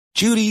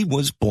Judy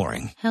was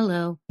boring.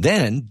 Hello.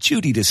 Then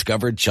Judy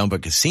discovered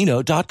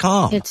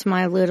ChumbaCasino.com. It's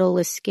my little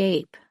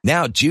escape.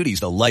 Now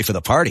Judy's the life of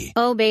the party.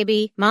 Oh,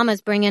 baby,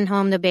 mama's bringing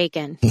home the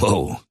bacon.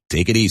 Whoa,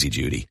 take it easy,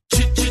 Judy.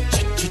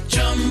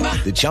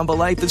 The Chumba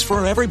life is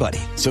for everybody.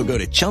 So go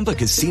to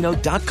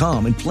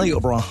ChumbaCasino.com and play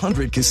over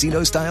 100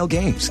 casino-style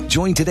games.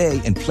 Join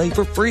today and play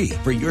for free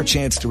for your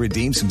chance to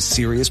redeem some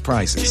serious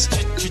prizes.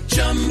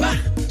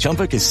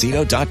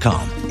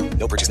 ChumbaCasino.com.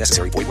 No purchase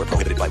necessary. Void where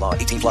prohibited by law.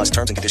 18 plus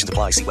terms and conditions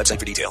apply. See website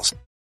for details.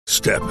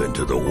 Step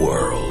into the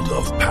world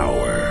of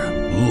power,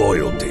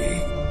 loyalty,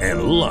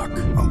 and luck.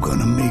 I'm going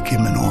to make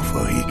him an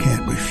offer he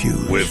can't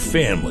refuse. With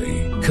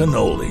family,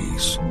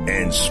 cannolis,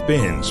 and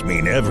spins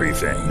mean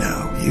everything.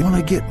 Now, you want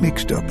to get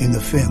mixed up in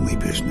the family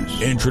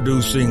business.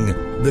 Introducing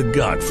The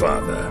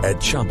Godfather at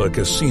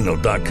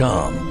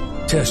ChumbaCasino.com.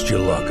 Test your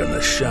luck in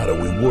the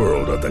shadowy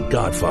world of The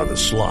Godfather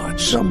slot.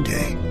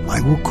 Someday,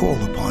 I will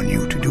call upon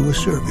you to do a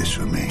service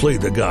for me. Play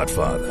The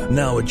Godfather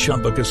now at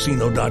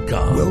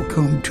ChumbaCasino.com.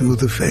 Welcome to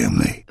the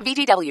family.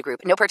 VGW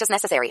Group. No purchase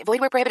necessary. Void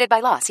where prohibited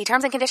by law. See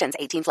terms and conditions.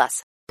 18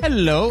 plus.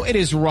 Hello, it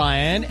is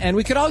Ryan, and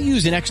we could all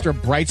use an extra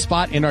bright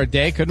spot in our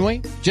day, couldn't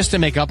we? Just to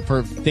make up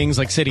for things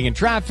like sitting in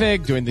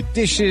traffic, doing the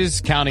dishes,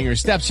 counting your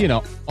steps, you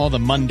know, all the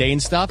mundane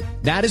stuff.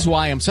 That is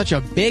why I'm such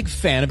a big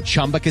fan of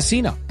Chumba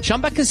Casino.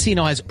 Chumba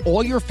Casino has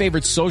all your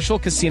favorite social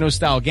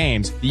casino-style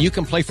games that you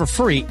can play for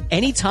free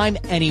anytime,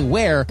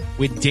 anywhere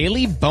with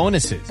daily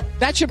bonuses.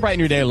 That should brighten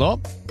your day a little.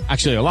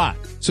 Actually, a lot.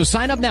 So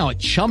sign up now at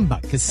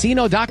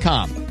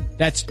ChumbaCasino.com.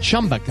 That's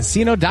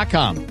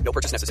ChumbaCasino.com. No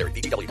purchase necessary.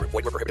 VFL Group.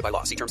 Void where prohibited by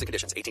law. See terms and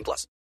conditions. 18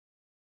 plus.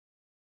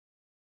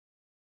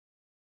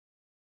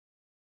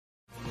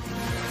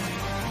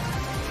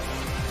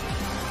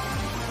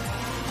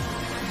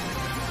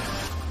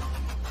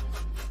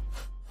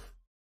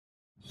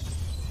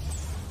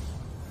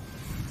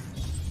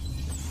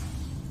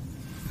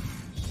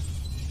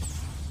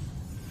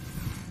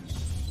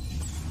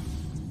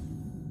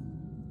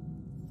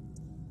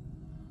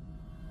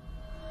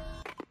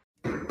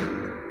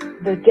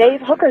 The Dave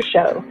Hooker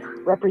Show,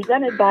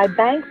 represented by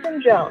Banks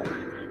 & Jones,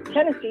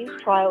 Tennessee's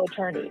trial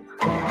attorneys.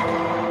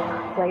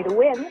 Play to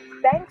win,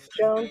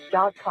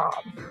 banksjones.com.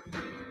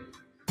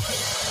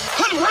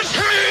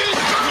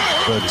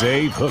 The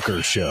Dave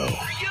Hooker Show.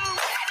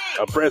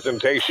 A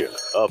presentation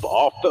of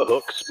Off the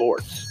Hook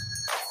Sports.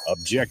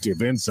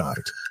 Objective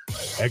insight,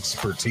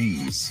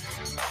 expertise,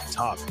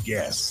 top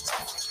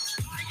guests.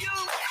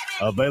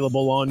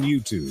 Available on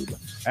YouTube,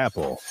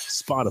 Apple,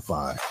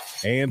 Spotify,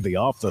 and the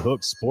Off the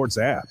Hook Sports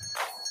app.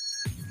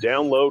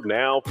 Download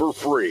now for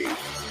free.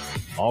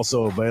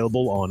 Also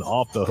available on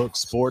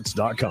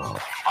offthehooksports.com.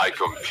 I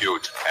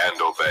compute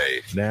and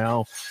obey.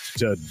 Now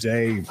to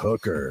Dave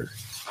Hooker.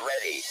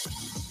 Ready.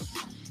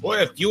 Boy,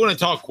 if you want to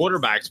talk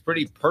quarterbacks,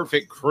 pretty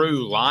perfect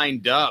crew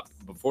lined up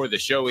before the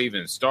show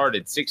even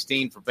started.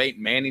 16 for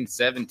Peyton Manning,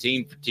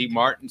 17 for T.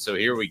 Martin. So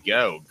here we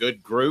go.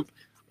 Good group.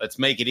 Let's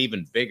make it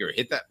even bigger.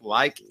 Hit that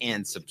like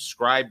and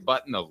subscribe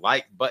button, the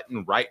like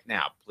button right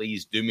now.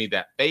 Please do me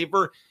that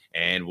favor,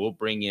 and we'll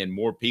bring in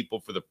more people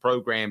for the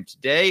program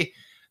today,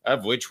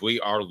 of which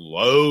we are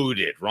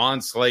loaded. Ron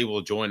Slay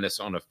will join us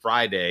on a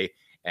Friday,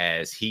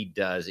 as he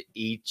does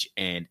each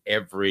and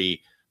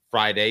every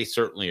Friday.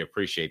 Certainly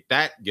appreciate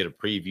that. Get a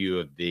preview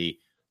of the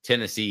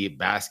Tennessee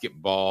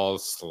basketball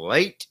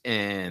slate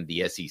and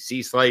the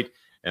SEC slate,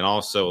 and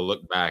also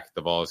look back at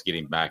the Vols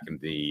getting back in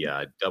the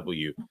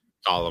W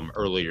column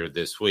earlier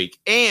this week.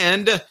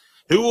 And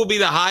who will be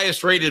the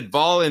highest rated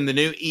Vol in the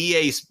new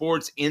EA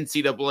Sports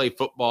NCAA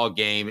football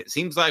game? It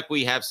seems like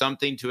we have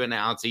something to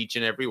announce each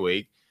and every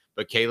week.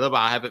 But Caleb,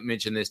 I haven't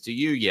mentioned this to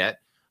you yet,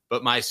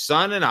 but my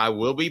son and I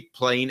will be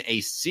playing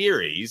a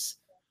series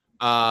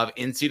of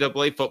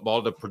NCAA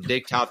football to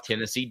predict how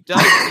Tennessee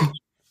does.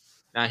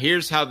 Now,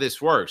 here's how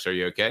this works. Are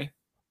you okay?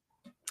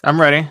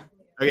 I'm ready.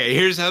 Okay,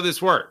 here's how this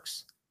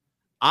works.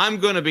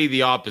 I'm going to be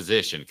the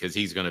opposition because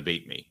he's going to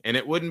beat me. And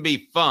it wouldn't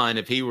be fun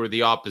if he were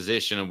the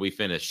opposition and we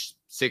finished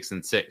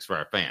 6-6 for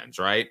our fans,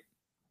 right?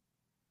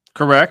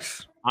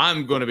 Correct.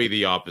 I'm going to be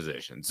the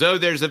opposition. So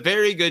there's a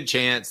very good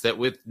chance that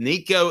with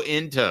Nico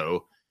in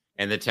tow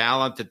and the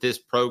talent that this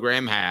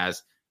program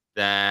has,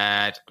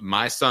 that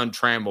my son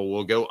Trammell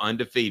will go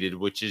undefeated,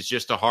 which is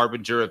just a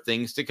harbinger of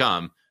things to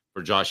come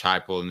for Josh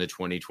Heupel in the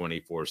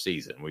 2024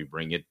 season. We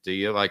bring it to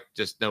you like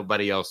just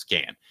nobody else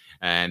can,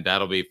 and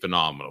that'll be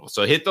phenomenal.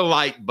 So hit the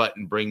like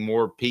button, bring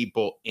more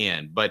people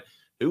in. But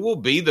who will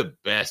be the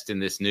best in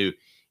this new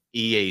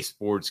EA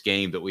Sports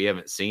game that we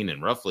haven't seen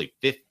in roughly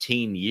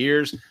 15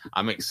 years?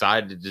 I'm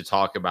excited to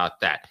talk about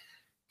that.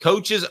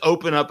 Coaches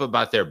open up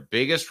about their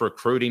biggest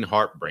recruiting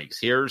heartbreaks.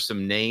 Here are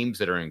some names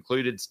that are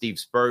included. Steve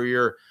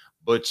Spurrier,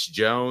 Butch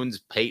Jones,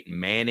 Peyton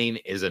Manning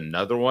is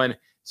another one.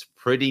 It's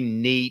pretty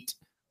neat.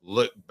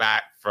 Look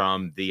back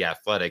from The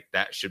Athletic.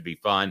 That should be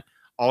fun.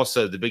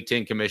 Also, the Big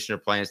Ten commissioner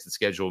plans to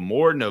schedule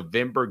more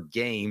November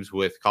games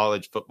with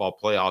college football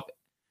playoff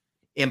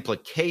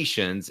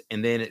implications.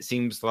 And then it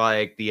seems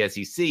like the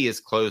SEC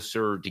is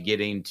closer to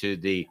getting to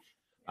the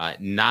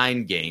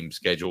 9-game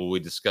schedule.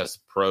 We discussed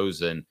the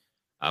pros and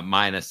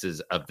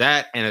minuses of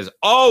that. And as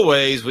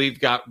always, we've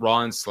got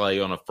Ron Slay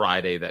on a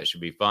Friday. That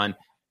should be fun.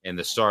 And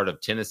the start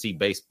of Tennessee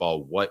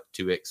baseball, what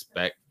to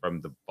expect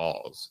from the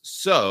Balls.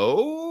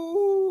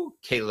 So,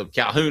 Caleb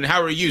Calhoun,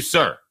 how are you,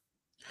 sir?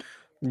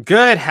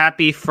 Good.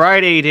 Happy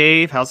Friday,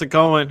 Dave. How's it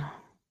going?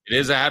 It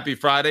is a happy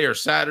Friday or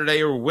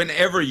Saturday or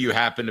whenever you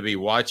happen to be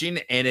watching.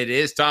 And it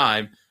is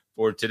time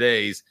for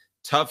today's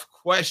tough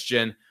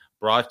question,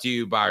 brought to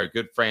you by our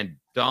good friend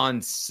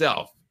Don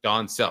Self.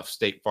 Don Self,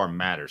 State Farm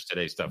Matters.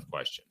 Today's tough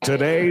question.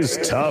 Today's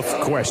tough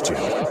question.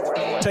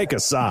 Take a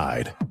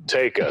side.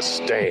 Take a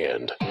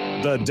stand.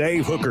 The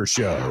Dave Hooker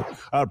Show,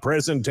 a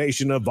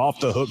presentation of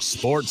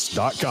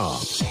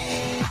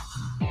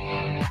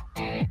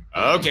OffTheHookSports.com.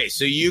 Okay,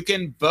 so you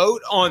can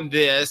vote on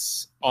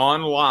this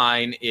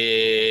online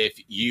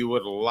if you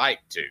would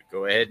like to.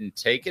 Go ahead and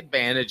take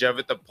advantage of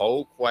it. The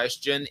poll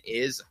question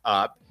is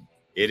up.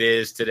 It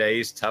is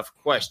today's tough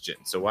question.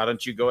 So why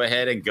don't you go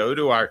ahead and go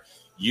to our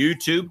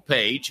YouTube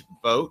page,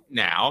 vote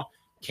now.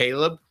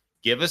 Caleb,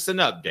 give us an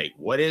update.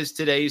 What is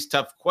today's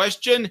tough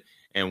question,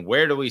 and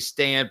where do we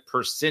stand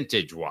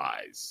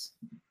percentage-wise?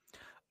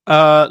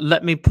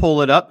 Let me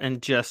pull it up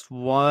in just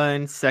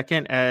 1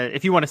 second.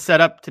 If you want to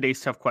set up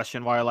today's tough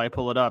question while I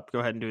pull it up, go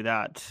ahead and do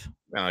that.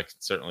 I can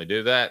certainly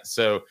do that.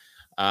 So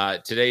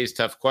today's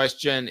tough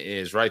question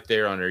is right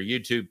there on our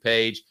YouTube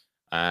page,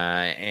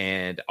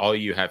 and all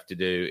you have to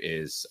do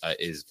is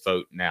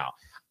vote now.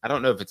 I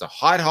don't know if it's a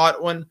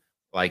hot one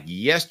like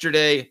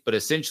yesterday, but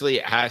essentially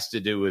it has to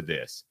do with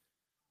this.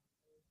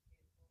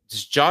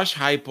 Does Josh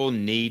Heupel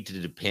need to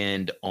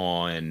depend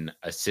on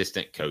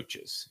assistant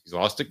coaches? He's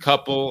lost a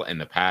couple in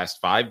the past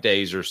 5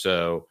 days or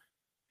so.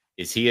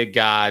 Is he a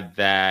guy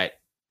that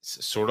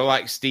sort of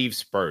like Steve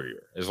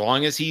Spurrier? As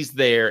long as he's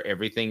there,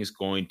 everything's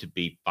going to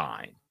be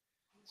fine.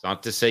 It's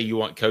not to say you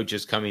want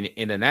coaches coming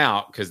in and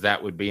out, because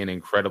that would be an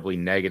incredibly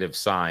negative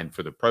sign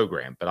for the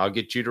program. But I'll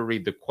get you to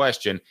read the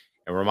question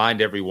and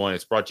remind everyone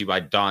it's brought to you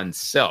by Don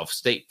Self,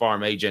 State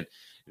Farm agent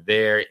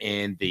there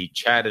in the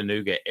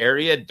Chattanooga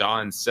area.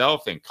 Don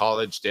Self in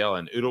Collegedale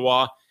and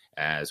Ottawa,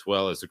 as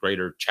well as the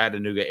greater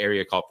Chattanooga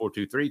area. Call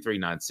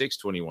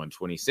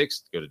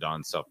 423-396-2126. Go to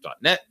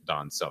donself.net,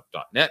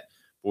 donself.net,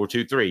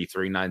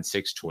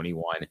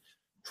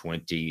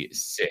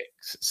 423-396-2126.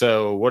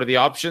 So what are the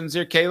options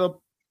here, Caleb?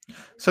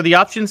 So the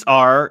options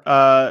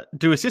are,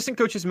 do assistant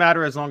coaches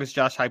matter as long as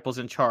Josh Heupel's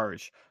in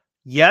charge?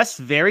 Yes,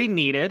 very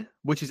needed,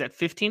 which is at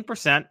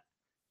 15%.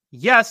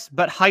 Yes,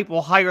 but Heupel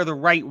will hire the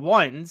right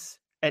ones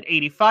at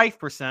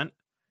 85%.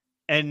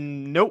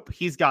 And nope,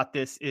 he's got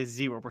this is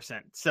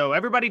 0%. So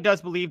everybody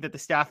does believe that the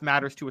staff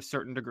matters to a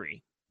certain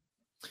degree.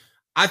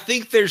 I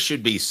think there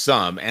should be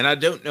some, and I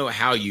don't know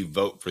how you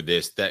vote for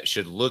this, that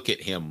should look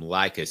at him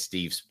like a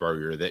Steve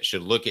Spurrier, that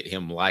should look at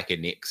him like a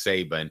Nick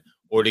Saban,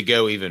 or to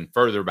go even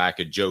further back,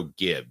 a Joe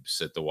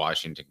Gibbs at the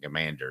Washington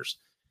Commanders.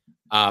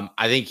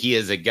 I think he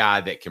is a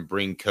guy that can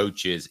bring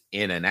coaches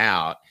in and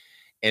out,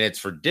 and it's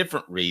for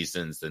different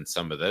reasons than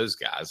some of those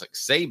guys. Like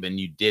Saban,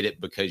 you did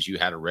it because you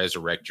had to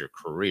resurrect your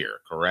career,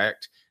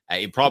 correct?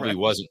 It probably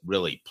wasn't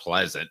really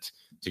pleasant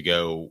to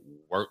go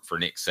work for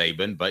Nick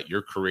Saban, but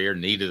your career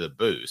needed a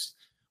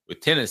boost. With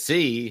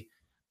Tennessee,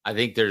 I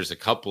think there's a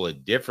couple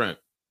of different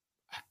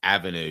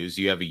avenues.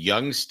 You have a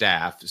young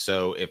staff,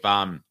 so if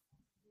I'm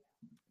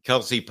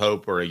Kelsey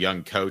Pope or a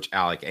young coach,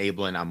 Alec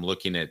Ablin, I'm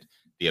looking at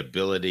the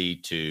ability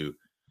to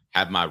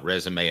have my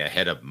resume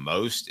ahead of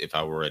most if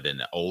I were at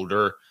an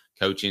older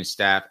coaching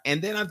staff. And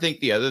then I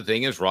think the other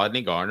thing is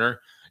Rodney Garner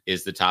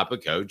is the type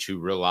of coach who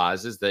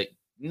realizes that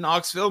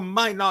Knoxville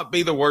might not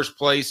be the worst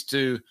place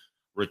to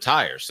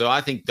retire. So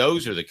I think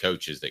those are the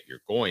coaches that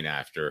you're going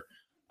after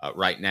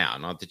right now.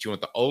 Not that you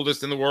want the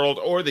oldest in the world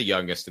or the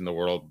youngest in the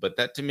world, but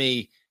that to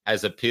me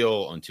has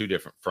appeal on two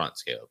different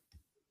fronts, Caleb.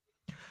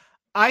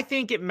 I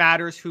think it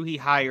matters who he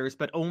hires,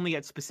 but only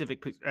at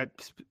specific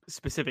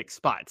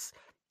spots.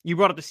 You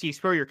brought up the Steve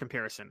Spurrier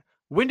comparison.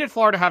 When did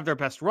Florida have their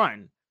best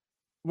run?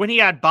 When he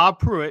had Bob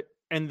Pruitt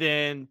and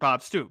then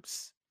Bob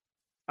Stoops.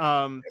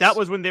 That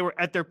was when they were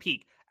at their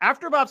peak.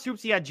 After Bob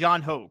Stoops, he had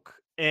John Hoke.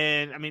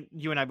 And, I mean,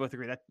 you and I both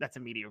agree that's a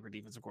mediocre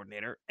defensive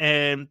coordinator.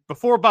 And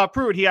before Bob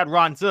Pruitt, he had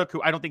Ron Zook,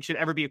 who I don't think should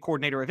ever be a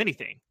coordinator of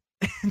anything.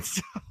 And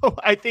so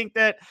I think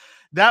that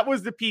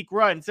was the peak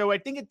run. So I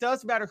think it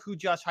does matter who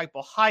Josh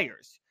Heupel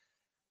hires.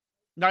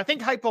 Now, I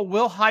think Heupel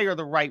will hire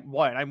the right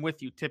one. I'm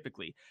with you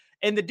typically.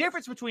 And the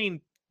difference between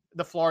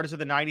the Floridas of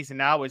the 90s and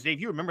now is,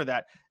 Dave, you remember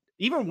that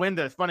even when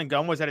the fun and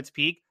gun was at its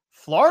peak,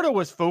 Florida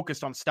was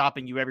focused on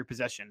stopping you every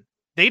possession.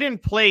 They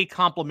didn't play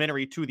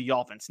complementary to the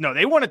offense. No,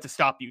 they wanted to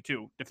stop you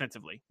too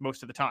defensively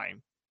most of the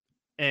time.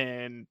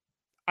 And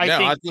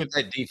I think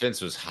that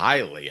defense was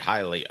highly,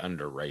 highly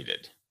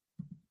underrated.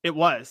 It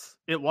was.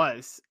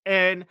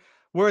 And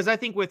whereas I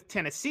think with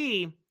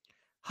Tennessee,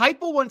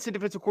 Heupel wants a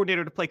defensive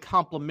coordinator to play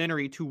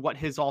complementary to what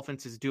his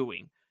offense is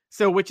doing.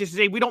 So, which is to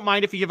say, we don't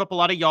mind if you give up a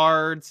lot of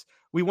yards.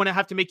 We want to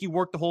have to make you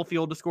work the whole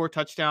field to score a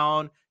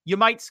touchdown. You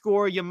might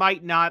score, you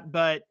might not,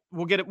 but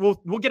we'll get it.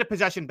 We'll get a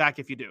possession back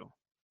if you do.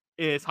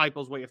 Is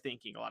Heupel's way of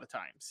thinking a lot of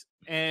times.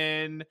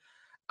 And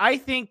I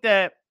think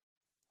that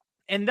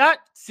In that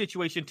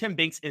situation, Tim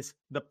Banks is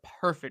the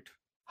perfect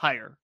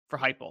hire for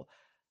Heupel.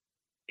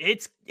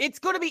 It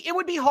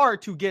would be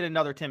hard to get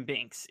another Tim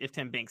Banks if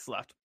Tim Banks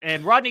left.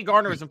 And Rodney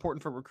Garner is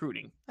important for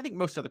recruiting. I think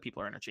most other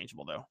people are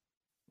interchangeable, though.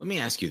 Let me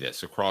ask you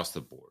this across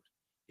the board.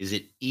 Is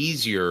it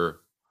easier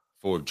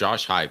for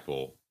Josh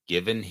Heupel,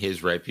 given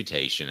his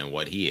reputation and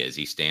what he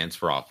stands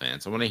for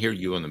offense? I want to hear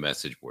you on the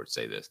message board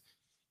say this.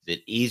 Is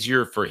it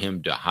easier for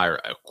him to hire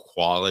a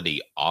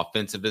quality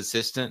offensive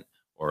assistant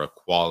or a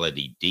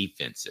quality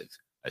defensive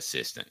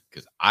assistant?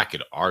 Because I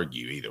could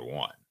argue either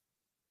one.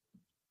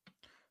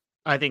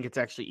 I think it's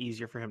actually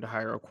easier for him to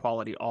hire a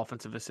quality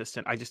offensive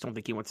assistant. I just don't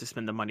think he wants to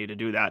spend the money to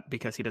do that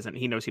because he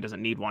knows he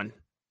doesn't need one.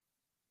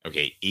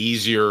 Okay,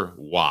 easier.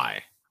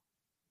 Why?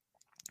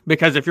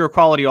 Because if you're a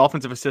quality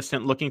offensive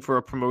assistant looking for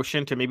a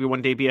promotion to maybe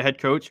one day be a head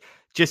coach,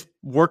 just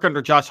work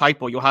under Josh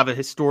Heupel. You'll have a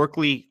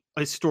historically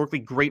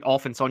great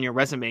offense on your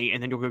resume,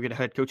 and then you'll go get a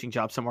head coaching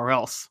job somewhere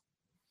else.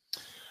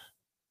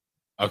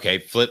 Okay,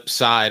 flip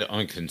side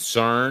on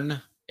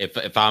concern.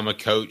 If I'm a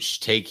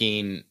coach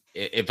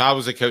if I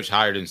was a coach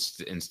hired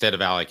instead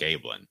of Alec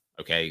Ablin,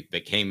 okay,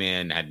 that came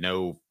in, had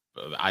no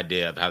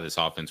idea of how this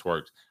offense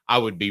worked, I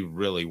would be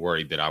really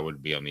worried that I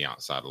would be on the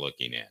outside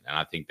looking in. And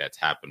I think that's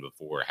happened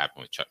before. It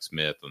happened with Chuck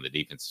Smith on the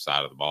defensive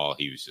side of the ball.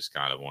 He was just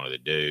kind of one of the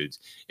dudes.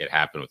 It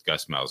happened with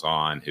Gus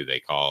Malzahn, who they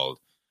called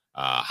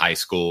high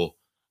school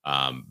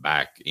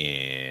back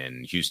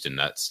in Houston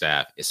Nutt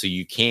staff. So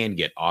you can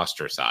get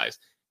ostracized.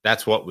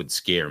 That's what would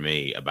scare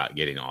me about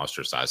getting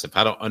ostracized. If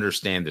I don't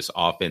understand this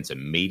offense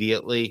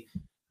immediately,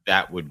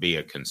 that would be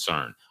a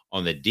concern.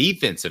 On the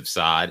defensive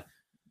side,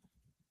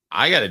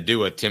 I got to do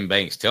what Tim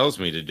Banks tells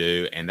me to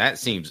do, and that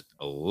seems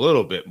a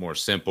little bit more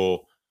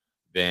simple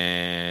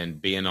than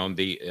being on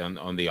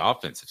the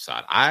offensive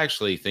side. I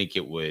actually think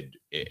it would,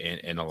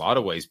 in a lot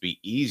of ways, be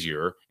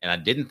easier, and I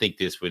didn't think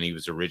this when he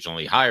was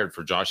originally hired,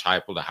 for Josh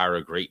Heupel to hire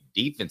a great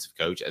defensive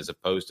coach as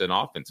opposed to an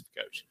offensive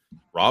coach.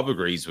 Rob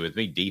agrees with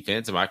me.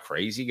 Defense, am I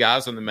crazy,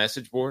 guys, on the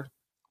message board?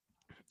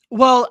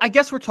 Well, I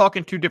guess we're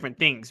talking two different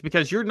things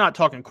because you're not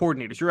talking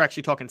coordinators. You're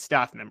actually talking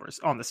staff members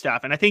on the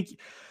staff. And I think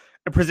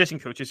position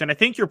coaches. And I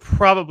think you're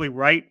probably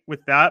right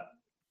with that.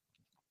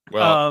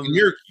 Well,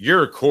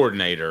 your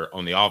coordinator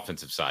on the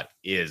offensive side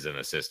is an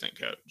assistant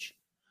coach.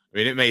 I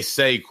mean, it may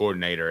say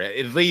coordinator.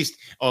 At least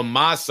on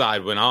my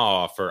side, when I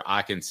offer,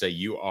 I can say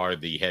you are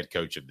the head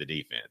coach of the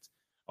defense.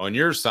 On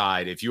your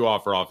side, if you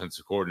offer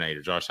offensive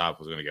coordinator, Josh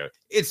Heupel is going to go,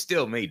 it's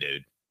still me,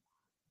 dude.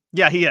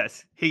 Yeah, he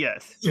is. He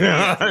is.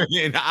 Yeah. I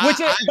mean,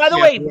 by the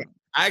way,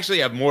 I actually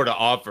have more to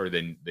offer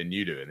than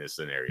you do in this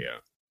scenario.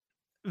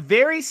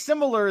 Very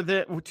similar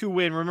to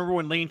remember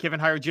when Lane Kiffin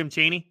hired Jim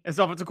Chaney as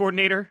offensive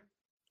coordinator?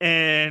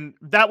 And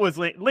that was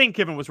Lane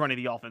Kiffin was running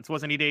the offense,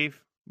 wasn't he,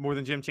 Dave? More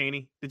than Jim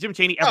Chaney? Did Jim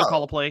Chaney ever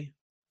call a play?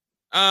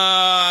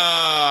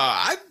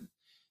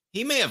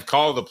 He may have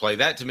called the play.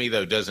 That to me,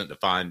 though, doesn't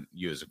define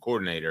you as a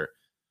coordinator.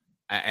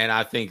 And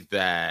I think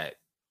that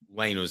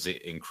Lane was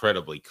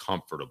incredibly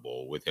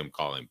comfortable with him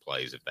calling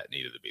plays if that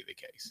needed to be the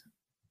case.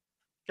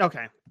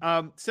 Okay.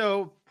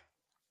 So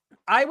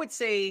I would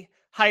say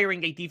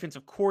hiring a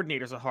defensive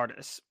coordinator is the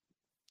hardest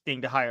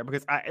thing to hire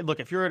because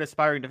if you're an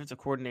aspiring defensive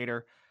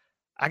coordinator,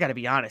 I got to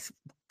be honest,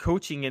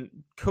 coaching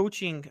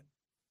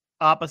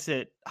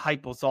opposite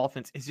Heupel's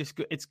offense is just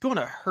good. It's going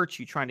to hurt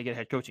you trying to get a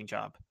head coaching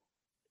job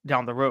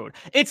down the road.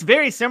 It's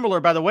very similar,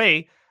 by the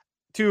way,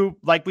 to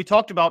like we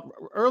talked about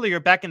earlier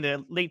back in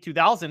the late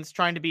 2000s,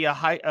 trying to be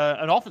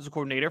an offensive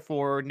coordinator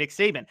for Nick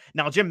Saban.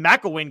 Now, Jim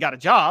McElwain got a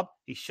job.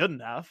 He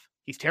shouldn't have.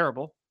 He's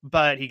terrible,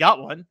 but he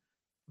got one.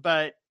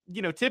 But,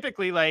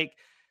 typically like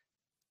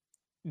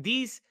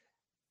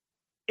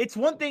it's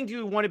one thing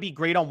to want to be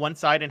great on one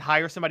side and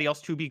hire somebody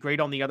else to be great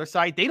on the other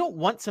side. They don't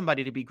want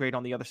somebody to be great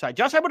on the other side.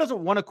 Josh Heupel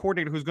doesn't want a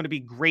coordinator who's going to be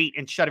great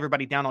and shut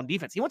everybody down on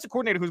defense. He wants a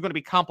coordinator who's going to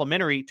be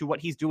complementary to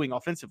what he's doing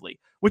offensively,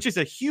 which is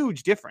a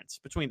huge difference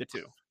between the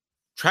two.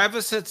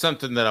 Travis said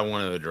something that I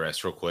want to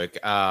address real quick.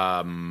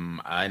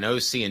 I know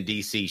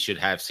C&DC should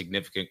have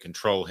significant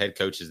control. Head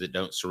coaches that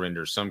don't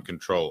surrender some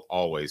control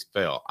always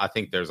fail. I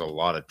think there's a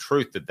lot of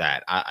truth to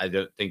that. I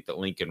don't think that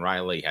Lincoln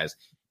Riley has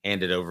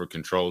handed over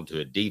control to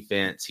a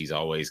defense. He's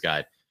always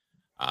got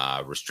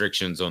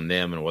restrictions on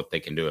them and what they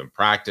can do in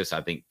practice.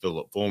 I think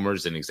Philip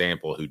Fulmer's an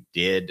example who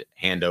did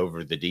hand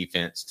over the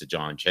defense to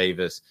John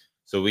Chavis.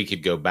 So we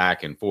could go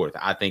back and forth.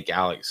 I think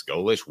Alex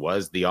Golesh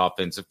was the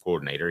offensive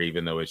coordinator,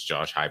 even though it's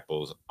Josh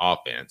Heupel's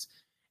offense.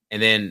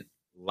 And then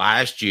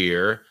last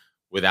year,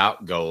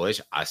 without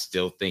Golesh, I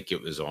still think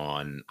it was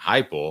on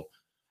Heupel.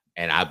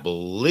 And I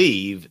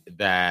believe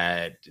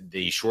that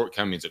the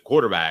shortcomings at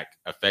quarterback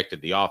affected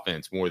the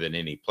offense more than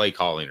any play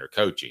calling or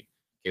coaching.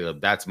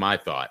 Caleb, that's my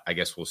thought. I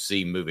guess we'll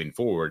see moving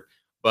forward.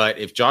 But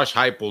if Josh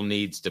Heupel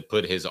needs to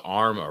put his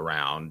arm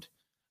around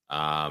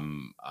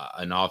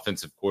an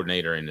offensive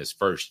coordinator in his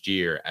first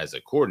year as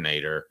a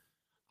coordinator,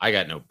 I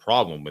got no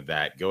problem with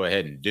that. Go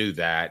ahead and do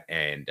that.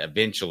 And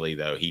eventually,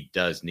 though, he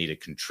does need to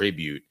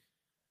contribute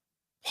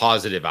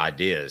positive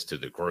ideas to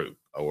the group,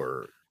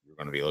 or you're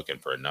going to be looking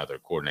for another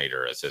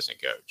coordinator or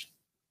assistant coach.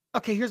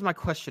 Okay, here's my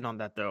question on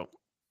that, though.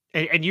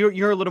 And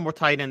you're a little more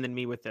tied in than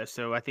me with this,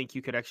 so I think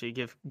you could actually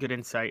give good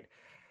insight.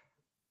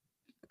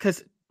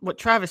 Because what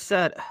Travis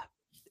said,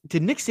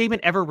 did Nick Saban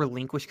ever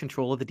relinquish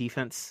control of the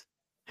defense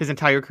his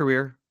entire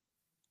career?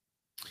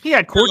 He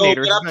had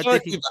coordinators.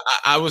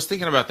 I was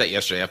thinking about that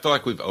yesterday. I feel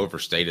like we've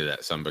overstated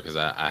that some because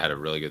I had a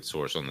really good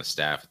source on the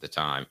staff at the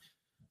time.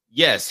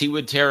 Yes, he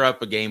would tear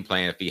up a game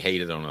plan if he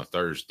hated on a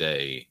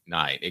Thursday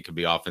night. It could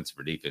be offensive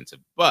or defensive,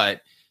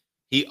 but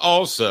he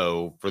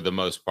also, for the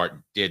most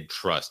part, did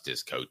trust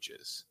his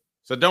coaches.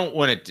 So don't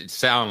want it to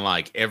sound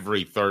like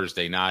every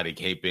Thursday night he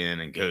came in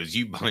and goes,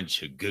 "You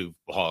bunch of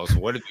goofballs,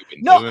 what have you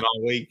been doing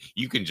all week?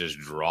 You can just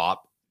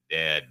drop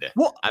dead."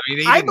 Well, I mean,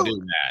 he didn't do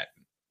that.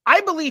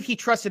 I believe he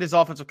trusted his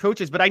offensive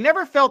coaches, but I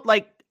never felt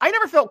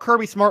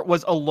Kirby Smart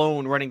was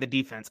alone running the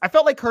defense. I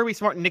felt like Kirby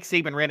Smart and Nick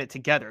Saban ran it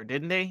together,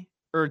 didn't they?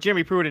 Or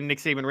Jimmy Pruitt and Nick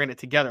Saban ran it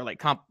together,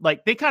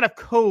 like they kind of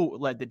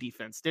co-led the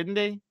defense, didn't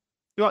they?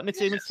 Throughout Nick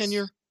Saban's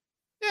tenure.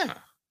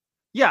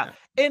 Yeah.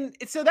 And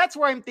so that's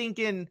where I'm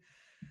thinking,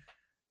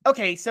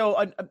 okay,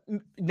 so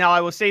now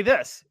I will say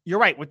this. You're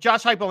right. With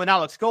Josh Heupel and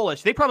Alex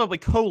Golesh, they probably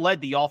co-led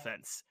the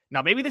offense.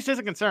 Now, maybe this is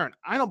a concern.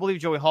 I don't believe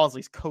Joey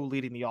Halsley's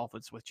co-leading the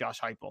offense with Josh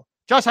Heupel.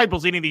 Josh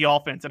Heupel's leading the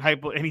offense,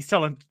 and he's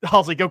telling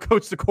Halsley, go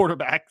coach the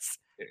quarterbacks.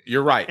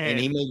 You're right. And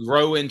he may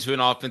grow into an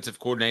offensive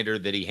coordinator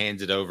that he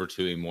hands it over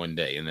to him one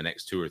day in the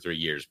next 2 or 3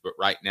 years. But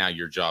right now,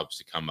 your job's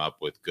to come up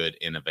with good,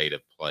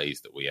 innovative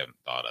plays that we haven't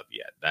thought of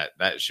yet.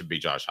 That should be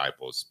Josh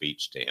Heupel's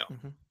speech to him.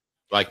 Mm-hmm.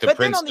 Like the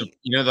Princeton,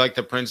 like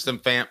the Princeton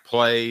Fant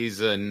plays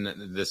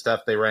and the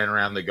stuff they ran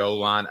around the goal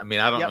line. I mean,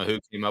 I don't know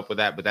who came up with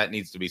that, but that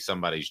needs to be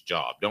somebody's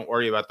job. Don't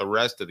worry about the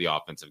rest of the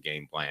offensive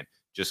game plan.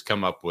 Just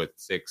come up with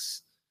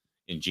 6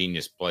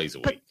 ingenious plays a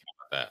week.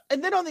 How about that?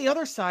 And then on the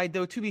other side,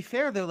 though, to be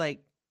fair, they're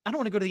like, I don't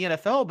want to go to the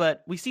NFL,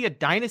 but we see a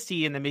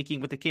dynasty in the making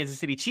with the Kansas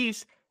City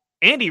Chiefs.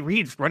 Andy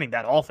Reid's running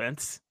that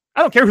offense. I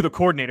don't care who the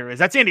coordinator is.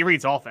 That's Andy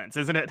Reid's offense,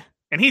 isn't it?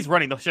 And he's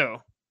running the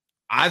show.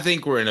 I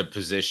think we're in a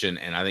position,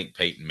 and I think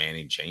Peyton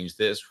Manning changed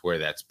this, where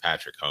that's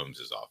Patrick Mahomes'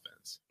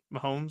 offense.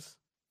 Mahomes?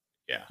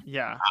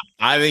 Yeah.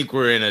 I think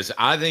we're in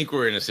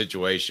a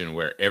situation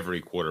where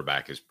every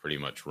quarterback is pretty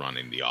much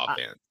running the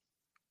offense.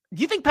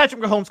 Do you think Patrick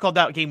Mahomes called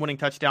that game-winning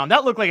touchdown?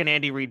 That looked like an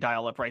Andy Reid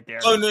dial-up right there.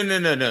 Oh,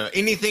 no.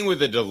 Anything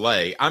with a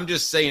delay. I'm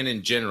just saying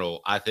in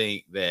general, I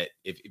think that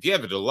if you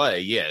have a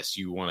delay, yes,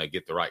 you want to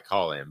get the right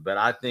call in. But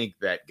I think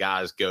that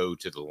guys go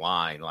to the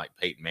line like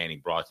Peyton Manning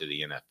brought to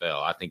the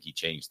NFL. I think he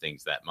changed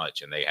things that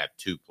much, and they have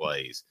 2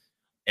 plays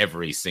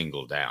every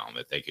single down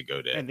that they could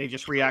go to. And they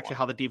just react to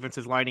how the defense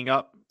is lining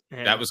up.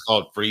 And that was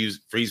called freeze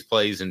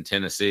plays in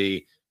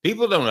Tennessee.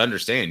 People don't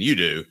understand, you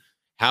do,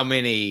 how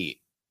many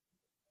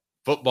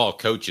football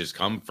coaches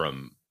come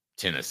from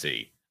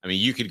Tennessee. I mean,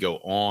 you could go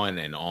on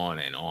and on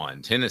and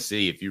on.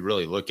 Tennessee, if you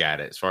really look at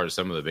it, as far as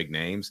some of the big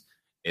names,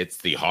 it's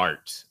the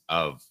heart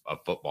of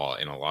football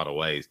in a lot of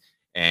ways.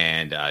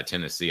 And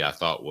Tennessee, I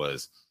thought,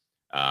 was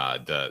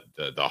the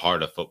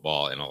heart of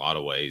football in a lot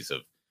of ways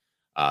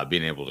of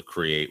being able to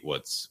create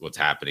what's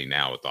happening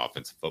now with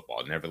offensive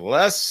football.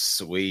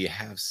 Nevertheless, we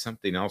have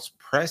something else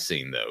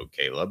pressing, though,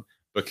 Caleb,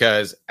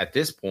 because at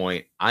this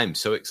point, I'm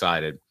so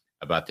excited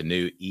about the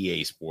new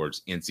EA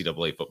Sports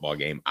NCAA football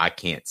game. I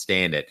can't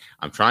stand it.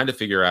 I'm trying to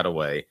figure out a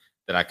way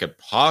that I could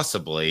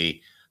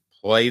possibly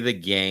play the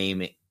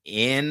game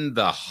in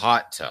the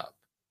hot tub,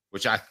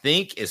 which I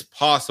think is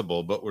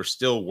possible, but we're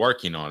still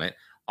working on it.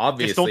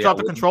 Obviously, just don't drop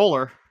the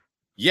controller.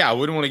 Yeah, I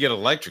wouldn't want to get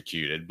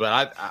electrocuted,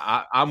 but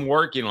I'm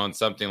working on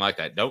something like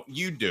that. Don't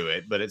you do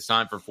it, but it's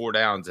time for 4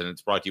 Downs, and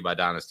it's brought to you by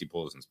Dynasty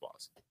Pools and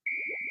Spas.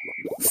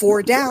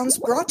 4 Downs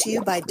brought to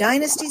you by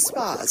Dynasty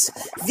Spas,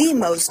 the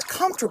most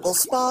comfortable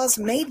spas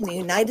made in the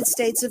United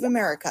States of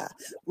America,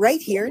 right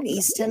here in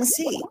East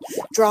Tennessee.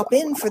 Drop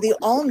in for the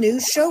all-new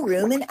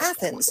showroom in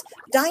Athens.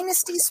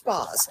 Dynasty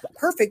Spas,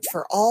 perfect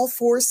for all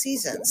 4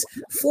 seasons.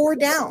 4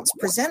 Downs,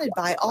 presented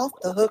by Off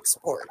the Hook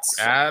Sports.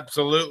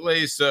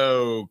 Absolutely.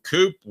 So,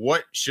 Coop,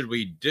 what should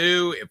we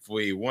do if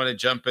we want to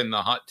jump in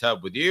the hot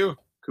tub with you?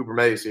 Cooper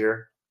Mays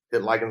here.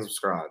 Hit like and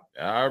subscribe.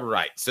 All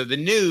right. So the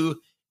new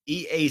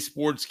EA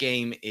Sports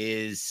game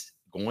is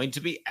going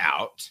to be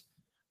out.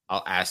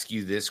 I'll ask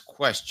you this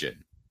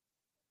question.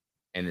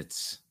 And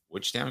it's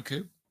which down,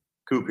 Coop?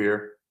 Coop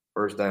here.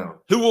 First down.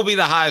 Who will be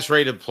the highest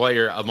rated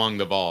player among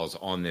the balls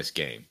on this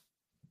game?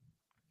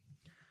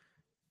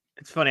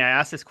 It's funny. I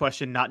asked this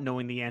question not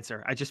knowing the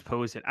answer. I just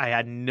posed it. I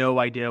had no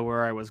idea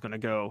where I was going to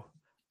go.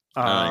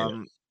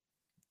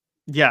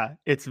 Yeah,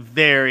 it's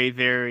very,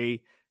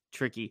 very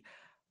tricky.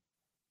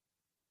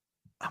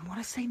 I'm going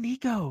to say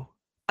Nico.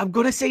 I'm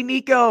going to say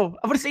Nico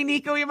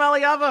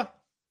Iamaleava.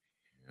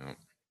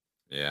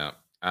 Yeah.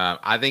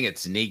 I think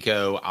it's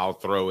Nico. I'll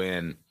throw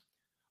in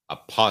a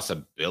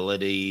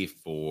possibility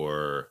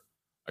for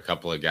a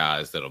couple of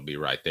guys that'll be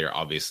right there.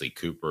 Obviously,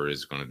 Cooper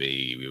is going to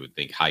be, we would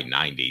think, high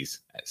 90s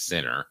at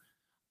center.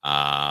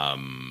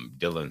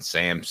 Dylan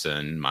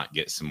Sampson might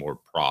get some more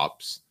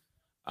props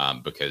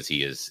because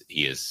he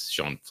has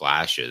shown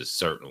flashes,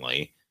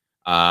 certainly.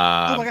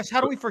 Oh my gosh,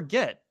 how do we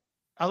forget?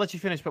 I'll let you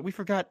finish, but we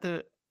forgot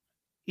the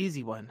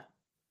easy one.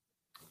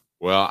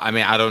 Well, I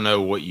mean, I don't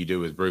know what you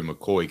do with Brew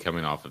McCoy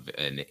coming off of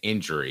an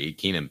injury.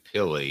 Keenan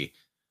Pili,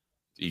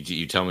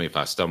 you tell me if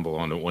I stumble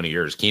onto one of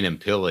yours. Keenan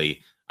Pili,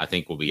 I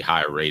think, will be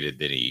higher rated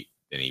than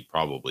he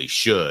probably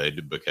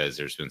should because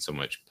there's been so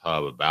much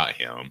pub about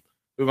him.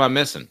 Who am I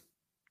missing?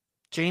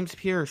 James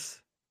Pierce.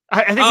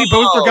 I think we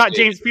both forgot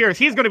James Pierce.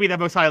 He's going to be the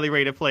most highly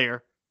rated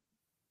player.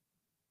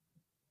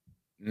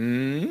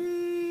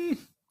 I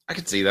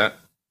could see that.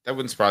 That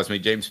wouldn't surprise me.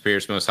 James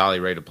Pierce, most highly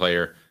rated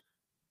player.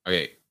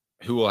 Okay,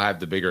 who will have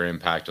the bigger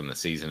impact on the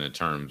season in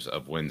terms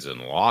of wins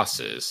and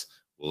losses?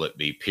 Will it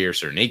be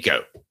Pierce or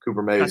Nico?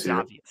 Cooper Mays. That's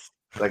obvious.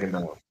 Second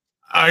down.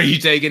 Are you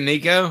taking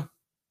Nico?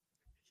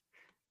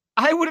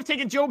 I would have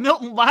taken Joe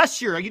Milton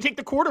last year. You take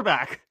the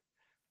quarterback.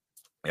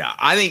 Yeah,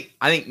 I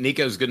think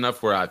Nico's good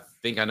enough where I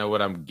think I know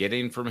what I'm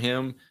getting from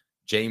him.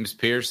 James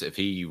Pierce, if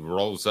he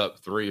rolls up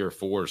 3 or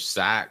 4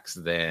 sacks,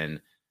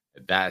 then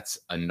that's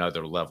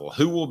another level.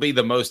 Who will be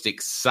the most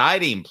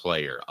exciting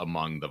player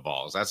among the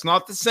Vols? That's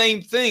not the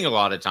same thing a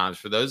lot of times.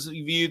 For those of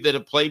you that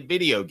have played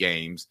video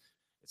games,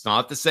 it's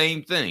not the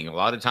same thing. A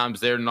lot of times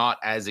they're not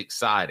as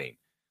exciting.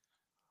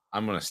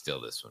 I'm going to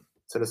steal this one.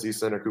 Tennessee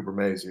center Cooper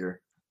Mays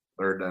here.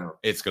 Third down.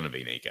 It's going to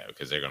be Nico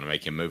because they're going to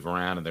make him move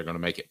around and they're going to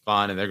make it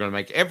fun and they're going to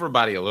make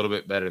everybody a little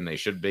bit better than they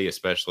should be,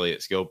 especially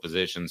at skill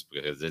positions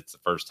because it's the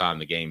first time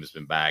the game has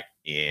been back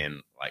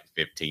in like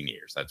 15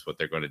 years. That's what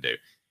they're going to do.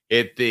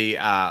 Hit the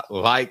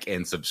like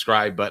and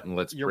subscribe button.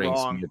 Let's bring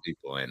some new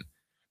people in.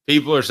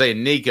 People are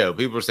saying Nico.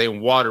 People are saying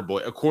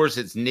Waterboy. Of course,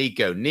 it's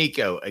Nico.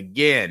 Nico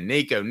again.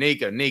 Nico.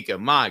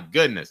 My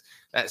goodness.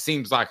 That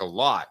seems like a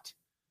lot.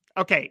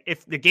 Okay,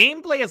 if the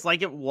gameplay is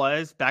like it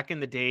was back in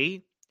the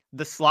day,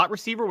 the slot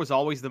receiver was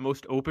always the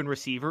most open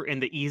receiver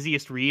and the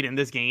easiest read in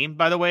this game,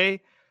 by the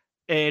way.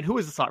 And who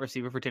is the slot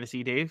receiver for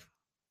Tennessee, Dave?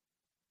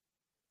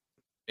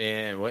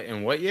 And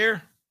in what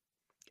year?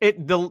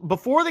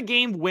 Before the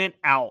game went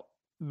out.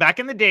 Back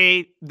in the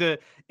day, the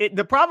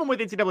problem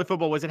with NCAA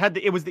football was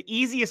it was the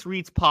easiest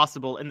reads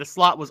possible, and the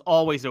slot was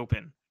always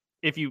open.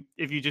 If you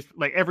just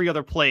like every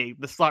other play,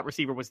 the slot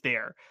receiver was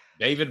there.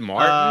 David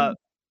Martin?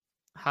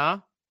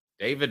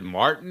 David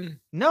Martin?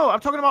 No,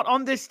 I'm talking about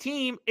on this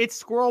team. It's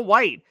Squirrel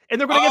White,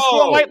 and they're going to get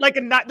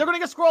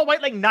Squirrel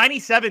White like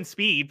 97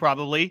 speed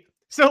probably.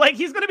 So like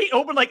he's going to be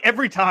open like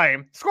every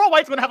time. Squirrel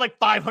White's going to have like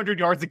 500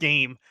 yards a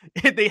game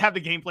if they have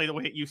the gameplay the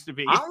way it used to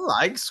be. I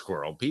like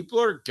Squirrel.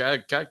 People are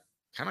kind of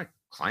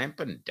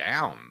clamping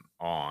down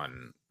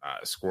on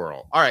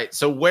Squirrel. All right,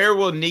 so where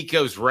will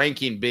Nico's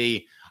ranking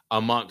be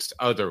amongst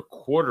other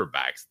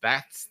quarterbacks?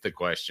 That's the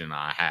question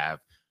I have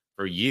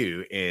for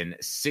you in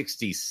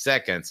 60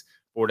 seconds.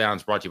 4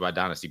 Downs brought to you by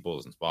Dynasty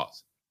Pools and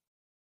Spas.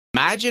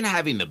 Imagine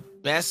having the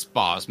best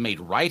spas made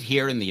right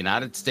here in the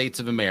United States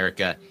of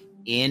America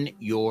in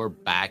your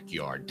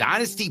backyard.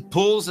 Dynasty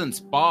Pools and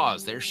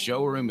Spas. Their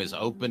showroom is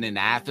open in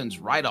Athens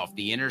right off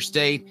the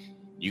interstate.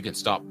 You can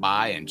stop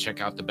by and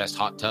check out the best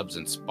hot tubs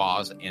and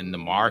spas in the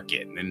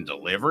market. And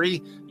delivery,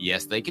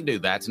 yes, they can do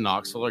that to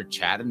Knoxville or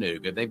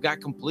Chattanooga. They've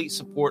got complete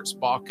support,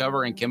 spa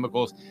cover, and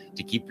chemicals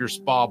to keep your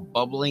spa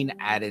bubbling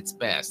at its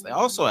best. They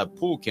also have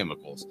pool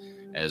chemicals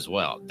as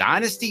well.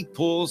 Dynasty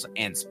Pools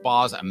and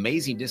Spas,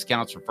 amazing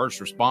discounts for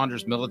first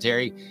responders,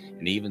 military,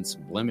 and even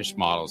some blemish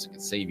models that can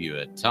save you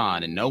a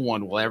ton, and no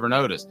one will ever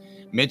notice.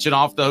 Mention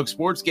Off the Hook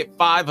Sports, get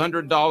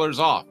 $500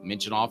 off.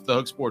 Mention Off the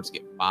Hook Sports,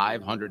 get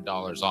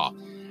 $500 off.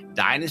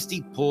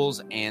 Dynasty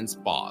Pools and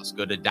Spas.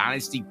 Go to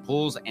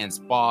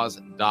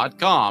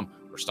dynastypoolsandspas.com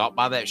or stop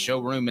by that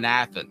showroom in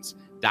Athens.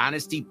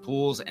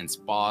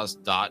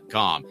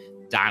 dynastypoolsandspas.com.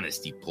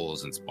 Dynasty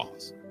Pools and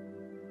Spas.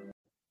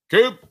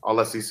 Coop.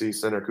 All SEC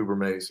center Cooper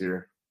Mays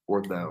here.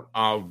 4th down.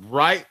 All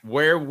right.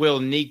 Where will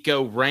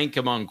Nico rank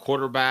among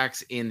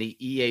quarterbacks in the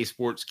EA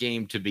Sports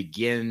game to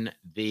begin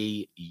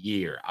the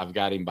year? I've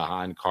got him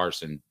behind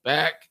Carson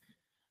Beck.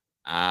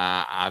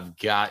 I've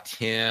got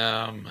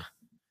him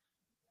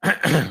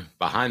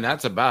behind.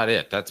 That's about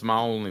it. That's my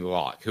only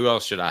lock. Who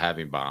else should I have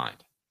him behind?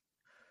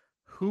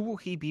 Who will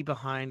he be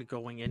behind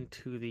going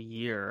into the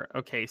year?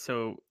 Okay,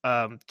 so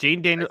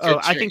Jane Daniels.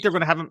 I think they're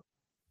going to have him.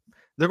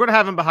 They're going to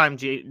have him behind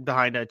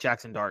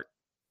Jackson Dart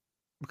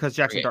because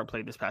Jackson Dart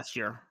played this past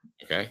year.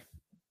 Okay.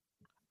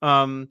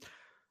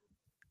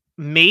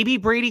 Maybe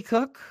Brady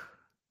Cook.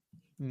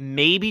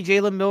 Maybe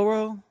Jalen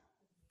Milroe.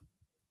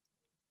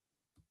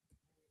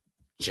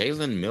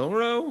 Jalen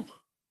Milroe?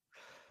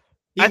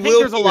 I think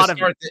there's a lot of.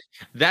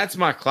 That's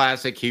my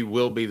classic. He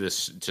will be to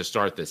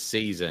start the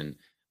season,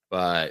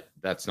 but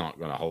that's not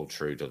going to hold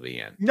true till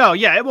the end. No,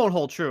 yeah, it won't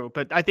hold true.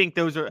 But I think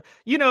those are,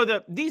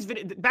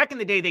 back in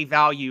the day, they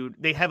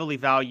heavily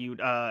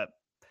valued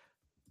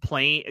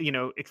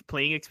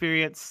playing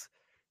experience.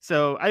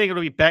 So I think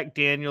it'll be Beck,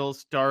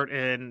 Daniels, Dart,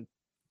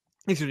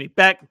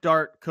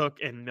 Cook,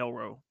 and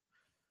Milroe.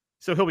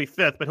 So he'll be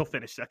 5th, but he'll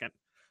finish 2nd.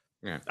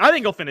 Yeah, I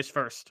think he'll finish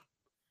 1st.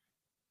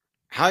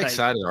 How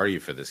excited are you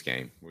for this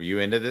game? Were you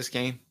into this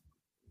game?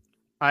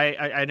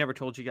 I never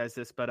told you guys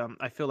this, but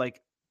I feel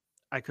like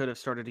I could have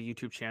started a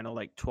YouTube channel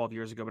like 12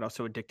 years ago, but I was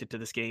so addicted to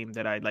this game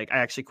that I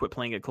actually quit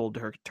playing it cold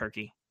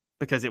turkey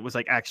because it was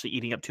like actually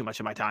eating up too much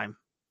of my time.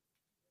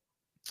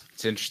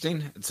 It's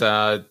interesting. It's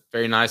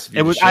very nice of you.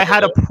 It was. I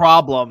had a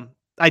problem.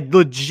 I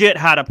legit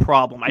had a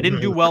problem. I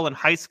didn't do well in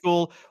high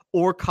school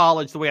or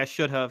college the way I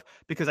should have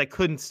because I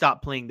couldn't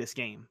stop playing this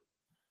game.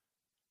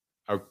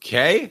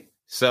 Okay,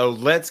 so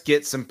let's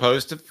get some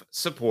post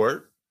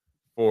support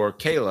for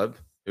Caleb,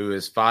 who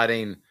is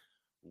fighting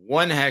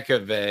one heck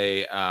of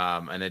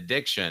an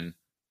addiction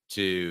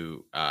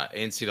to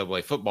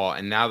NCAA football,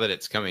 and now that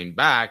it's coming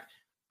back,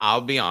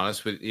 I'll be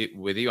honest with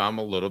you, I'm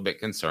a little bit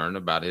concerned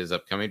about his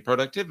upcoming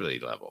productivity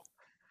level.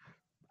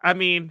 I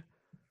mean,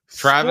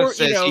 Travis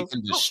says he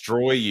can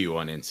destroy you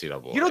on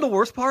NCAA. You know the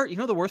worst part?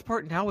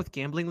 Now with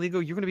gambling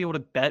legal, you're going to be able to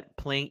bet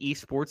playing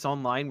esports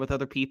online with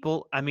other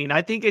people. I mean,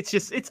 I think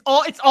it's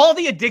all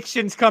the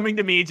addictions coming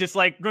to me, just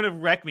like going to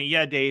wreck me.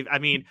 Yeah, Dave. I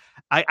mean,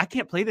 I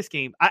can't play this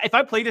game. If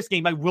I play this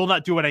game, I will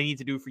not do what I need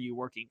to do for you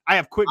working. I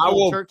have quick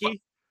cold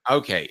turkey.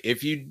 Okay,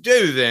 if you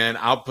do, then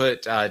I'll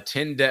put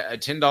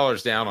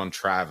 $10 down on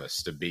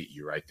Travis to beat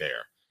you right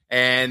there.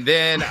 And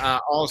then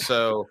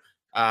also,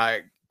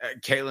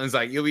 Caitlin's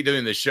like, you'll be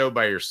doing the show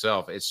by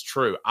yourself. It's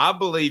true. I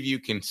believe you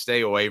can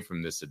stay away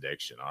from this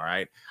addiction. All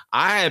right.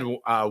 I had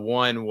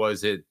one.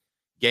 Was it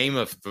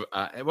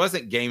it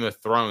wasn't Game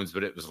of Thrones,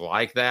 but it was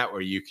like that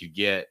where you could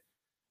get,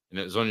 and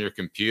it was on your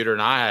computer,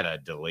 and I had to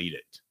delete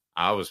it.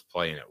 I was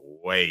playing it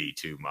way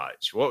too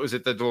much. What was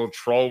it? The little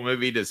troll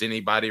movie? Does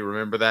anybody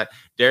remember that?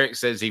 Derek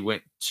says he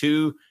went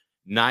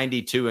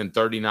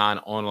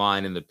 292-39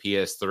 online in the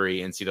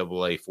PS3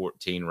 NCAA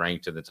 14,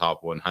 ranked in the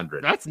top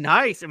 100. That's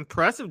nice.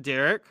 Impressive,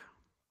 Derek.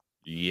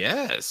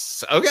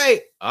 Yes.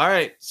 Okay. All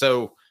right.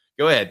 So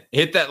go ahead.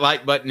 Hit that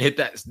like button. Hit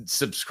that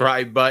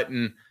subscribe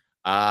button.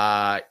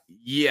 Yeah,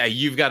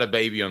 you've got a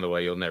baby on the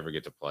way. You'll never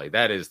get to play.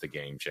 That is the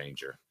game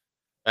changer.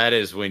 That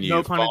is when you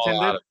no pun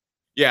intended.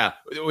 Yeah,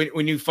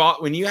 when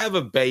you have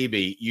a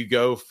baby, you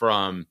go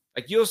from,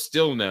 like, you'll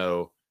still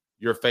know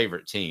your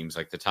favorite teams,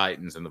 like the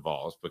Titans and the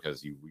Vols,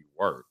 because you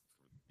work,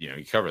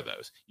 you cover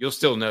those. You'll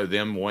still know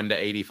them 1 to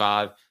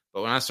 85.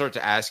 But when I start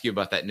to ask you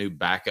about that new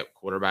backup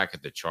quarterback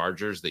at the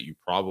Chargers that you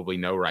probably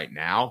know right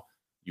now,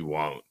 you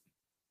won't.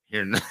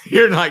 Here in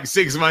like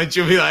 6 months,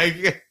 you'll be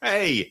like,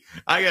 hey,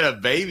 I got a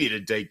baby to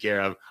take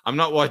care of. I'm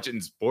not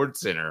watching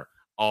SportsCenter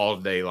all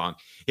day long.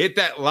 Hit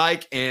that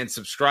like and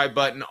subscribe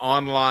button.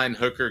 Online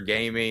Hooker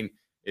Gaming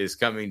is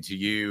coming to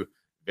you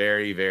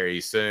very, very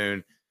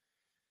soon.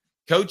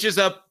 Coaches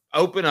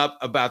open up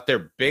about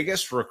their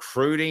biggest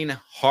recruiting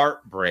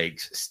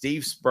heartbreaks.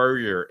 Steve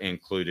Spurrier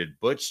included,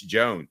 Butch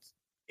Jones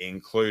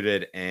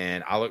included,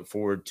 and I look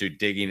forward to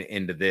digging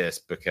into this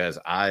because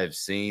I have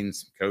seen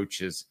some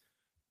coaches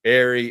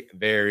very,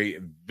 very,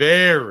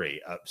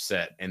 very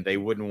upset, and they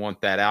wouldn't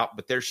want that out,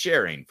 but they're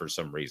sharing for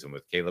some reason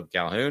with Caleb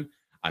Calhoun.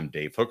 I'm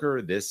Dave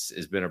Hooker. This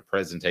has been a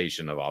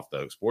presentation of Off the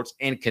Hook Sports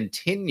and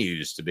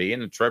continues to be,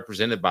 and it's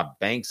represented by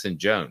Banks and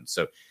Jones.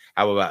 So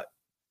how about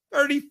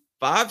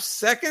 35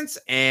 seconds?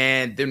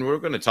 And then we're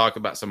going to talk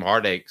about some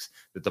heartaches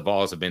that the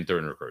Vols have been through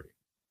in recruiting.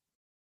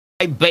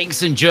 Hey,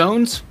 Banks and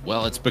Jones?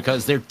 Well, it's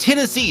because they're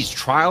Tennessee's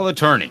trial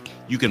attorney.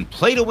 You can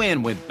play to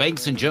win with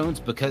Banks and Jones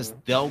because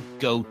they'll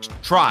go to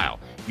trial.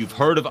 You've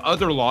heard of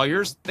other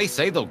lawyers. They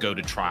say they'll go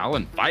to trial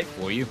and fight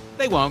for you.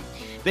 They won't.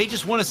 They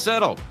just want to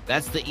settle.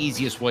 That's the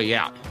easiest way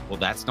out. Well,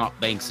 that's not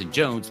Banks and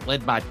Jones,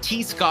 led by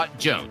T. Scott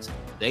Jones.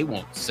 They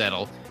won't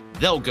settle.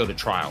 They'll go to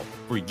trial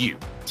for you.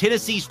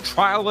 Tennessee's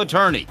trial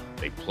attorney.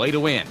 They play to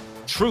win.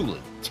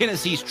 Truly,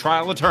 Tennessee's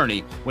trial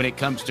attorney when it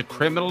comes to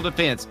criminal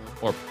defense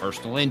or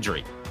personal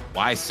injury.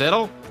 Why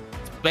settle?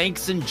 It's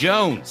Banks and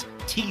Jones.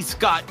 T.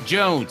 Scott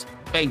Jones.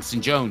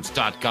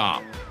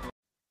 BanksandJones.com.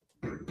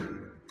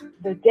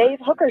 The Dave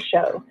Hooker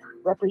Show,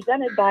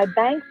 represented by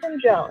Banks and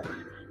Jones,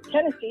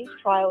 Tennessee's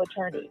trial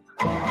attorney.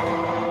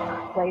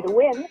 Play to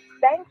win,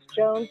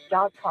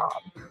 BanksJones.com.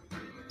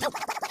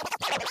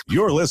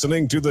 You're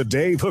listening to The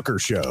Dave Hooker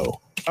Show,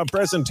 a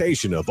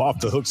presentation of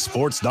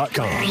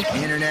OffTheHookSports.com.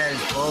 The internet is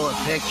full of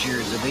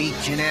pictures of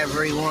each and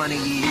every one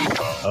of you.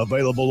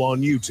 Available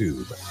on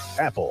YouTube,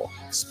 Apple,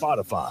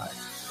 Spotify,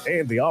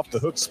 and the Off the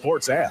Hook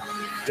Sports app.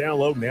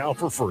 Download now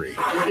for free.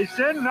 Is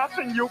there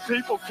nothing you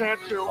people can't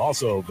do?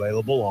 Also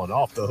available on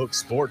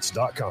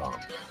OffTheHookSports.com.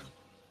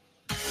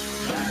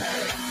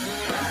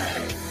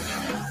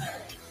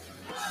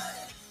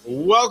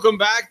 Welcome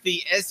back.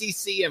 The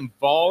SEC and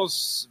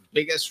Vols'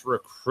 biggest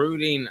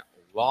recruiting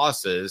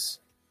losses.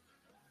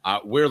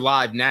 We're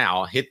live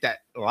now. Hit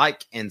that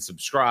like and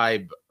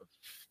subscribe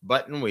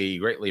button. We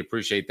greatly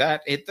appreciate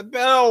that. Hit the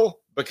bell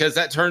because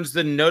that turns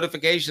the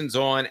notifications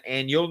on,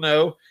 and you'll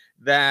know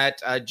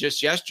that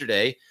just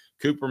yesterday,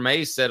 Cooper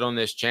Mays said on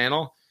this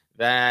channel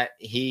that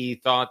he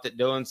thought that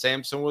Dylan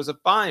Sampson was a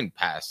fine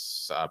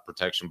pass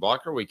protection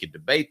blocker. We could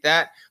debate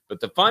that, but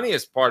the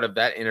funniest part of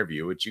that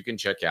interview, which you can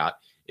check out,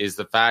 is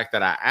the fact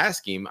that I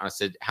asked him, I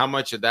said, how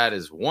much of that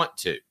is want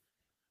to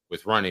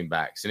with running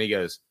backs? And he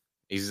goes,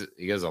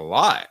 a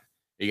lot.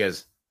 He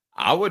goes,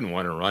 I wouldn't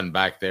want to run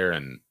back there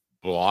and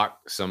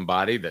block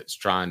somebody that's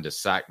trying to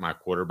sack my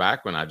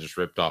quarterback when I just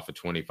ripped off a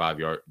 25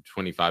 yard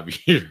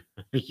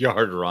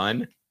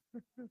run.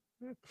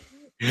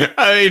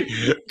 I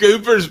mean,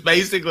 Cooper's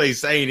basically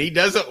saying he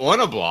doesn't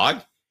want to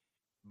block,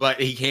 but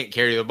he can't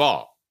carry the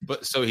ball.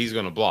 But so he's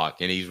going to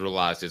block, and he's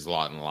realized his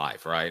lot in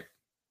life, right?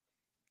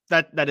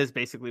 That is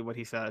basically what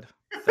he said.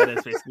 That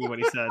is basically what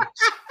he said.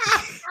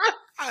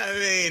 I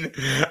mean,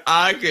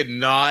 I could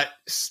not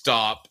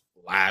stop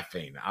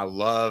laughing. I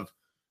love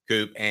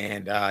Coop,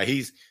 and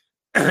he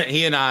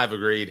and I have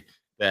agreed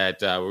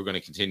that we're going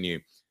to continue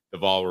the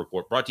Vol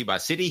Report, brought to you by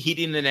City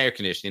Heating and Air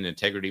Conditioning.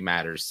 Integrity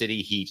matters.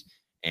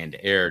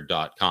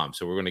 CityHeatandAir.com.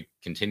 So we're going to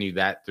continue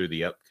that through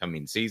the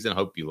upcoming season.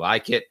 Hope you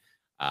like it.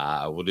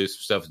 We'll do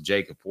some stuff with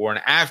Jacob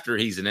Warren after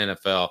he's an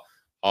NFL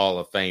Hall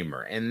of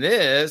Famer. And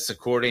this,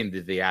 according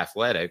to The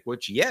Athletic,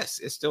 which, yes,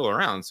 is still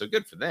around, so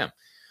good for them.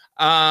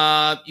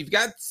 You've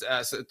got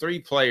 3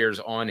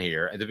 players on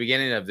here. At the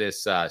beginning of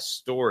this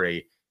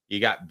story, you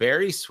got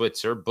Barry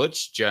Switzer,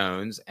 Butch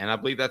Jones, and I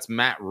believe that's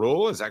Matt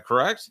Rule. Is that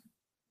correct?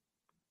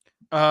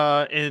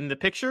 In the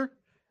picture?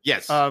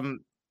 Yes. I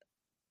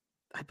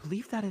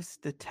believe that is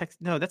the Texas.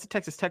 No, that's a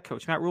Texas Tech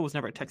coach. Matt Rule was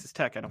never at Texas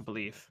Tech, I don't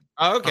believe.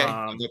 Oh, okay.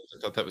 I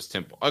thought that was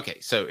Temple. Okay,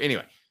 so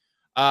anyway.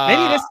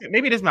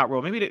 Maybe it is Matt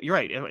Rule. You're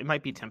right. It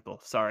might be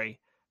Temple. Sorry.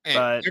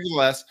 But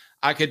nevertheless,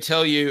 I could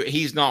tell you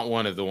he's not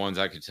one of the ones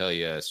I could tell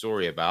you a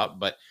story about,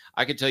 but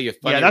I could tell you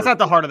funny. Yeah, that's not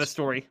the heart of the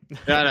story.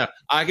 No.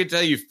 I could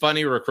tell you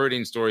funny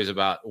recruiting stories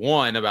about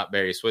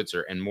Barry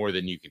Switzer and more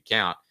than you could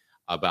count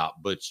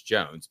about Butch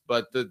Jones.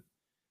 But the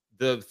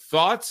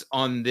thoughts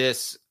on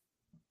this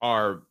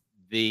are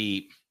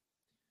the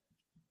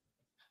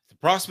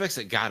prospects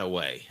that got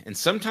away. And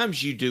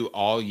sometimes you do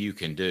all you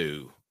can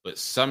do, but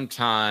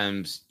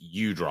sometimes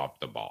you drop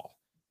the ball.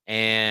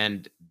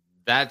 And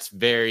that's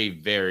very,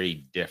 very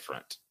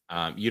different.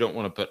 You don't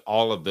want to put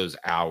all of those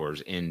hours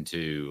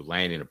into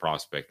landing a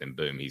prospect and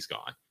boom, he's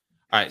gone.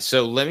 All right,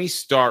 so let me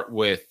start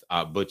with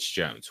Butch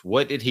Jones.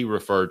 What did he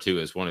refer to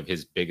as one of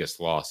his biggest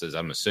losses,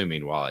 I'm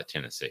assuming, while at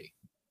Tennessee?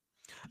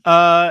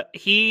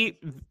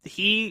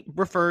 He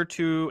referred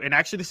to, and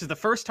actually this is the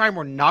first time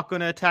we're not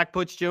going to attack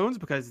Butch Jones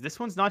because this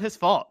one's not his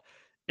fault.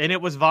 And it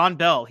was Von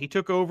Bell. He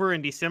took over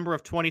in December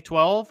of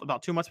 2012,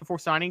 about 2 months before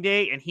signing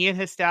day, and he and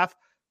his staff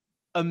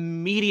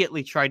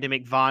immediately tried to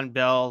make Von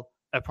Bell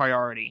a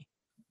priority.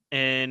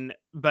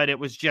 But it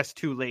was just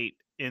too late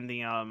in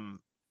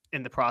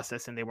the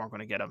process, and they weren't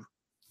going to get him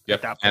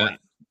at that point.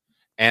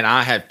 And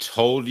I have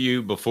told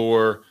you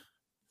before,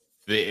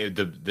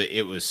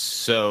 it was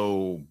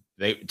so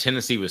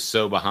Tennessee was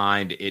so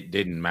behind. It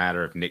didn't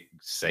matter if Nick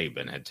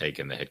Saban had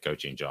taken the head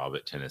coaching job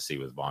at Tennessee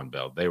with Von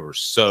Bell. They were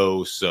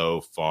so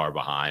far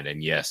behind.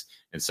 And yes,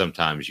 and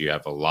sometimes you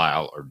have a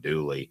Lyle or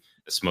Dooley,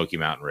 the Smoky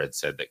Mountain Red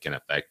said, that can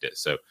affect it.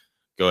 So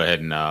go ahead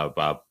and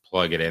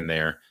plug it in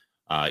there.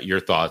 Your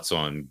thoughts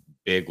on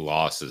big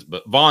losses.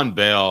 But Von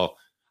Bell,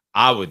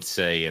 I would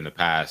say in the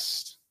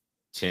past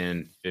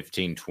 10,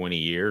 15, 20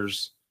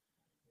 years,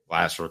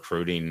 last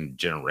recruiting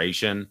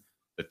generation,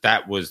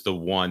 that was the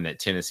one that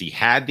Tennessee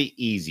had the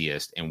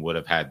easiest and would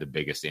have had the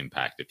biggest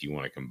impact if you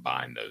want to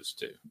combine those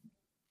two.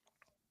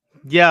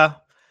 Yeah,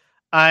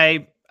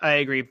 I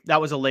agree. That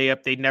was a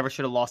layup. They never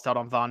should have lost out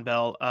on Von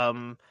Bell.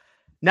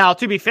 Now,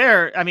 to be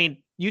fair, I mean,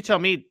 you tell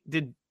me,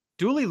 did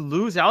Dooley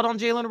lose out on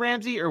Jalen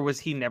Ramsey, or was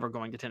he never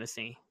going to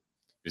Tennessee?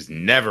 He was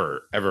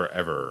never,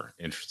 ever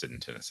interested in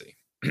Tennessee.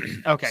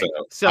 Okay,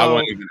 so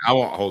I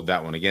won't hold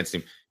that one against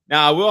him.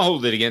 Now, I will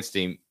hold it against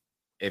him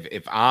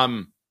if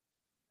I'm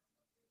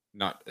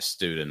not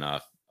astute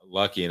enough,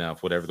 lucky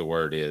enough, whatever the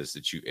word is,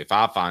 if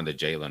I find a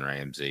Jalen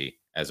Ramsey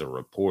as a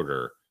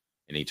reporter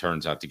and he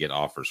turns out to get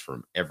offers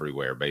from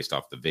everywhere based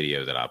off the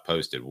video that I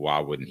posted, why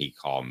wouldn't he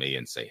call me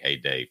and say, "Hey,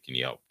 Dave, can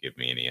you help give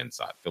me any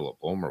insight?" Philip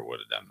Plummer would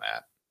have done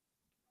that.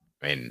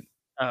 I mean,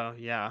 oh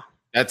yeah,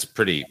 it's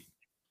pretty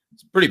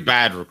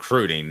bad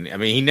recruiting. I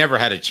mean, he never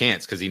had a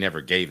chance because he never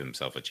gave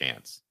himself a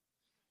chance.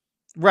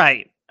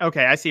 Right.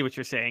 Okay, I see what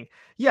you're saying.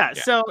 Yeah.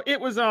 So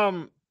it was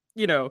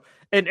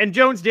and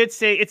Jones did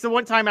say it's the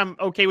one time I'm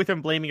okay with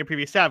him blaming a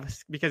previous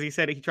staff because he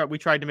said we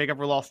tried to make up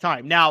for lost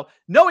time. Now,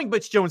 knowing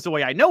Butch Jones the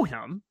way I know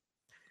him,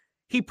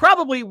 he's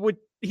probably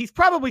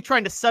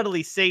trying to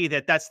subtly say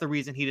that that's the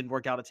reason he didn't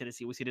work out at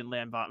Tennessee was he didn't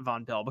land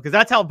Von Bell, because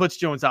that's how Butch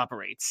Jones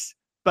operates.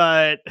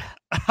 But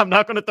I'm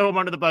not going to throw him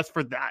under the bus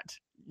for that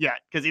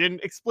yet because he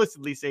didn't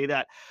explicitly say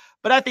that.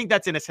 But I think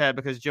that's in his head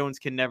because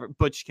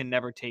Butch can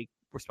never take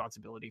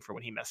responsibility for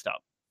when he messed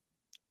up.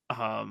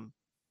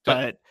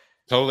 But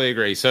totally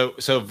agree. So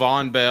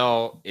Von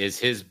Bell is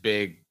his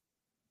big.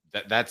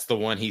 That's the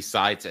one he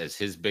cites as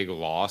his big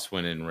loss,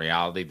 when in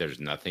reality there's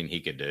nothing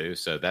he could do.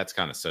 So that's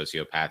kind of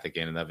sociopathic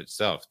in and of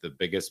itself. The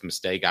biggest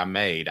mistake I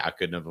made, I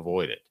couldn't have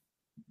avoided.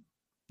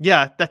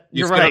 Yeah,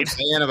 you're right. What I'm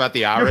saying about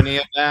the irony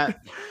of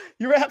that.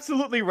 You're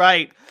absolutely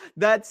right.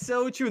 That's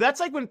so true. That's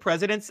like when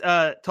presidents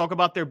talk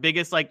about their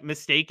biggest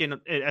mistake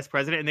as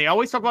president, and they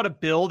always talk about a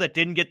bill that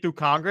didn't get through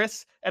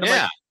Congress. And I'm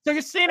like, so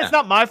you're saying it's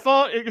not my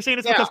fault? You're saying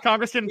it's because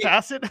Congress didn't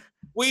pass it?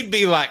 We'd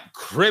be like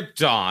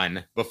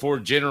Krypton before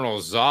General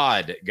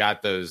Zod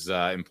got those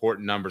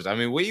important numbers. I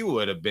mean, we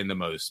would have been the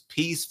most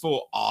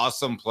peaceful,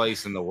 awesome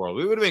place in the world.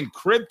 We would have been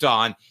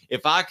Krypton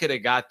if I could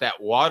have got that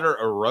water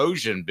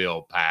erosion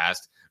bill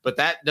passed. But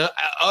that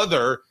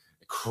other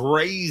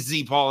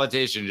crazy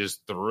politician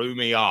just threw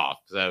me off.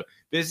 So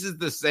this is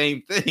the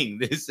same thing.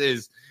 This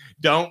is,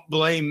 don't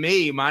blame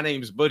me. My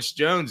name's Butch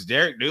Jones.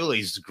 Derek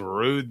Dooley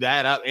screwed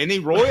that up, and he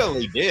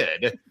royally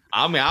did.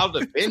 I mean, I'll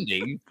defend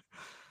him.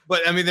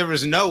 But, I mean, there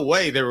was no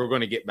way they were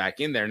going to get back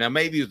in there. Now,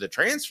 maybe with the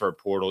transfer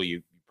portal,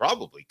 you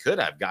probably could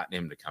have gotten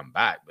him to come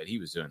back, but he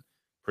was doing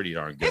pretty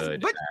darn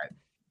good.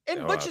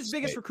 Butch's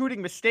biggest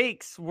recruiting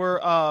mistakes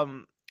were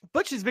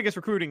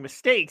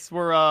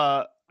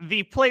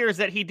the players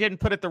that he didn't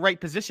put at the right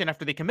position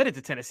after they committed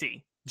to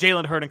Tennessee.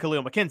 Jalen Hurd and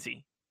Khalil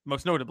McKenzie,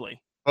 most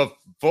notably.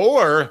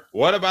 Before,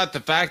 what about the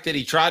fact that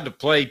he tried to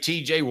play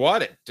TJ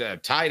Watt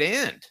at tight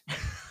end?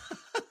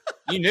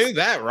 You knew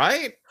that,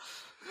 right?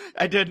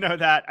 I did know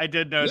that.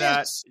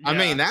 Yeah. I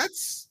mean,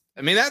 that's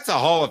a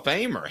Hall of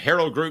Famer.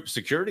 Harold Group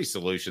Security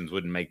Solutions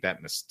wouldn't make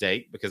that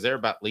mistake because they're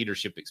about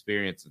leadership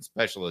experience and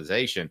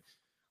specialization.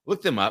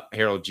 Look them up,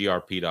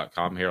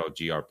 haroldgrp.com.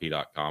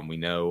 We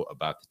know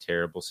about the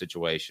terrible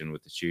situation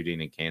with the shooting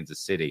in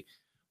Kansas City.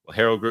 Well,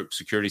 Harold Group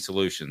Security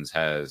Solutions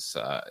has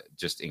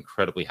just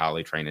incredibly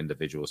highly trained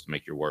individuals to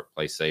make your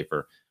workplace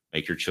safer,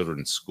 make your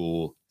children's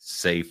school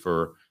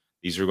safer.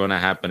 These are going to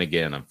happen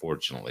again,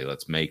 unfortunately.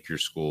 Let's make your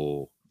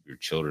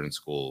children's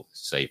school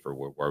safer.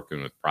 We're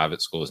working with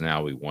private schools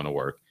now. We want to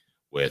work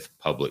with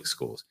public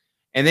schools.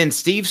 And then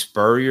Steve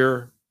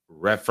Spurrier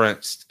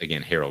referenced,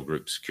 again, Harold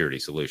Group Security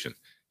Solutions.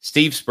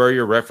 Steve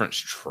Spurrier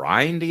referenced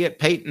trying to get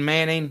Peyton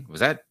Manning. Was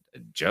that a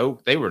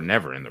joke? They were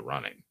never in the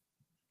running.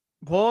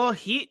 Well,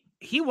 he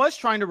was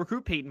trying to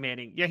recruit Peyton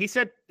Manning. Yeah, he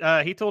said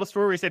he told a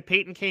story where he said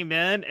Peyton came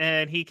in,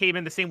 and he came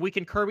in the same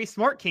weekend Kirby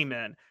Smart came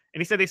in. And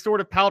he said they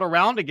sort of palled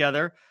around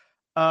together.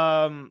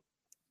 But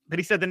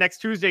he said the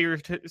next Tuesday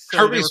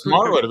Kirby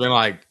Smart would have been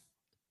like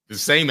the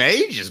same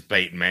age as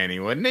Peyton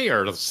Manning, wouldn't he?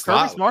 Or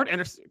Kirby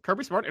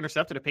Smart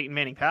intercepted a Peyton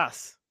Manning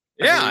pass.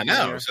 Yeah, I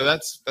know. So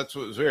that's what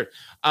was weird.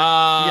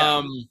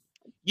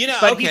 You know,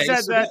 but okay, he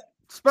said so that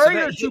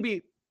Spurrier should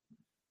be.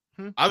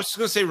 I was just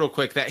going to say real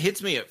quick, that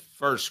hits me at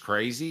first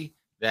crazy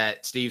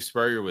that Steve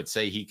Spurrier would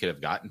say he could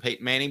have gotten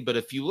Peyton Manning. But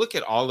if you look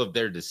at all of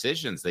their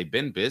decisions, they've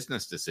been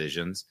business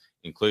decisions,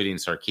 including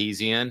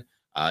Sarkisian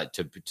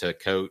to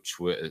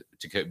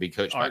be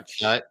coached by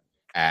Cut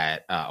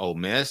at Ole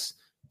Miss,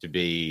 to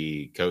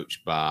be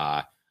coached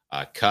by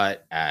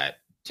Cut at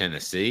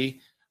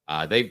Tennessee.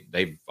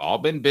 They've all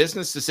been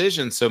business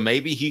decisions, so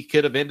maybe he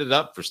could have ended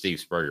up for Steve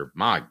Spurrier.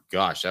 My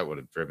gosh, that would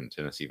have driven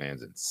Tennessee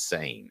fans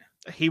insane.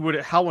 He would.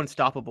 How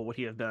unstoppable would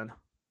he have been?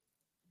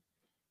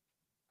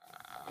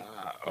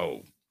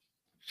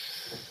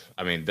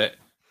 I mean that.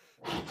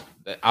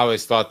 I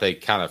always thought they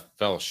kind of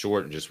fell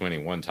short in just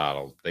winning one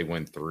title. They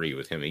win 3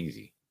 with him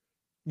easy.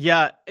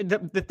 Yeah,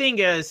 the thing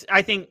is,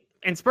 I think,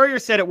 and Spurrier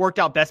said it worked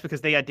out best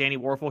because they had Danny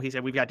Warfel. He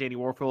said, we've got Danny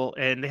Warfel,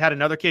 and they had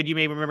another kid, you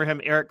may remember him,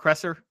 Eric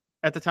Kresser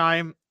at the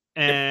time.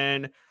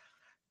 And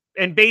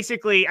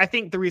basically, I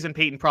think the reason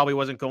Peyton probably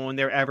wasn't going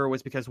there ever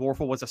was because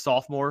Warfel was a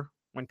sophomore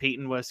when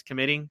Peyton was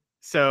committing.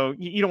 So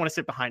you don't want to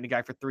sit behind a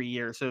guy for 3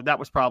 years. So that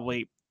was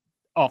probably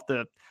out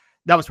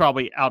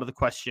of the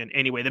question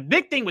anyway. The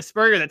big thing with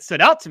Spurrier that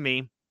stood out to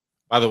me.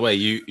 By the way,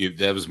 you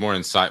that was more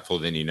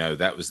insightful than you know.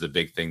 That was the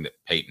big thing that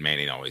Peyton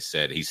Manning always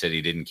said. He said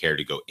he didn't care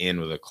to go in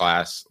with a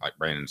class like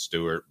Brandon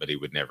Stewart, but he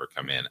would never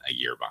come in a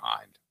year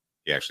behind.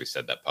 He actually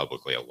said that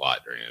publicly a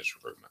lot during his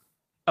recruitment.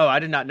 Oh, I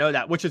did not know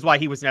that, which is why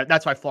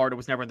that's why Florida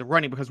was never in the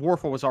running, because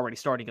Warfel was already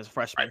starting as a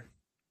freshman. Right.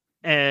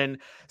 And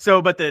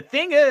so, but the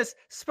thing is,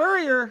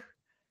 Spurrier,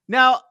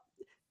 now,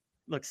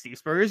 look, Steve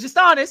Spurrier is just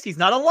honest. He's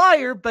not a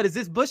liar, but is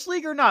this Bush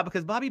League or not?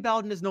 Because Bobby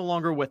Bowden is no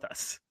longer with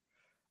us.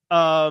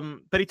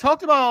 But he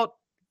talked about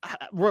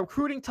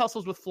recruiting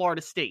tussles with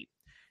Florida State.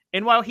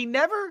 And while he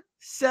never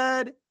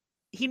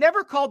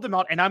called them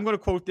out, and I'm going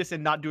to quote this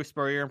and not do a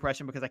Spurrier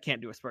impression because I can't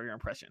do a Spurrier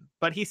impression,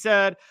 but he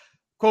said,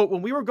 quote,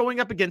 when we were going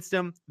up against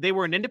them, they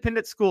were an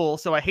independent school,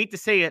 so I hate to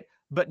say it,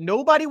 but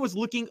nobody was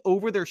looking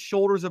over their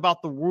shoulders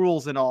about the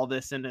rules and all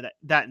this and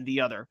that and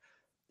the other.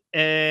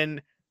 And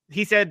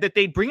he said that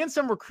they'd bring in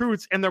some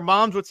recruits and their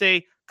moms would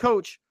say,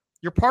 Coach,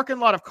 your parking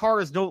lot of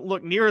cars don't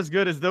look near as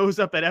good as those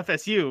up at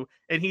FSU.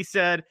 And he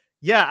said,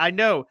 yeah, I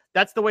know.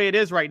 That's the way it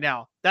is right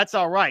now. That's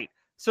all right.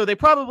 So they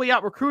probably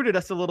out-recruited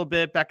us a little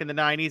bit back in the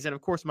 90s. And,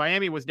 of course,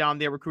 Miami was down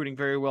there recruiting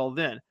very well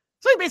then.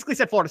 So he basically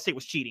said Florida State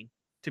was cheating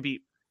to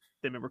beat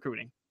them in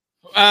recruiting.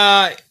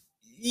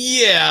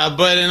 Yeah,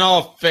 but in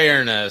all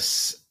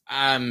fairness,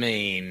 I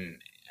mean,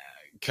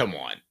 come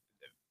on.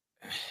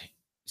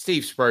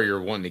 Steve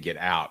Spurrier wanted to get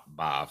out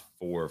by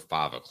 4 or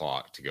 5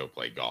 o'clock to go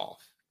play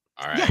golf.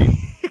 All right. Yeah,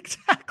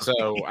 exactly.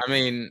 So, I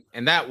mean,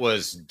 and that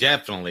was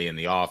definitely in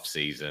the off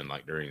season,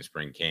 like during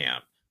spring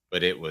camp,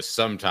 but it was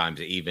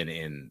sometimes even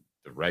in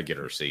the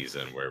regular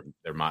season where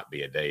there might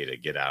be a day to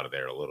get out of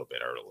there a little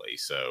bit early.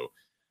 So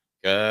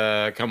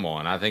Come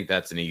on. I think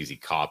that's an easy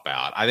cop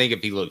out. I think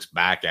if he looks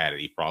back at it,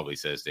 he probably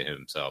says to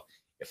himself,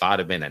 if I'd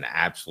have been an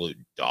absolute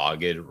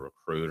dogged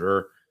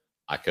recruiter,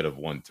 I could have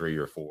won 3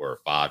 or 4 or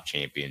 5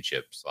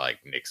 championships like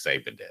Nick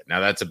Saban did. Now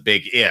that's a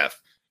big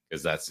if,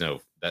 because that's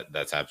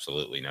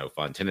absolutely no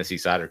fun. Tennessee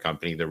Cider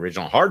Company, the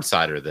original hard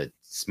cider, the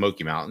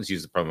Smoky Mountains.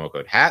 Use the promo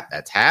code HAT.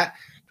 That's HAT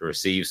to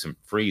receive some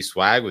free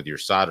swag with your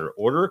cider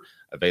order.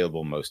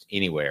 Available most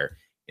anywhere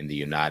in the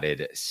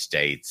United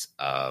States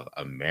of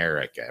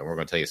America. And we're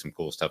going to tell you some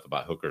cool stuff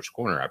about Hooker's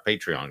Corner, our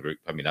Patreon group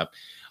coming up.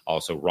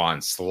 Also,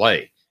 Ron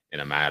Slay in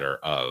a matter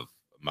of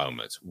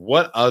moments.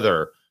 What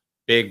other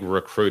big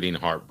recruiting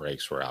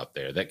heartbreaks were out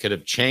there that could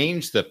have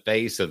changed the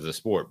face of the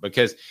sport?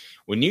 Because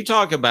when you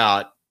talk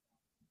about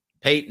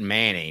Peyton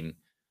Manning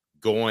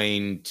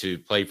going to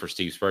play for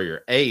Steve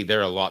Spurrier, A,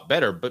 they're a lot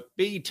better, but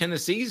B,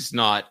 Tennessee's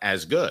not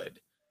as good.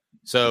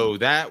 So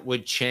that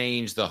would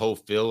change the whole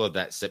feel of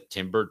that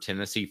September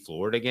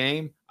Tennessee-Florida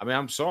game. I mean,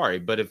 I'm sorry,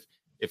 but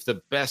if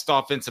the best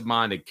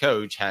offensive-minded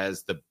coach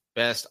has the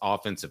best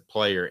offensive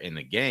player in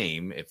the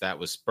game, if that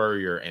was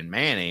Spurrier and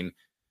Manning,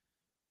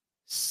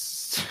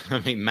 I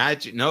mean,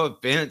 no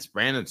offense,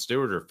 Brandon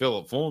Stewart or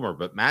Philip Fulmer,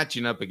 but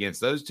matching up against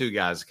those two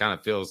guys kind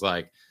of feels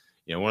like,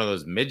 one of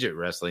those midget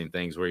wrestling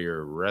things where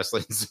you're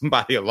wrestling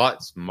somebody a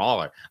lot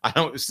smaller. I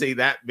don't see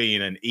that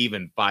being an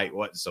even fight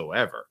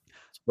whatsoever.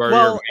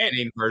 Spurrier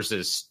Manning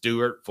versus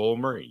Stewart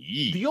Fulmer.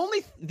 Yeesh. The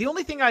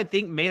only thing I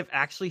think may have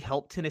actually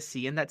helped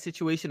Tennessee in that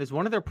situation is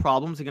one of their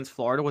problems against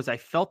Florida was I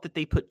felt that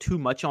they put too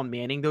much on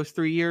Manning those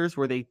 3 years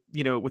where they,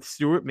 with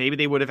Stewart, maybe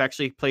they would have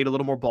actually played a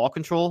little more ball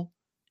control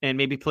and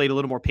maybe played a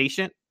little more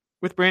patient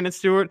with Brandon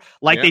Stewart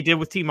like they did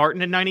with T.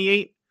 Martin in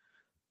 98.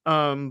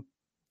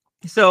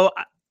 So,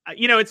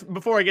 it's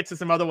before I get to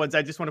some other ones,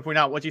 I just want to point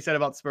out what you said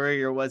about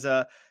Spurrier was,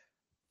 I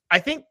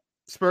think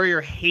Spurrier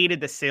hated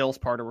the sales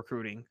part of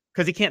recruiting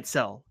because he can't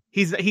sell.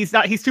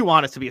 He's too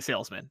honest to be a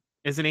salesman,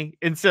 isn't he?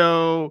 And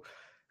so,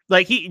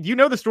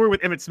 the story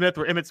with Emmitt Smith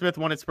where Emmitt Smith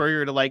wanted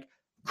Spurrier to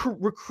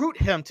recruit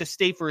him to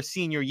stay for a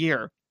senior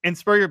year, and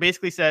Spurrier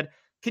basically said,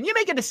 "Can you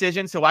make a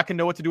decision so I can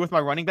know what to do with my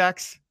running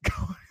backs?"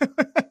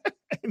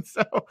 And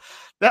so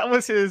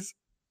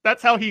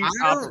that's how he operated.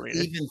 I don't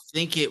even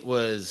think it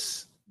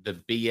was the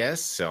BS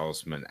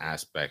salesman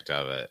aspect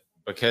of it,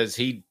 because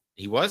he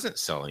wasn't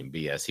selling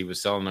BS. He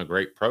was selling a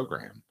great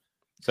program.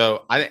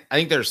 So I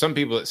think there are some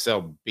people that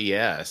sell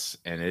BS,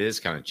 and it is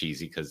kind of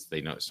cheesy because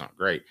they know it's not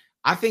great.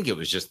 I think it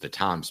was just the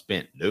time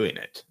spent doing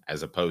it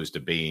as opposed to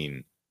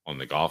being on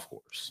the golf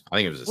course. I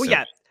think it was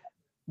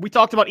we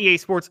talked about EA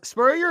Sports.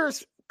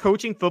 Spurrier's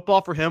coaching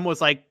football for him was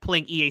like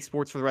playing EA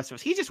Sports for the rest of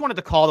us. He just wanted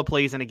to call the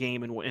plays in a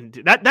game and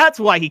that's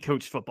why he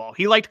coached football.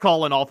 He liked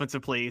calling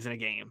offensive plays in a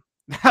game.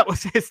 That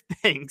was his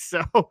thing.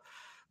 So,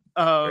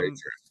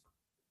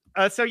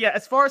 as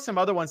far as some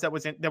other ones that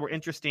were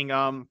interesting.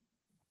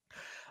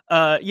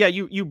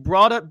 You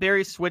brought up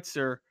Barry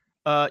Switzer.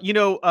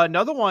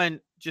 Another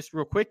one just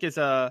real quick is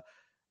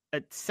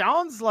it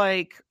sounds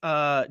like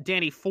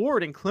Danny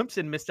Ford and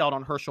Clemson missed out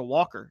on Herschel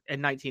Walker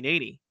in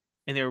 1980,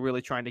 and they were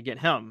really trying to get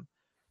him.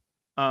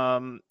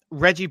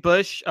 Reggie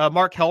Bush,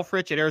 Mark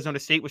Helfrich at Arizona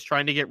State was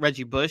trying to get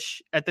Reggie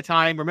Bush at the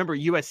time. Remember,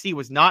 USC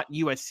was not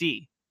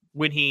USC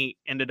when he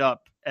ended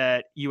up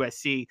at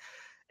USC.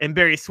 And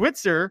Barry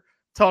Switzer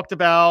talked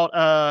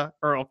about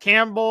Earl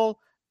Campbell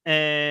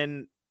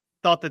and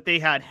thought that they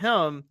had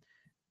him.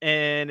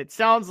 And it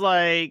sounds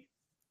like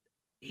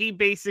he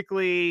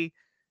basically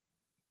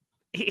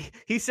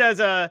he says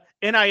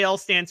NIL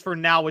stands for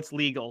now it's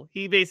legal.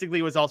 He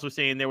basically was also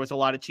saying there was a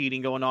lot of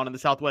cheating going on in the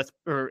Southwest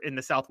or in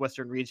the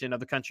southwestern region of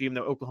the country, even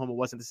though Oklahoma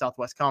wasn't the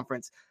Southwest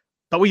Conference.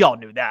 But we all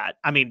knew that.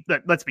 I mean,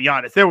 let's be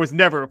honest. There was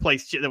never a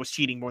place that was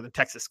cheating more than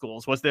Texas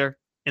schools, was there,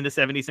 in the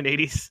 70s and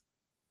 80s?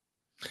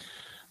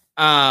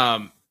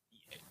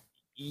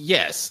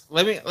 Yes.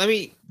 Let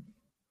me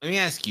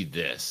ask you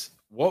this.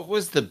 What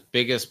was the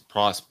biggest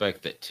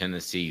prospect that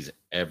Tennessee's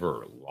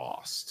ever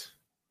lost?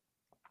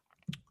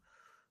 The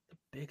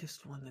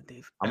biggest one that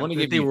they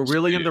were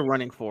really in the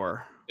running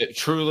for.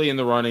 Truly in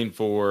the running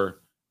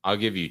for. I'll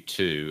give you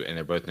 2, and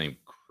they're both named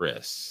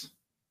Chris.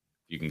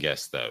 You can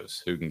guess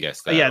those. Who can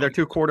guess that? Yeah, they're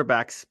 2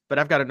 quarterbacks, but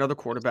I've got another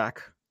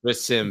quarterback.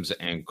 Chris Sims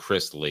and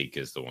Chris Leak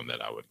is the one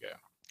that I would go.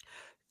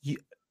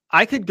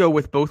 I could go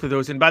with both of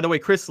those. And by the way,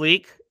 Chris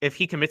Leak, if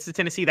he commits to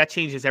Tennessee, that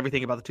changes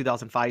everything about the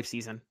 2005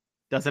 season,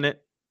 doesn't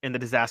it? And the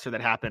disaster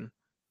that happened.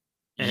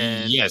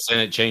 And yes, and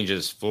it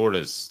changes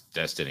Florida's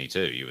destiny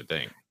too, you would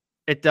think.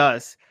 It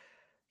does.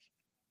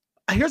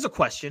 Here's a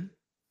question.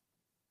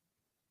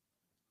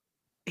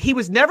 He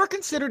was never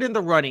considered in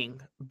the running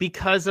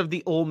because of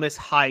the Ole Miss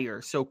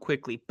hire so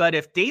quickly. But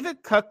if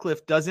David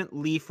Cutcliffe doesn't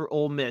leave for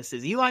Ole Miss,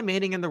 is Eli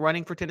Manning in the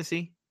running for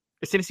Tennessee?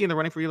 Is Tennessee in the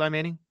running for Eli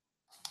Manning?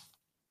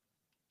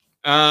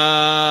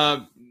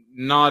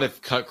 Not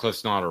if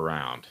Cutcliffe's not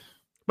around.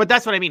 But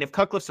that's what I mean. If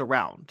Cutcliffe's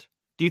around,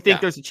 do you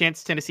think there's a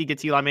chance Tennessee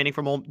gets Eli Manning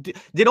from Ole?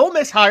 Did Ole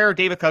Miss hire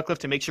David Cutcliffe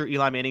to make sure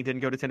Eli Manning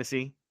didn't go to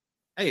Tennessee?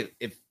 Hey,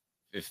 if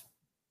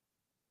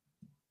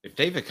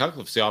David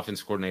Cutcliffe's the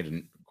offense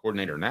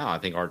coordinator now, I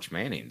think Arch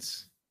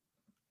Manning's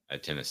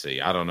at Tennessee.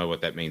 I don't know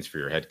what that means for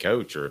your head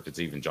coach or if it's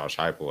even Josh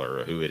Heupel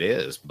or who it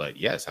is. But,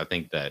 yes, I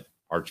think that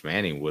Arch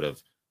Manning would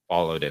have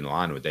followed in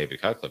line with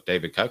David Cutcliffe.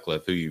 David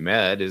Cutcliffe, who you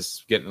met,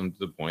 is getting to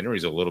the point where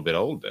he's a little bit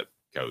old to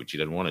coach. He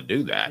doesn't want to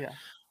do that. Yeah.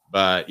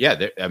 But,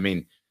 yeah, I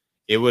mean,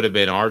 it would have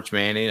been Arch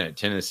Manning at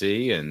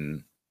Tennessee,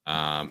 and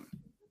I'm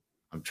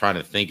trying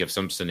to think of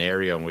some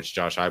scenario in which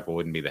Josh Heupel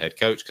wouldn't be the head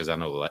coach because I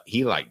know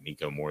he liked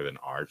Nico more than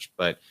Arch.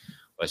 But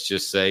let's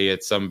just say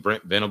it's some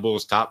Brent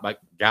Venables top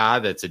guy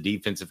that's a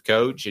defensive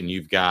coach, and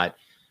you've got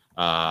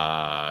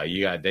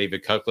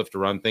David Cutcliffe to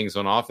run things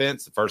on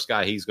offense. The first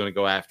guy he's going to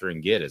go after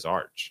and get is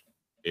Arch,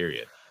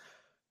 period.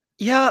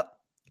 Yeah,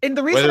 and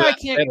the reason I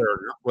can't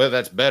 – whether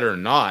that's better or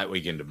not,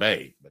 we can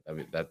debate. But, I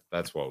mean,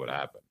 that's what would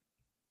happen.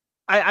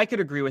 I could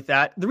agree with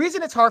that. The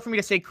reason it's hard for me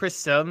to say Chris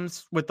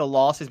Sims with the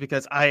loss is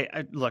because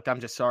look, I'm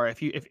just sorry.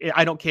 If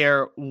I don't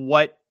care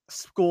what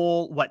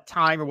school, what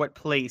time, or what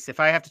place, if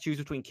I have to choose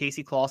between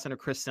Casey Clausen or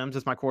Chris Sims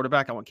as my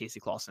quarterback, I want Casey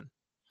Clausen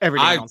every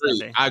day.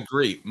 I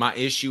agree. My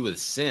issue with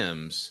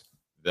Sims,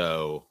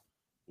 though,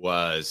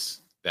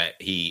 was that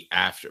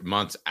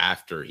months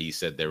after he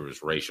said there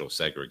was racial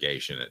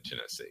segregation at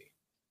Tennessee.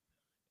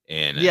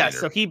 And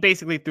so he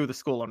basically threw the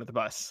school under the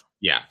bus.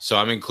 Yeah, so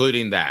I'm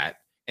including that.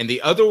 And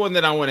the other one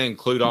that I want to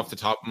include off the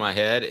top of my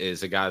head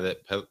is a guy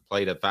that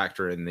played a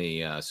factor in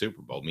the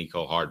Super Bowl,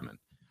 Mecole Hardman.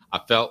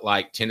 I felt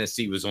like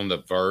Tennessee was on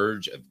the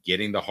verge of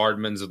getting the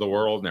Hardmans of the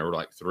world, and there were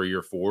like 3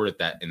 or 4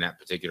 in that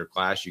particular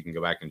class. You can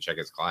go back and check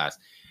his class.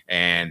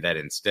 And that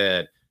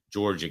instead,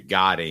 Georgia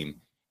got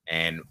him.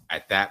 And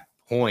at that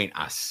point,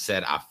 I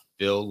said, I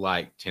feel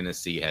like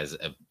Tennessee has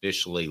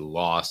officially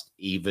lost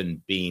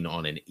even being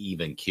on an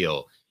even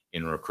kill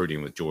in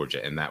recruiting with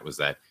Georgia. And that was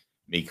that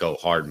Mecole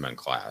Hardman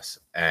class.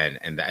 And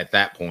at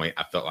that point,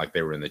 I felt like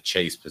they were in the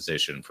chase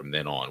position from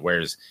then on.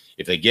 Whereas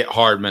if they get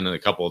Hardman and a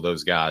couple of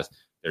those guys,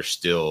 they're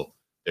still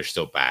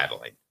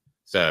battling.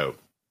 So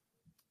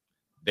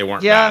they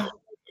weren't battling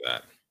for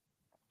that.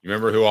 You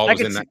remember who all was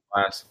in that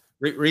class?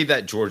 Read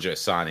that Georgia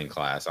signing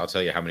class. I'll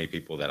tell you how many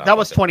people that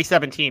was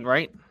 2017,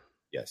 right?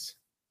 Yes.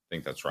 I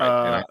think that's right.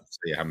 And I'll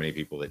tell you how many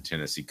people that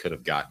Tennessee could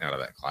have gotten out of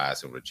that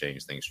class and would have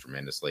changed things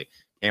tremendously.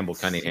 Campbell,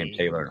 Cunningham,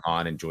 Taylor, and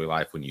Hahn. Enjoy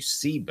life when you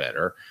see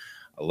better.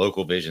 A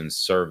local vision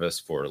service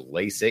for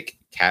LASIK,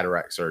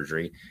 cataract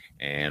surgery,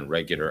 and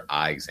regular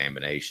eye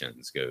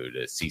examinations. Go to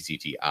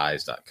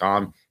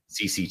ccteyes.com,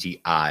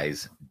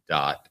 ccteyes.com.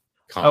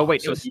 Oh,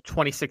 wait, it was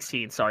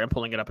 2016. Sorry, I'm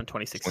pulling it up in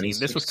 2016.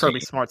 This was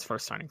Kirby Smart's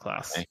first signing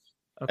class. Okay.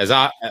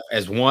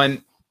 As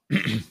one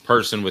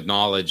person with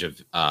knowledge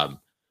of the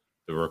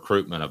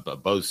recruitment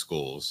of both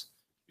schools,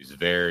 who's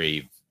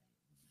very,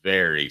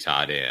 very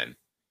tied in,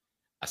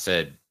 I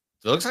said,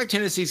 it looks like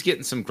Tennessee's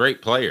getting some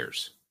great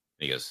players.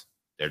 And he goes,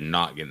 they're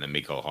not getting the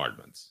Mecole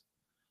Hardmans.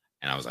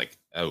 And I was like,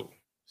 oh,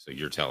 so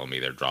you're telling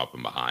me they're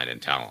dropping behind in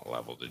talent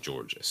level to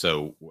Georgia.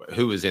 So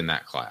who is in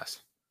that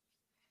class?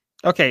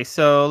 Okay,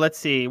 so let's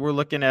see. We're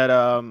looking at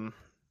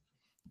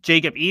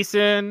Jacob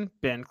Eason,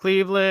 Ben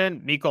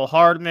Cleveland, Mecole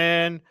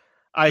Hardman,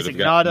 Isaac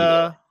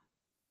Nada.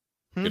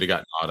 Could have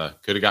got Nada.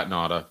 Could have got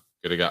Nada.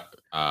 Could have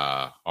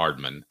got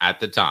Hardman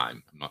at the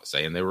time. I'm not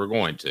saying they were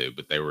going to,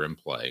 but they were in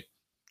play.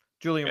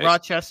 Julian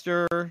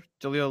Rochester,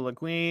 Jaleel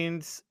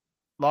Loggins,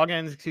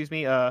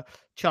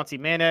 Chauncey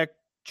Manick,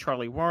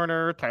 Charlie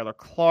Werner, Tyler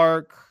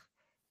Clark,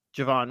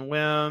 Javon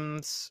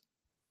Wims,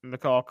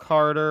 McCall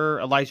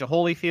Carter, Elijah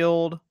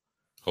Holyfield.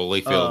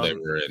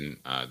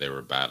 They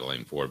were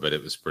battling for, but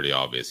it was pretty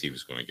obvious he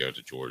was going to go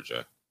to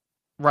Georgia.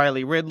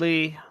 Riley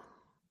Ridley,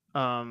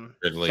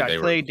 Chad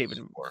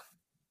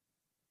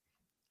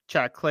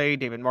Clay,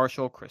 David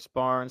Marshall, Chris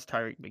Barnes,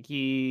 Tyreek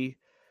McGee,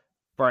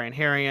 Brian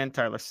Harrion,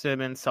 Tyler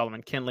Simmons,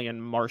 Solomon Kinley,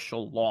 and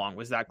Marshall Long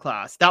was that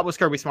class. That was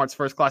Kirby Smart's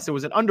first class. It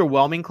was an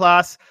underwhelming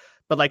class,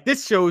 but like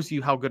this shows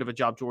you how good of a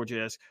job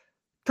Georgia is.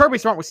 Kirby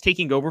Smart was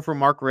taking over for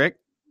Mark Richt,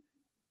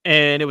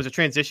 and it was a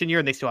transition year,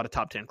 and they still had a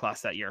top 10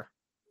 class that year.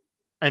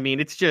 I mean,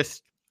 it's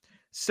just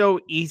so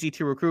easy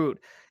to recruit.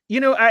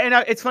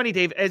 It's funny,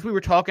 Dave, as we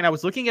were talking, I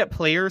was looking at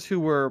players who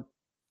were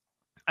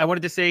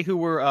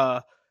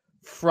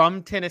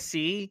from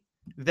Tennessee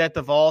that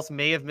the Vols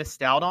may have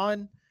missed out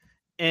on.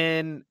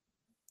 And,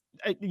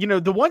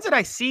 the ones that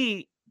I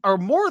see are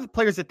more of the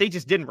players that they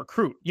just didn't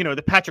recruit,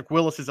 the Patrick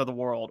Willises of the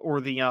world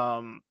or the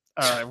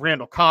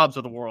Randall Cobbs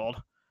of the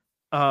world.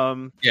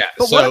 But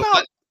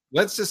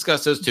let's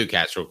discuss those two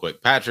cats real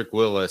quick. Patrick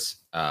Willis,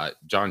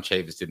 John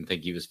Chavis didn't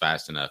think he was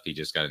fast enough. He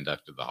just got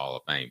inducted to the Hall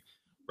of Fame.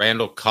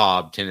 Randall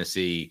Cobb,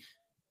 Tennessee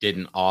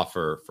didn't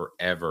offer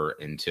forever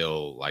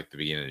until like the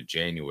beginning of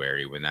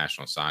January when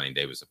National Signing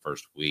Day was the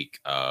first week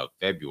of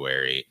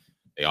February.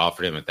 They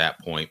offered him at that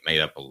point,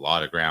 made up a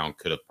lot of ground,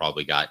 could have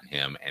probably gotten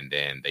him, and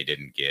then they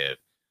didn't give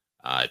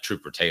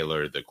Trooper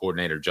Taylor the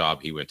coordinator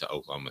job. He went to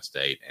Oklahoma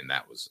State, and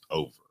that was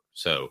over.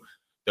 So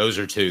those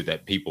are two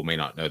that people may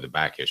not know the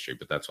back history,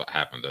 but that's what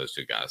happened to those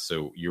two guys.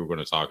 So you were going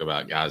to talk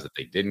about guys that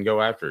they didn't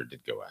go after or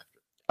did go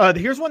after?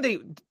 Here's one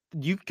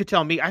you could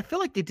tell me. I feel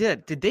like they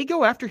did. Did they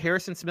go after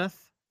Harrison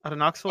Smith out of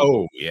Knoxville?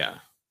 Oh, yeah.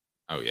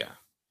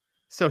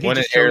 So he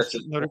just chose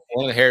wanted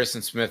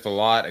Harrison Smith a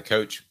lot. A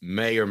coach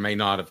may or may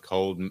not have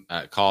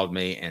called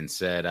me and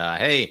said,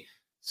 hey,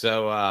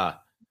 so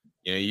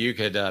you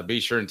could be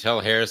sure and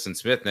tell Harrison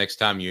Smith next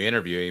time you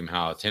interview him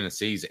how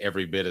Tennessee's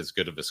every bit as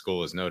good of a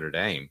school as Notre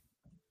Dame.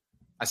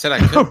 I said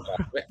I could.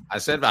 I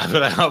said,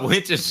 but I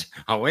went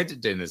to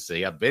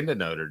Tennessee. I've been to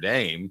Notre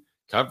Dame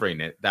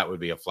covering it. That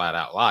would be a flat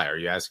out lie. Are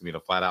you asking me to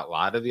flat out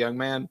lie to the young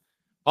man?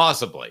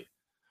 Possibly.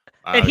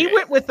 And he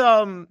went with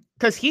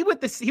because he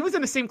was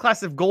in the same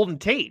class of Golden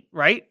Tate,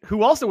 right?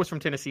 Who also was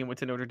from Tennessee and went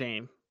to Notre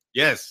Dame.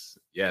 Yes.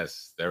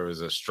 There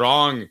was a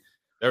strong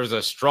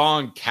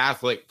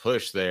Catholic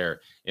push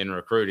there in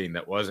recruiting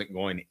that wasn't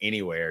going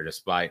anywhere,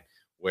 despite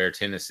where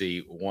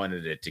Tennessee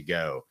wanted it to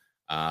go.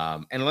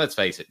 And let's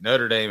face it,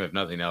 Notre Dame, if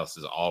nothing else,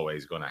 is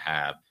always going to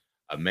have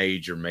a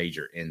major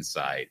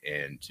insight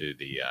into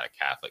the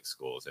Catholic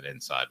schools and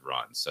inside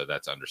runs. So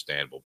that's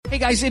understandable. Hey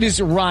guys, it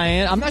is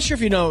Ryan. I'm not sure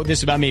if you know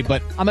this about me,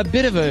 but I'm a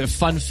bit of a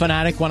fun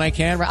fanatic when I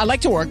can. I like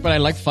to work, but I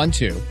like fun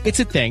too. It's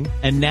a thing.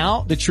 And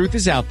now the truth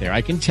is out there.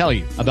 I can tell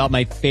you about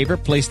my favorite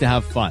place to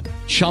have fun.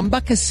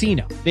 Chumba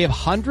Casino. They have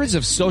hundreds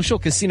of social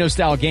casino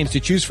style games to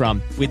choose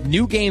from with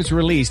new games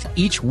released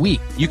each week.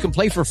 You can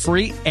play for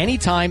free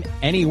anytime,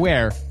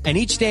 anywhere. And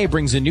each day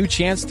brings a new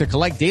chance to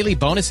collect daily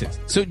bonuses.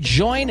 So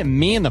join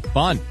me in the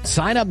fun.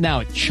 Sign up now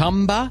at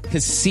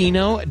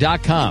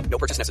ChumbaCasino.com. No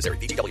purchase necessary.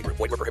 VGW Group.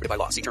 Void where prohibited by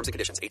law. See terms and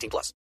conditions.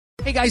 18+.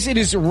 Hey guys, it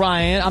is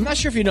Ryan. I'm not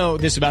sure if you know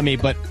this about me,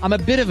 but I'm a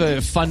bit of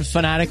a fun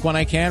fanatic when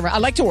I can. I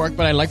like to work,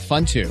 but I like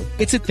fun too.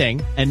 It's a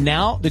thing. And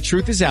now the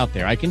truth is out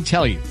there. I can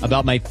tell you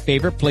about my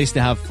favorite place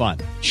to have fun.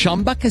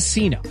 Chumba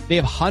Casino. They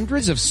have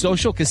hundreds of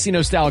social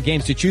casino style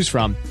games to choose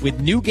from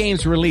with new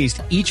games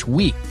released each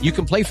week. You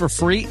can play for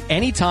free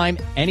anytime,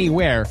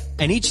 anywhere.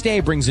 And each day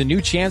brings a new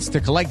chance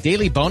to collect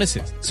daily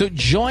bonuses. So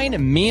join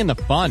me in the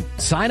fun.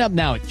 Sign up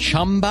now at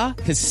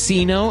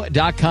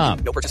ChumbaCasino.com.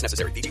 No purchase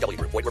necessary. VGW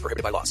Group. Void where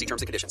prohibited by law. See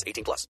terms and conditions.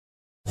 18+.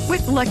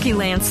 With Lucky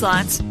Land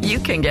Slots, you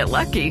can get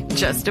lucky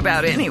just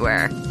about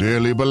anywhere.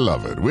 Dearly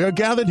beloved, we are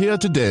gathered here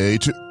today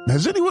to...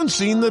 Has anyone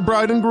seen the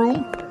bride and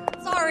groom?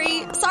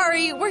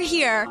 Sorry, we're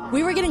here.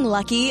 We were getting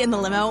lucky in the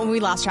limo and we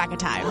lost track of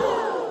time.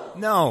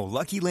 No,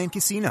 Lucky Land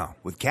Casino,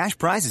 with cash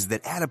prizes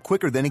that add up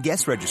quicker than a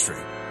guest registry.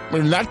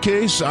 In that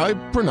case, I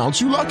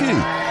pronounce you lucky.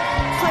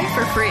 Play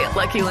for free at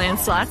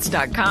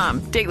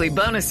LuckyLandSlots.com. Daily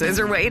bonuses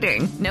are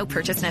waiting. No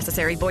purchase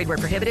necessary. Void where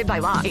prohibited by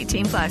law.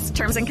 18+.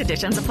 Terms and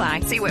conditions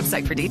apply. See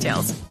website for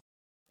details.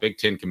 Big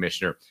Ten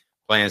commissioner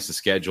plans to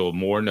schedule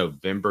more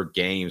November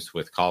games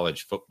with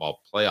college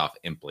football playoff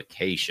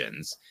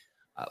implications.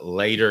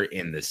 Later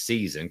in the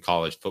season,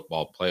 college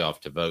football playoff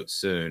to vote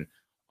soon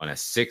on a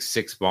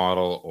 6-6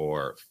 model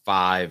or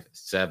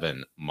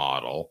 5-7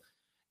 model.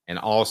 And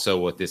also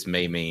what this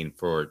may mean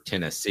for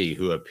Tennessee,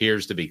 who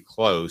appears to be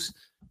close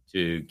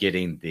to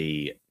getting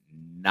the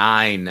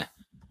 9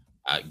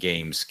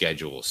 game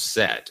schedule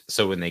set.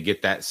 So when they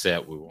get that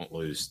set, we won't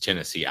lose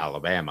Tennessee,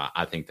 Alabama.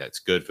 I think that's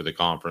good for the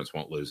conference.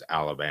 Won't lose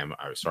Auburn,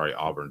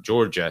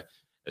 Georgia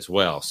as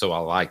well. So I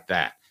like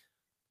that.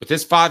 But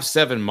this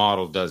 5-7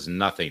 model does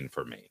nothing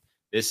for me.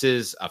 This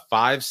is a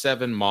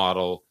 5-7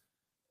 model.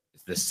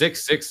 The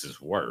 6-6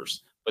 is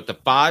worse, but the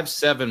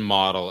 5-7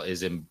 model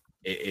is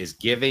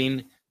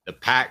giving the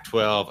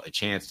Pac-12 a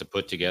chance to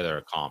put together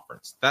a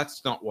conference.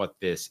 That's not what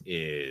this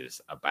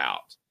is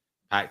about.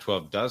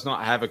 Pac-12 does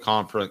not have a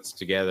conference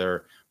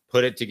together.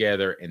 Put it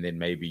together, and then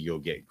maybe you'll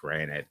get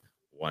granted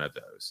one of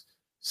those.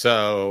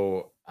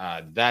 So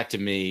that to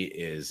me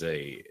is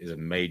a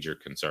major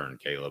concern,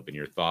 Caleb. And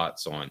your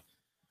thoughts on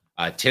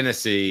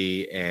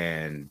Tennessee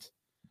and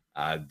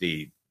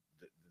the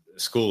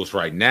schools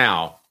right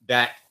now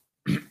that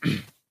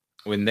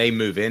when they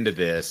move into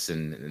this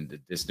and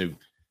this new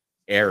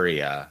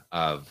area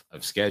of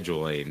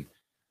scheduling,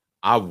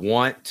 I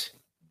want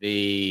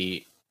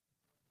the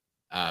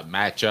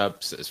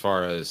matchups as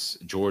far as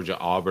Georgia,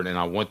 Auburn, and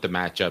I want the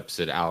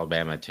matchups at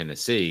Alabama,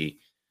 Tennessee.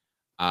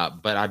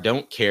 But I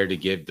don't care to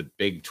give the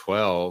Big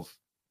 12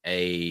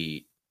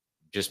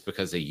 just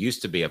because they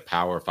used to be a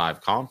Power 5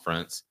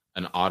 conference,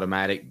 an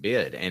automatic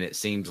bid. And it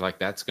seems like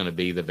that's going to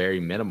be the very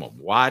minimum.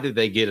 Why did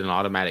they get an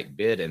automatic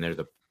bid and they're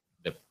the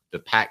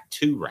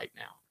Pac-2 right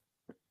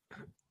now?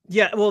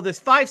 Yeah, well, this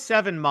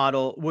 5-7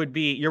 model would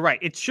be, you're right,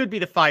 it should be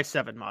the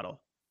 5-7 model.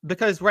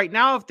 Because right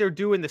now, if they're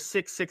doing the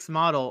 6-6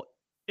 model,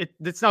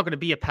 it's not going to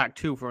be a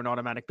Pac-2 for an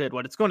automatic bid.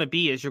 What it's going to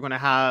be is you're going to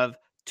have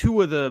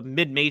 2 of the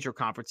mid-major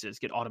conferences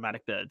get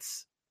automatic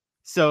bids.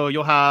 So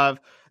you'll have,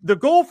 the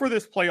goal for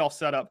this playoff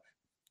setup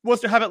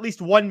was to have at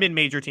least one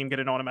mid-major team get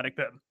an automatic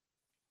bid,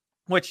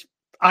 which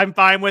I'm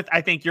fine with.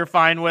 I think you're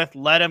fine with.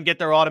 Let them get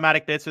their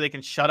automatic bid so they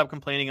can shut up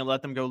complaining and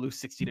let them go lose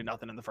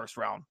 60-0 in the first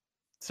round.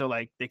 So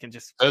like they can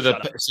just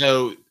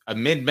so a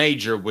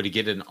mid-major would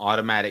get an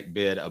automatic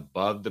bid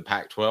above the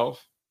Pac-12?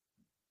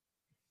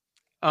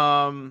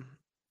 Pac-2,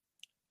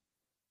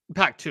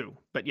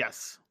 but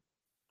yes,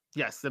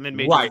 the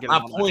mid-major. Right. My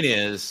point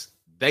is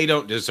they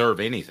don't deserve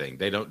anything.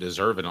 They don't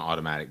deserve an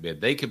automatic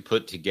bid. They could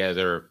put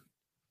together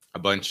a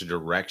bunch of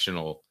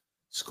directional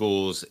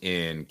schools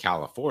in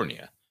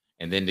California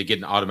And then to get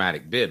an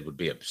automatic bid would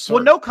be absurd.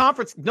 Well, no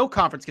conference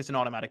gets an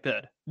automatic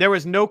bid. There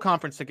is no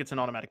conference that gets an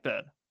automatic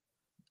bid.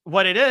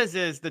 What it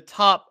is the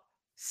top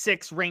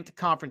 6 ranked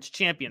conference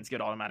champions get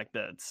automatic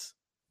bids.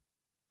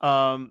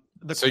 You're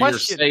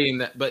saying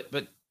that,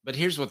 but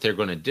here's what they're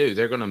going to do.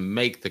 They're going to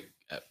make the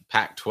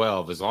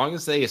Pac-12, as long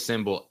as they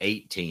assemble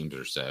 8 teams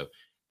or so,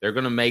 they're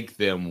going to make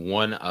them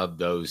one of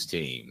those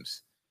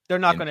teams. They're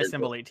not going to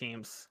assemble 8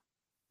 teams.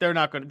 They're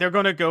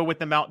going to go with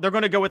they're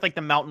going to go with like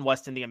the Mountain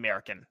West and the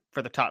American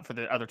for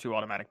the other 2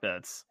 automatic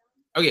bids.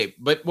 Okay,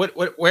 but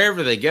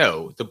wherever they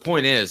go, the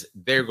point is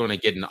they're going to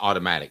get an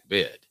automatic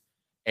bid,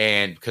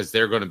 and because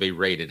they're going to be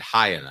rated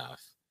high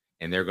enough,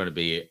 and they're going to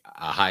be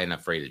a high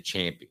enough rated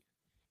champion,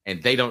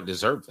 and they don't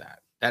deserve that.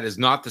 That is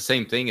not the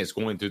same thing as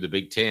going through the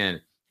Big Ten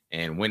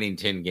and winning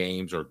 10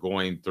 games, or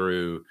going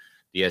through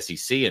the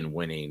SEC and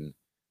winning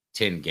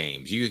 10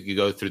 games. You could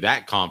go through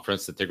that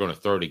conference that they're going to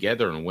throw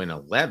together and win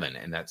 11,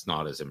 and that's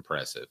not as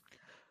impressive.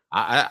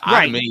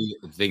 I may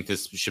think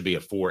this should be a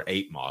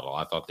 4-8 model.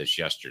 I thought this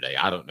yesterday.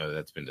 I don't know that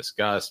that's been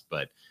discussed,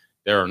 but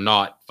there are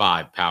not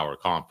 5 power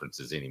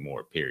conferences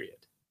anymore, period.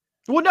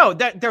 Well, no,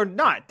 that they're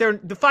not. The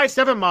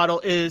 5-7 model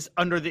is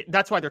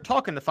that's why they're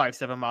talking the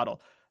 5-7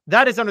 model.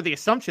 That is under the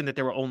assumption that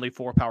there were only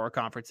 4 power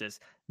conferences.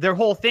 Their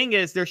whole thing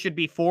is there should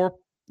be 4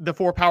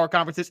 power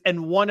conferences,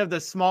 and one of the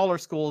smaller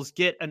schools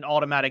get an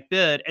automatic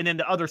bid, and then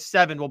the other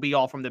 7 will be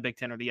all from the Big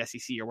Ten or the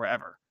SEC or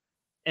wherever.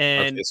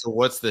 And okay, so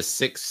what's the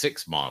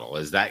 6-6 model?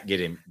 Is that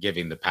giving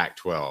the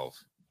Pac-12?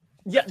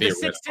 Yeah, the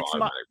 6-6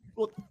 model.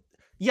 Well,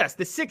 yes,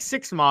 the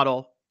 6-6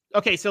 model.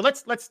 Okay, so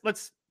let's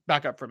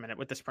back up for a minute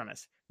with this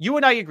premise. You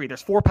and I agree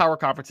there's 4 power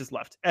conferences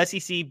left: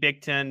 SEC,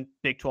 Big Ten,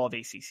 Big 12,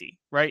 ACC,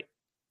 right?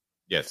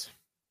 Yes.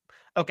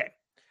 Okay.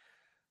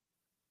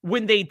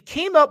 When they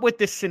came up with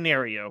this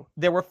scenario,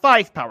 there were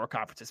 5 power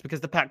conferences because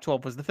the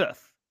Pac-12 was the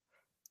 5th.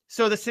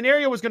 So the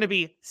scenario was going to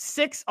be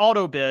 6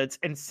 auto bids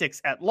and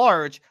 6 at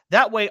large.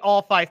 That way,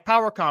 all 5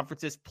 power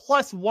conferences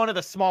plus one of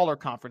the smaller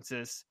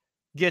conferences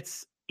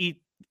gets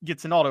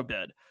an auto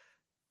bid.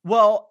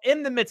 Well,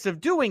 in the midst of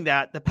doing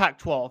that, the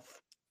Pac-12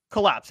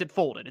 collapsed. It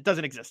folded. It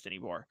doesn't exist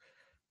anymore.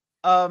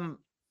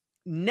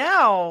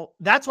 Now,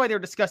 that's why they're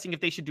discussing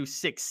if they should do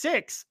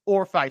 6-6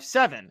 or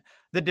 5-7.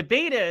 The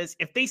debate is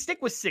if they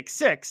stick with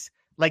 6-6,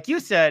 like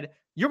you said,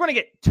 you're going to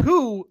get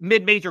 2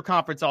 mid-major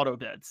conference auto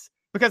bids.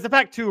 Because the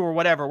Pac-2 or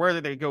whatever, wherever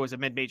they go, is a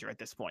mid-major at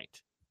this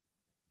point.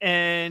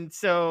 And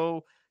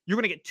so you're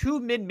going to get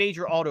 2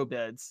 mid-major auto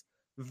bids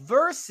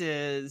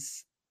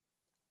versus,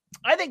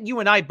 I think you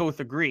and I both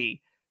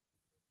agree,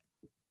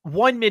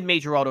 1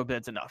 mid-major auto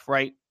bid's enough,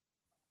 right?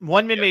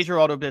 1 mid-major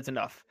auto bid's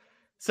enough.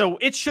 So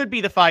it should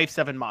be the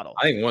 5-7 model.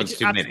 I think 1's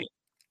too many.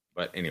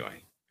 But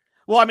anyway.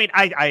 Well, I mean,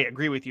 I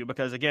agree with you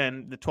because,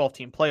 again, the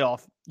 12-team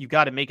playoff, you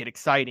got to make it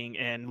exciting.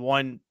 And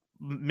 1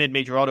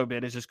 mid-major auto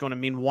bid is just going to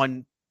mean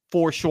 1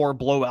 for sure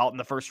blowout in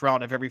the first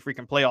round of every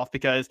freaking playoff,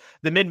 because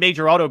the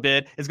mid-major auto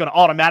bid is going to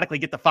automatically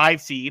get the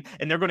 5 seed,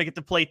 and they're going to get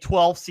to play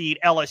 12 seed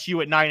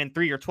LSU at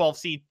 9-3 or 12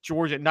 seed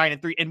Georgia at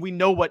 9-3. And we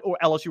know what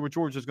LSU or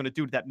Georgia is going to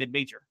do to that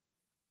mid-major.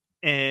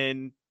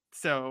 And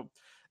so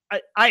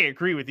I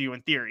agree with you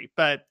in theory,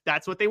 but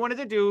that's what they wanted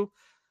to do.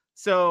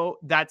 So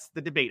that's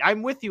the debate.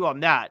 I'm with you on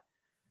that.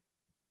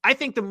 I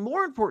think the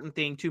more important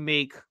thing to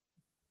make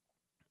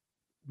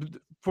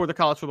for the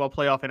college football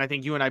playoff, and I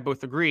think you and I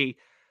both agree,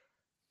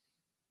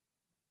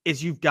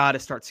 is you've got to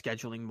start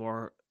scheduling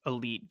more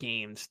elite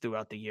games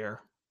throughout the year.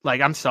 Like,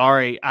 I'm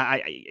sorry.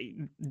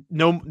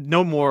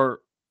 No more.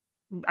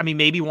 I mean,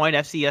 maybe 1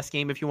 FCS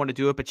game if you want to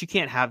do it, but you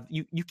can't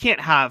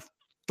have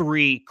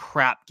 3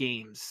 crap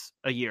games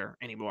a year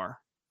anymore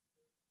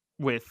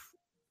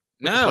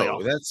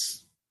No,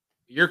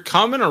 you're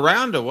coming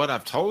around to what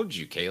I've told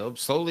you, Caleb,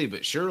 slowly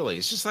but surely.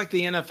 It's just like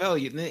the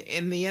NFL.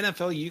 In the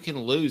NFL, you can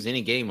lose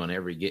any game on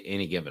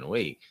any given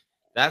week.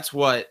 That's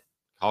what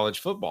college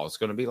football is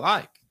going to be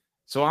like.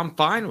 So I'm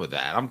fine with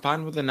that. I'm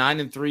fine with the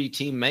 9-3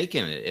 team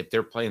making it if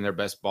they're playing their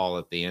best ball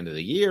at the end of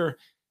the year.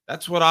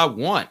 That's what I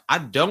want. I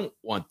don't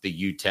want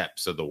the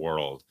UTEPs of the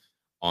world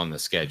on the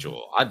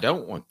schedule. I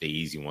don't want the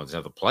easy ones.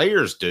 Now, the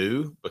players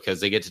do because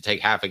they get to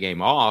take half a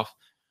game off,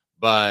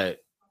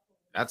 but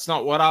that's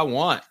not what I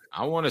want.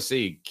 I want to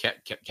see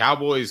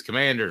Cowboys,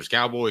 Commanders,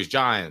 Cowboys,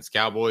 Giants,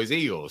 Cowboys,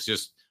 Eagles,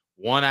 just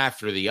one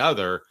after the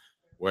other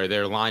where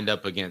they're lined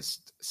up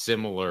against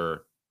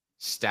similar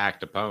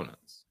stacked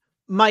opponents.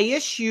 My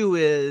issue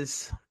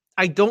is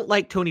I don't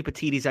like Tony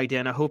Petitti's idea,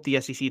 and I hope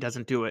the SEC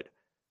doesn't do it.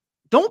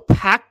 Don't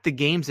pack the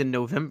games in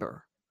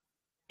November.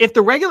 If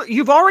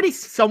you've already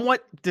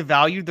somewhat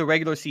devalued the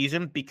regular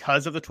season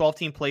because of the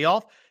 12-team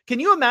playoff. Can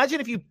you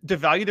imagine if you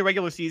devalue the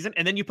regular season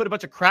and then you put a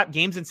bunch of crap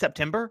games in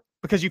September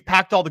because you've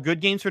packed all the good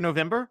games for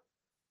November?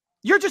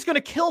 You're just going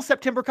to kill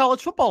September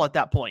college football at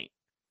that point.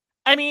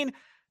 I mean,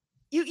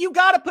 you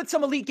got to put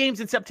some elite games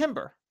in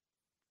September.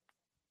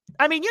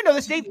 I mean, you know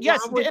this, Dave.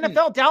 Yes, the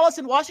NFL, Dallas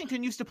and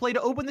Washington used to play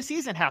to open the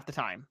season half the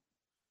time.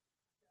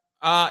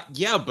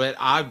 Yeah, but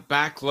I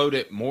backload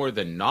it more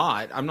than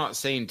not. I'm not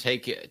saying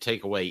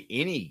take away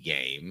any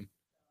game,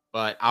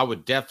 but I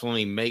would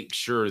definitely make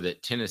sure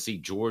that Tennessee,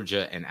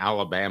 Georgia, and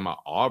Alabama,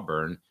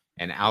 Auburn,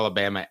 and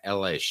Alabama,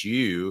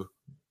 LSU,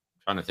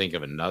 trying to think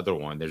of another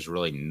one. There's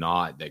really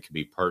not that could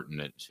be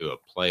pertinent to a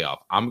playoff.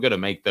 I'm going to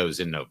make those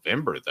in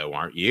November, though,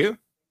 aren't you?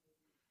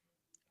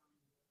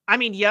 I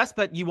mean, yes,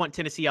 but you want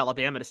Tennessee,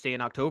 Alabama to stay in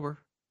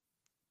October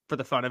for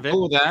the fun of it. I'm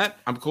cool with that.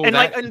 I'm cool with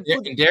that. And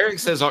Derek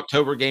says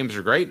October games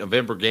are great.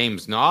 November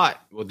games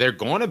not. Well, they're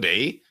going to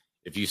be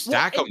if you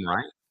stack them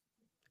right.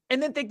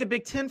 And then think the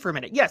Big Ten for a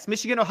minute. Yes,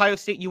 Michigan, Ohio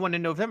State, you won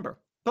in November.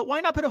 But why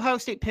not put Ohio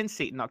State, Penn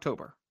State in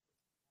October?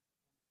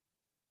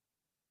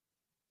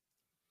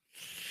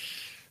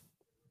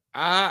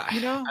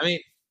 I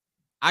mean,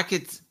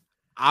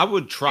 I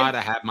would try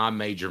to have my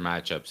major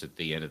matchups at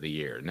the end of the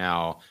year.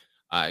 Now,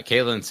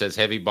 Kaylin says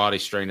heavy body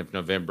strain of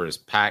November is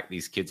packed.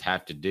 These kids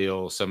have to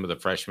deal. Some of the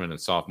freshmen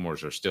and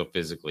sophomores are still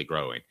physically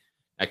growing.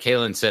 Now,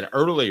 Kaylin said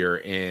earlier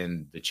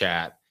in the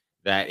chat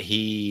that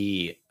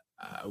he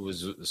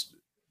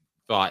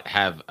thought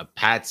have a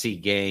patsy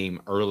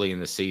game early in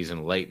the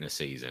season, late in the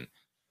season.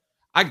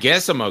 I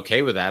guess I'm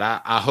okay with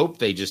that. I hope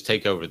they just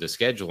take over the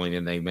scheduling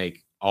and they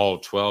make all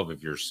 12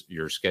 of your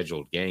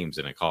scheduled games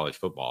in a college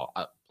football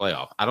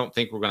playoff. I don't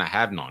think we're going to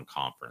have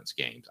non-conference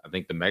games. I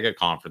think the mega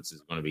conference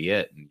is going to be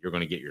it, and you're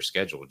going to get your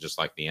schedule just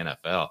like the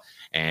NFL,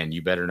 and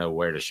you better know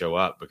where to show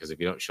up, because if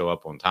you don't show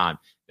up on time,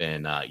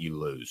 then you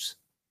lose.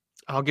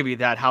 I'll give you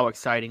that. How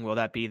exciting will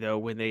that be, though,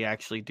 when they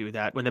actually do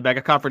that? When the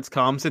mega conference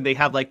comes and they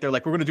have we're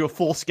going to do a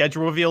full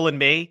schedule reveal in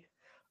May.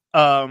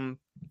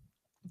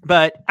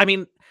 But I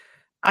mean,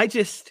 I'm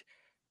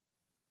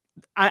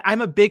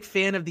a big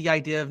fan of the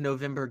idea of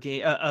November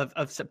game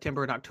of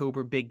September and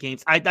October big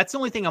games. That's the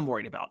only thing I'm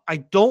worried about. I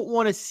don't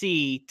want to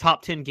see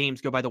top 10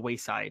 games go by the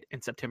wayside in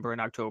September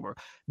and October.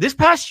 This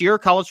past year,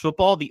 college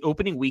football, the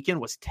opening weekend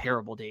was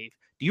terrible, Dave.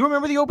 Do you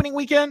remember the opening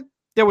weekend?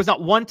 There was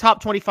not one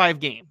top 25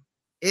 game.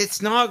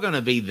 It's not going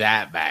to be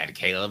that bad,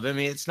 Caleb. I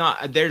mean, it's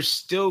not. They're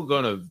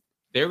going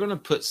to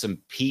put some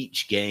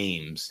peach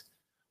games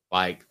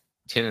like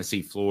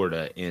Tennessee,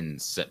 Florida in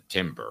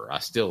September. I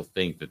still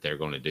think that they're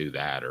going to do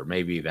that, or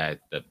maybe that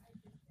the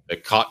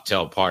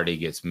cocktail party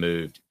gets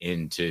moved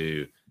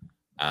into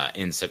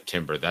in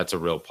September. That's a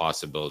real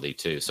possibility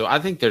too. So I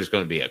think there's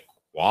going to be a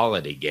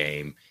quality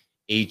game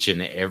each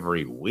and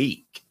every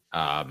week.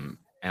 And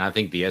I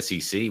think the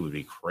SEC would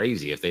be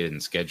crazy if they didn't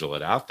schedule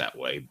it out that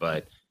way.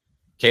 But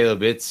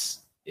Caleb,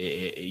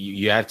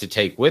 you have to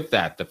take with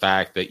that the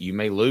fact that you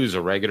may lose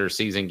a regular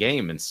season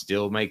game and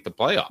still make the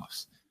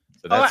playoffs.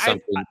 So that's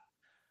something.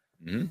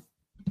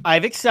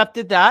 I've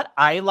accepted that.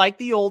 I like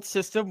the old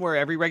system where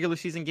every regular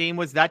season game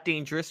was that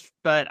dangerous.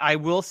 But I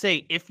will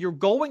say, if you're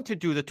going to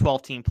do the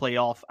 12-team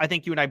playoff, I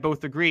think you and I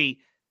both agree,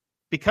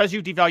 because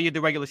you devalued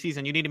the regular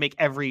season, you need to make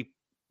every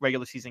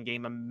regular season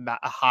game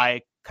a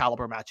high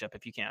caliber matchup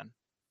if you can.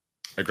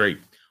 Agreed.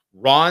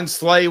 Ron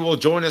Slay will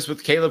join us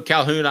with Caleb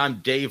Calhoun. I'm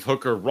Dave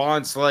Hooker.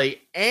 Ron Slay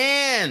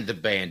and the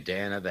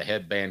bandana, the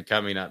headband,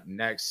 coming up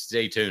next.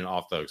 Stay tuned.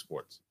 Off the Hook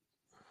Sports.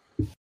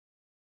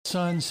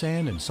 Sun,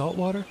 sand, and salt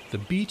water, the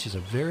beach is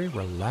a very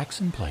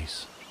relaxing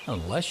place.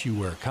 Unless you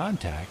wear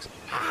contacts.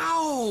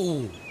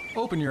 Ow!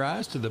 Open your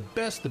eyes to the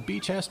best the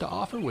beach has to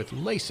offer with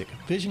LASIK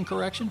vision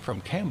correction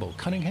from Campbell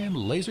Cunningham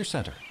Laser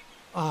Center.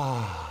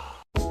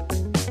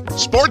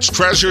 Sports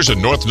Treasures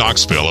in North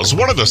Knoxville is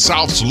one of the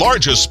South's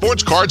largest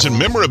sports cards and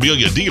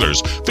memorabilia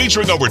dealers,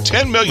 featuring over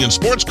 10 million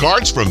sports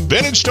cards from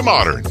vintage to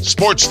modern.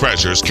 Sports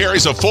Treasures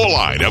carries a full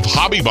line of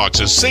hobby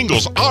boxes,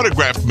 singles,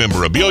 autographed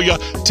memorabilia,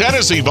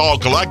 Tennessee Vol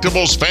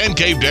collectibles, fan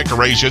cave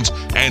decorations,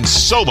 and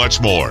so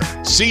much more.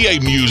 See a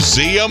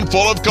museum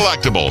full of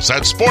collectibles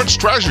at Sports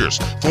Treasures,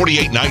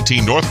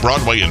 4819 North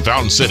Broadway in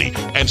Fountain City,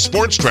 and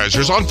Sports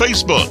Treasures on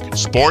Facebook.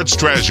 Sports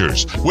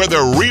Treasures, where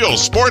the real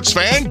sports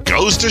fan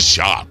goes to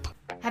shop.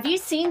 Have you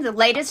seen the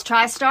latest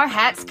TriStar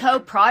Hats Co.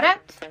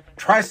 product?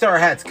 TriStar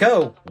Hats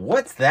Co.?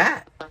 What's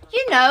that?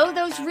 You know,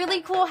 those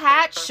really cool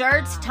hats,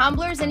 shirts,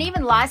 tumblers, and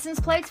even license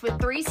plates with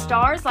 3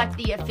 stars like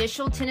the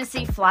official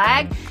Tennessee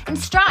flag and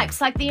stripes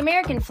like the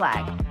American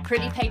flag.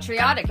 Pretty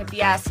patriotic if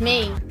you ask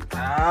me.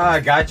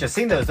 Gotcha.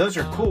 Seen those. Those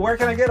are cool. Where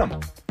can I get them?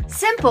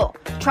 Simple.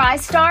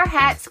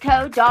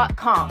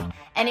 TriStarHatsCo.com.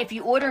 And if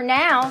you order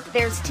now,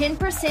 there's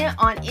 10%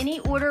 on any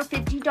order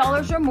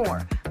 $50 or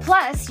more.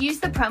 Plus, use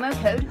the promo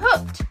code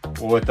HOOKED.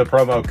 With the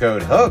promo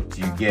code HOOKED,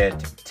 you get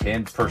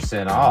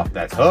 10% off.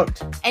 That's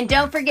hooked. And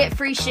don't forget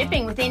free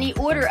shipping with any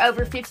order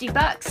over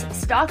 $50.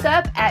 Stock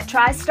up at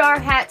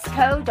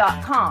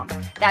TriStarHatsCo.com.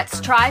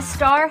 That's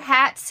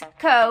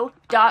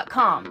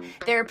TriStarHatsCo.com.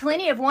 There are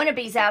plenty of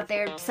wannabes out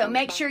there, so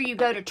make sure you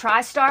go to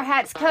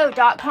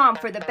TriStarHatsCo.com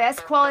for the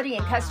best quality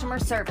and customer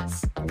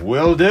service.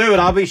 Will do,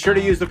 and I'll be sure to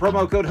use the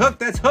promo code HOOKED.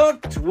 That's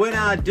hooked when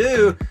I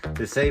do,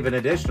 to save an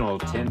additional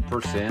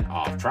 10%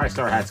 off.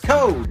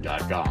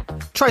 TriStarHatsCo.com.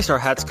 TriStar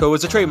Hats Co.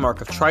 is a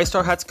trademark of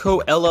TriStar Hats Co.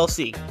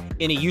 LLC.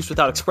 Any use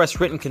without express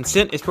written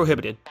consent is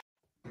prohibited.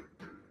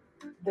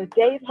 The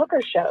Dave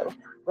Hooker Show,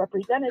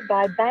 represented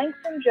by Banks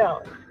 &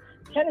 Jones,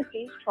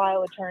 Tennessee's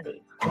trial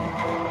attorneys.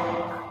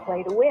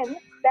 Play to win,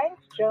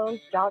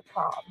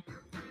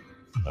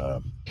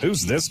 BanksJones.com.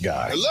 Who's this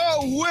guy?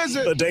 Hello, who is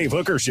it? The Dave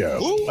Hooker Show.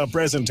 Who? A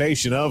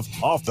presentation of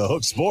Off the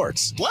Hook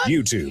Sports. What?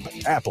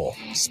 YouTube, Apple,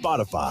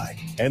 Spotify,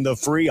 and the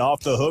free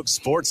Off the Hook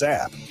Sports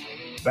app.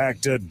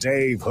 Back to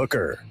Dave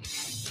Hooker.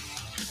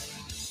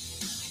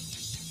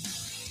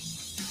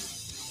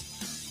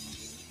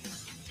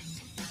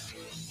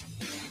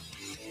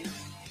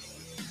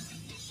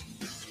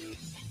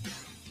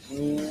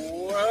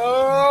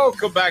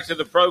 Welcome back to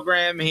the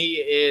program. He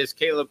is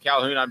Caleb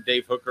Calhoun. I'm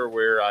Dave Hooker.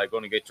 We're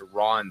going to get to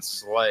Ron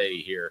Slay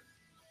here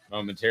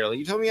momentarily.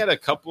 You told me you had a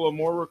couple of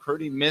more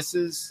recruiting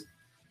misses.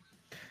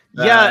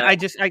 Yeah,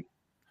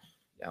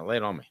 Yeah, lay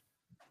it on me.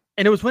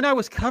 And it was when I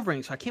was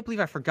covering, so I can't believe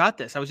I forgot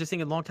this. I was just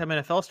thinking longtime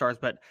NFL stars,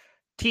 but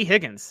T.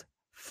 Higgins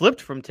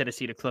flipped from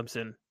Tennessee to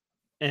Clemson.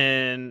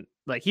 And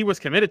like he was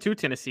committed to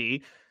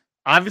Tennessee.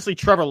 Obviously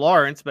Trevor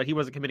Lawrence, but he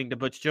wasn't committing to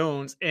Butch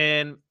Jones.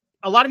 And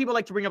a lot of people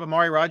like to bring up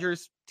Amari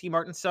Rodgers, T.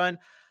 Martin's son.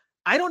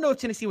 I don't know if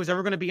Tennessee was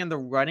ever going to be in the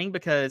running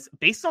because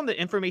based on the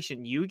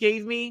information you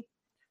gave me,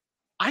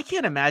 I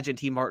can't imagine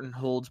T. Martin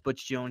holds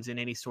Butch Jones in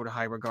any sort of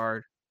high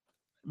regard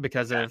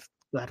because of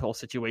that whole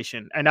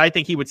situation. And I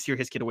think he would steer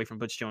his kid away from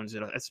Butch Jones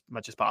as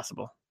much as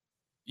possible.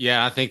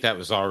 Yeah, I think that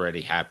was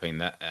already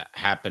happening.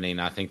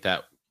 I think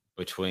that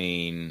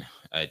between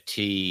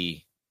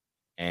T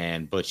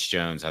and Butch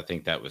Jones, I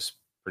think that was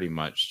pretty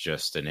much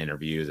just an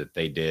interview that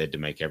they did to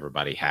make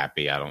everybody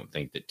happy. I don't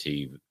think that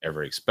T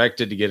ever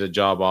expected to get a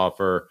job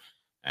offer.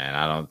 And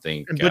I don't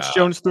think... And Butch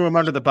Jones threw him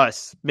under the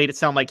bus, made it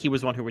sound like he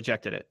was one who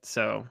rejected it.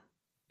 So...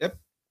 Yep,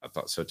 I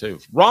thought so too.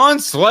 Ron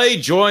Slay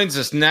joins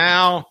us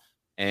now,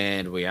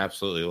 and we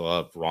absolutely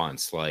love Ron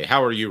Slay.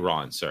 How are you,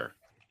 Ron, sir?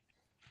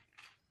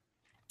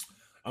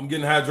 I'm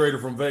getting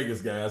hydrated from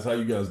Vegas, guys. How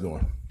you guys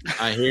doing?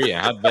 I hear you.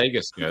 How'd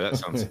Vegas go? That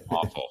sounds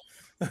awful.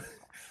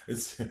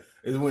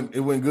 It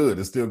went good.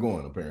 It's still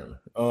going, apparently.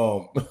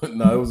 No,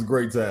 it was a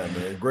great time,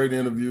 man. Great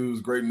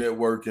interviews, great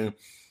networking.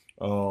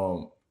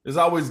 It's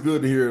always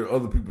good to hear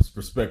other people's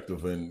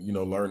perspective and,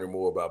 learning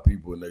more about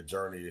people and their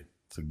journey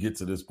to get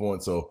to this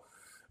point. So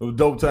it was a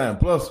dope time.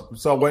 Plus, we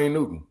saw Wayne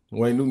Newton.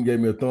 Wayne Newton gave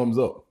me a thumbs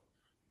up.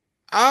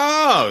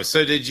 Oh,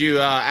 so did you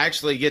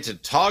actually get to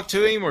talk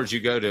to him, or did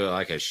you go to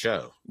like a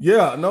show?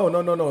 Yeah, no.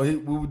 We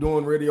were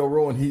doing Radio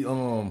Row, and he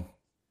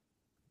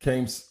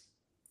came.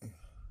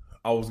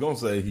 I was gonna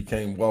say he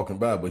came walking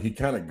by, but he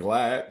kind of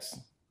glides.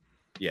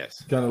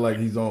 Yes, kind of like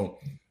he's on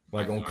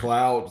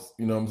clouds.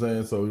 You know what I'm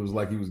saying? So it was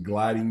like he was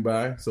gliding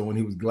by. So when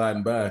he was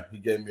gliding by, he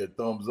gave me a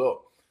thumbs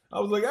up.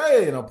 I was like,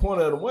 "Hey!" And I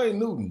pointed at Wayne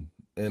Newton,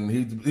 and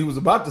he was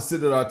about to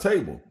sit at our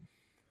table.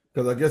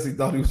 Because I guess he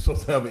thought he was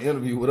supposed to have an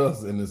interview with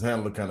us, and his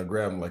handler kind of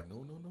grabbed him like,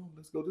 no,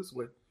 let's go this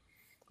way. I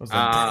was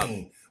like,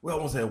 dang, we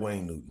almost had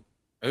Wayne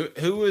Newton.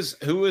 Who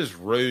was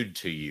rude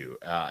to you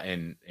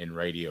in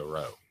Radio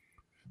Row?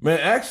 Man,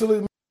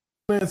 actually,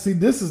 see,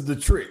 this is the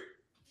trick.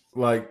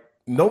 Like,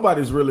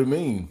 nobody's really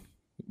mean.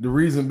 The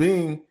reason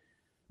being,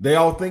 they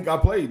all think I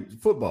played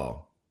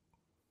football.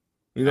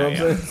 You know what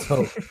I'm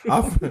saying?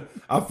 So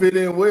I fit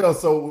in well.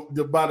 So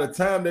by the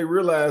time they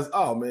realize,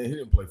 oh, man, he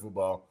didn't play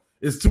football,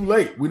 it's too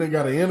late. We done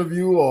got an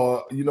interview,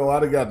 or I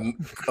done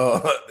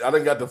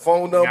got the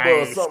phone number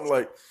or something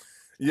like.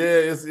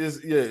 It's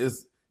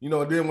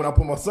then when I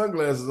put my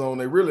sunglasses on,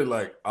 they really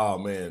like, oh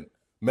man,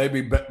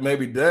 maybe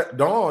that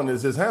Dawn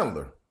is his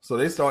handler. So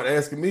they start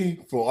asking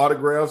me for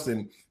autographs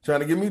and trying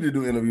to get me to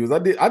do interviews. I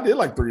did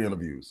like 3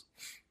 interviews.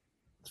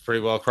 It's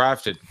pretty well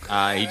crafted.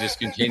 He just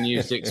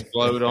continues to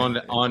explode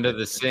onto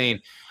the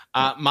scene.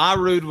 My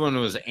rude one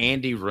was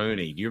Andy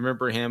Rooney. Do you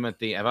remember him at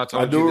the? Have I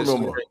told you this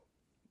remember. Story?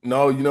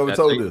 No, you never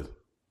told this.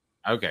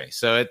 Okay,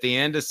 so at the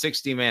end of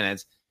 60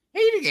 Minutes,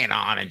 he'd get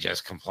on and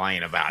just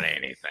complain about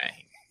anything.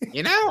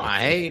 I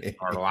hate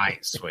our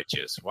light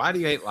switches. Why do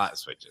you hate light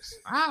switches?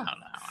 I don't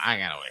know. I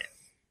got to wait.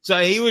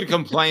 So he would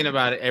complain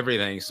about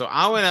everything. So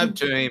I went up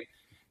to him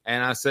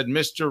and I said,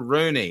 Mr.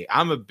 Rooney,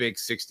 I'm a big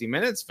 60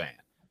 Minutes fan.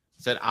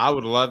 I said, I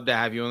would love to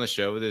have you on the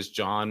show with this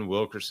John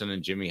Wilkerson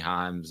and Jimmy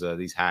Himes,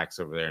 these hacks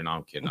over there. No,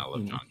 I'm kidding. I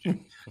love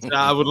John. So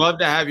I would love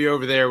to have you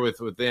over there with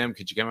them.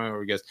 Could you come over?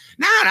 He goes,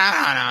 no.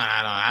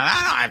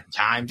 I don't have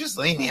time. Just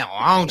leave me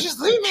alone.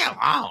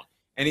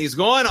 And he's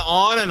going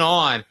on and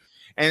on.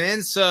 And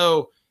then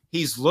so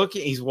he's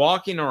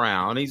walking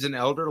around. He's an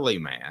elderly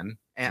man.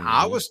 And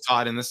I was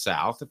taught in the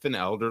South, if an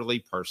elderly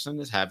person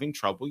is having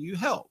trouble, you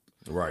help.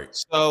 Right.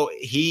 So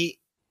he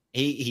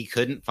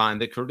couldn't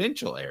find the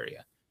credential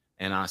area.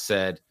 And I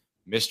said,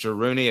 Mr.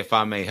 Rooney, if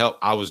I may help,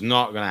 I was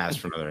not going to ask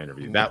for another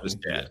interview. That was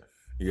dead.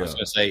 Yeah. I was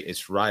going to say,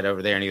 it's right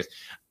over there. And he goes,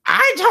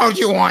 I told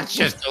you once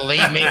just to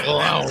leave me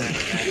alone.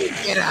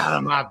 Get out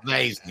of my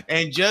face.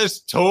 And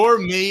just tore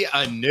me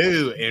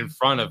anew in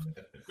front of,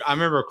 I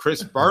remember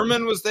Chris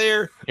Berman was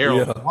there.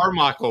 Harold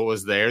Carmichael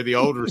was there, the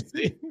old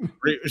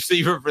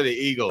receiver for the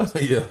Eagles.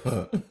 Yeah.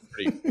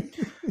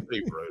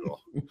 Pretty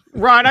brutal.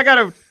 Ron, I got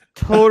a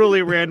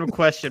totally random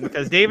question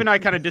because Dave and I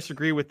kind of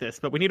disagree with this,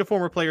 but we need a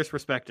former player's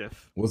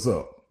perspective. What's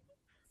up?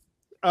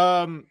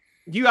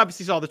 You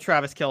obviously saw the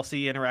Travis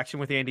Kelce interaction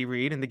with Andy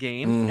Reid in the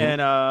game,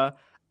 and I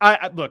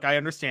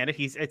understand it.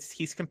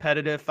 He's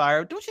competitive,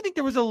 fire. Don't you think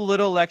there was a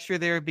little extra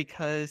there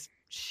because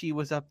she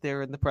was up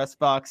there in the press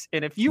box.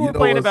 And if you were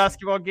playing a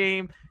basketball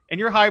game and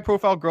your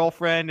high-profile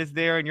girlfriend is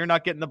there and you're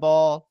not getting the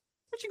ball,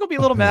 aren't you going to be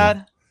a little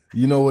mad?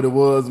 You know what it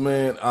was,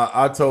 man?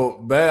 I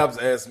told Babs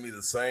asked me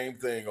the same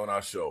thing on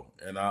our show.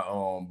 And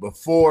I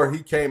before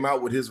he came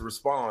out with his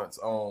response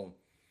on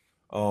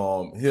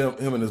him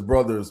and his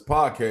brother's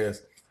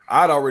podcast,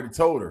 I'd already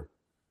told her.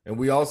 And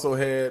we also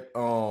had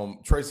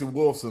Tracy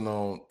Wolfson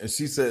on, and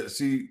she said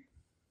she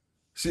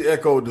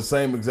echoed the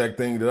same exact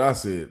thing that I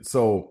said.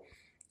 So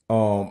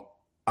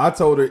I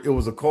told her it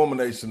was a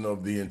culmination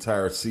of the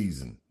entire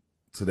season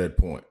to that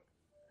point.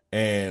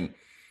 And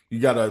you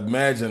got to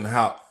imagine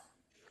how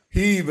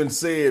he even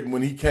said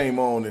when he came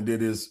on and did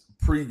his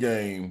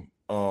pregame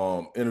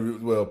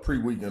interview,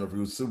 pre-week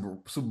interview,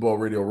 Super Bowl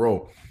Radio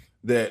Row,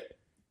 that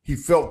he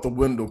felt the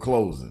window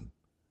closing.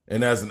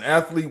 And as an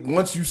athlete,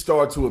 once you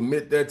start to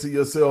admit that to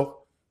yourself,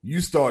 you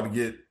start to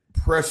get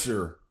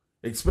pressure,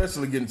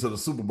 especially getting to the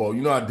Super Bowl.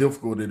 You know how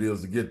difficult it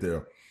is to get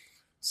there.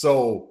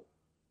 So,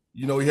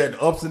 he had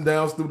ups and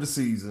downs through the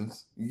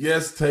seasons.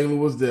 Yes, Taylor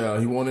was there.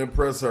 He wanted to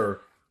impress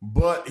her.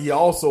 But he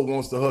also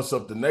wants to hush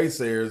up the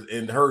naysayers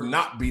and her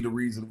not be the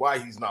reason why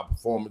he's not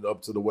performing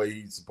up to the way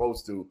he's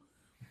supposed to.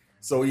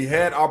 So he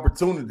had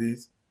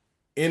opportunities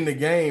in the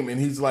game, and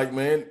he's like,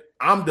 man,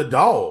 I'm the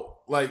dog.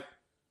 Like,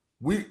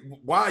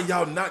 why are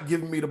y'all not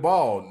giving me the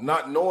ball?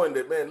 Not knowing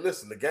that, man,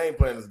 listen, the game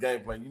plan is game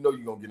plan. You know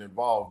you're going to get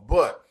involved.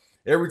 But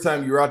every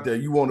time you're out there,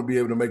 you want to be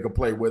able to make a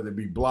play, whether it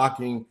be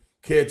blocking,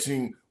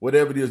 catching,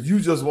 whatever it is.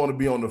 You just want to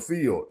be on the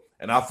field.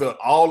 And I felt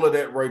all of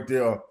that right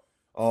there.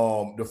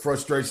 The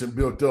frustration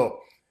built up,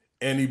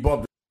 and he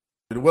bumped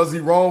it. Was he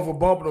wrong for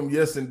bumping him?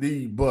 Yes,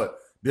 indeed. But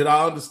did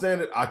I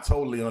understand it? I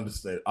totally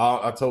understand.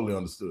 I totally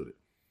understood it.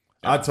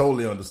 I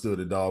totally understood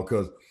it, dog.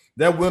 Because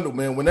that window,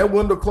 man, when that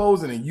window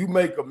closing and you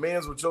make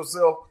amends with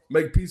yourself,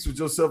 make peace with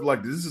yourself,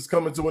 like this is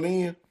coming to an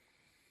end,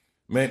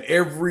 man,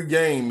 every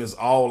game is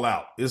all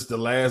out. It's the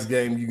last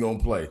game you're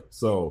gonna play.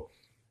 So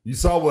you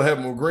saw what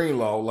happened with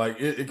Greenlaw. Like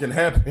it can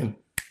happen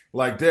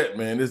like that,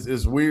 man.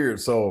 It's weird.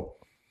 So.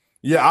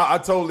 Yeah, I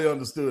totally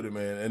understood it,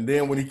 man. And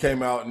then when he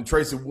came out, and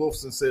Tracy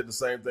Wolfson said the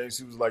same thing.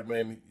 She was like,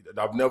 man,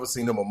 I've never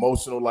seen him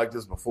emotional like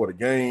this before the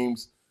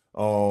games.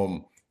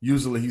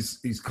 Usually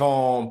he's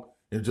calm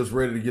and just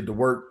ready to get to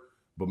work.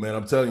 But, man,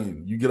 I'm telling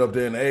you, you get up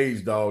there in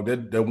age, dog,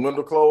 that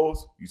window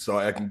closed, you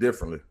start acting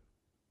differently.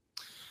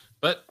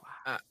 But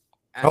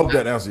I hope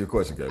that answered your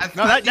question, Gabe.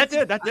 No, that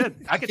did.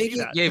 I think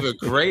he gave a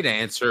great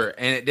answer,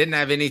 and it didn't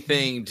have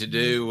anything to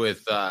do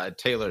with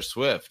Taylor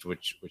Swift,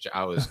 which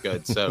I was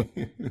good. So,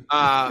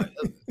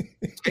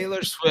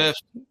 Taylor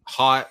Swift,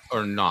 hot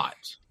or not?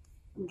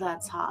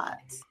 That's hot.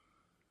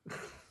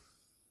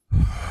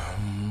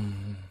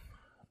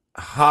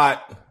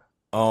 Hot.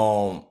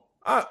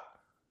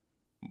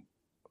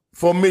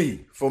 For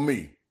me.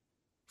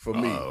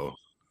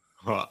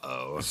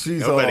 Uh-oh.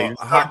 She's Nobody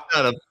hot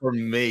for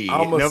me.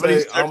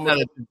 Nobody's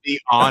to be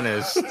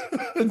honest.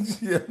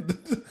 Yeah,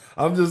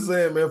 I'm just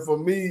saying, man. For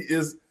me,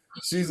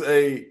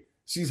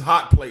 she's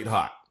hot plate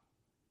hot.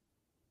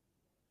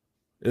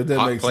 If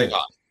that makes sense.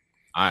 Hot.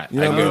 All right.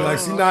 You know what I mean?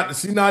 Like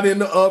she's not in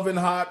the oven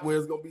hot where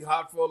it's gonna be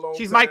hot for a long time.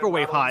 She's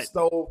microwave hot.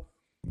 Stove.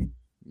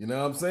 You know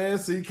what I'm saying?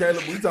 See,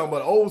 Caleb, we talking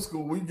about old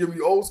school. We give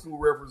you old school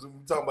references.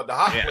 We talking about the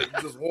hot plate.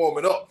 You just warm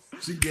it up.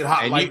 She get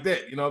hot and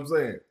that. You know what I'm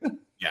saying?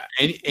 Yeah,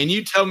 and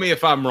you tell me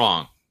if I'm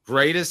wrong.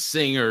 Greatest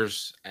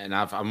singers, and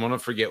I'm going to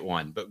forget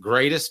one, but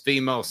greatest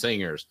female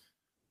singers,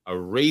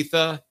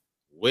 Aretha,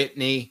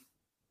 Whitney,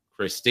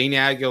 Christina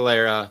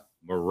Aguilera,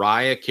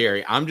 Mariah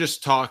Carey. I'm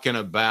just talking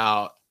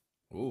about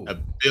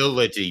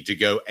ability to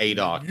go 8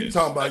 octaves. You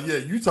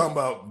talking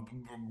about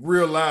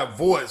real live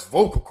voice,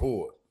 vocal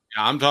cord.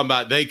 I'm talking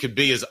about they could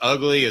be as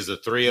ugly as the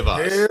three of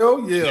us.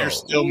 Hell yeah. They're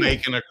still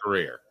making a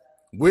career.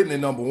 Whitney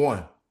number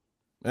one.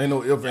 Ain't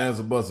no ifs,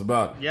 ands, or buts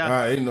about it. Yeah. All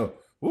right, ain't no.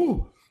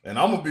 And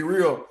I'm gonna be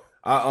real.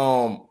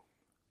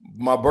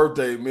 My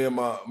birthday, me and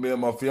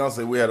my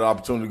fiance, we had an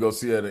opportunity to go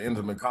see her at an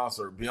intimate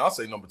concert.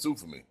 Beyonce number 2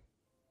 for me.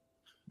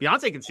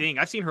 Beyonce can sing.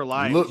 I've seen her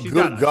live. Look, she's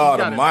good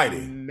God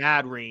Almighty,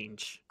 mad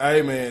range.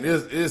 Hey man,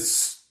 it's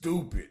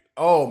stupid.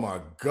 Oh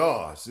my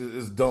gosh,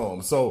 it's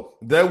dumb. So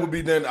that would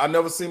be then. I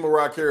never seen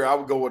Mariah Carey. I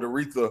would go with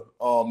Aretha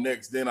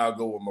next. Then I'll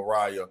go with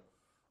Mariah.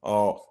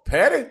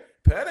 Patty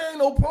ain't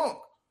no punk.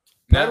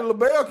 Patty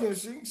LaBelle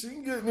she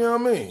can get, you know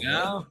what I mean?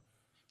 No.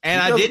 And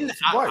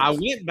I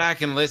went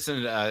back and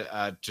listened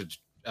to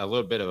a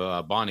little bit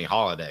of Bonnie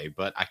Holiday,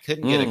 but I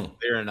couldn't get a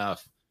clear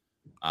enough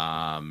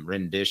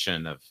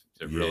rendition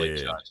to really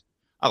judge.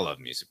 I love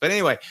music. But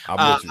anyway,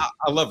 I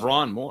love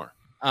Ron more.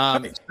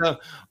 So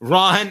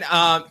Ron,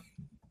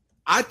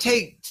 I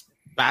take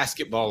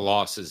basketball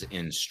losses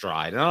in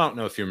stride. And I don't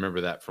know if you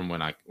remember that from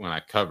when I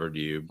covered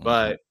you,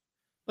 but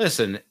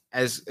listen,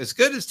 as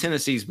good as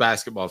Tennessee's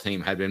basketball team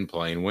had been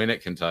playing, win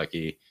at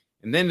Kentucky,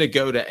 and then to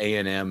go to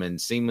A&M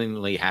and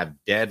seemingly have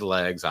dead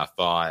legs, I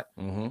thought,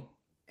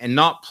 and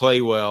not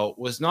play well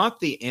was not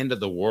the end of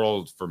the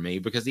world for me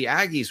because the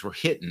Aggies were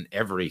hitting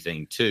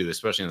everything too,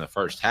 especially in the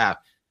first half.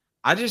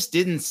 I just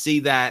didn't see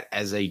that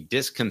as a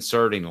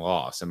disconcerting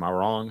loss. Am I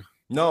wrong?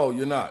 No,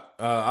 you're not.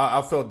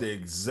 I felt the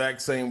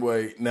exact same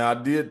way. Now, I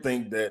did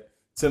think that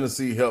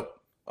Tennessee helped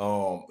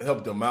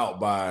them out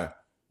by,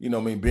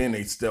 being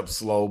a step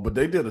slow, but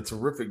they did a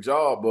terrific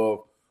job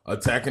of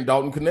attacking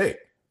Dalton Connect.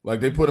 Like,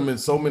 they put him in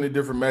so many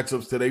different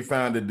matchups till they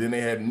found it. Then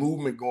they had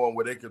movement going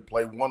where they could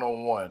play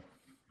one-on-one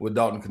with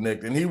Dalton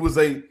Connect. And he was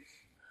a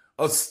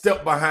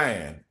step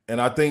behind.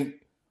 And I think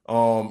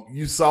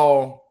you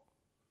saw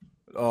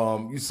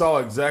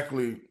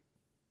exactly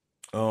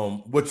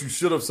what you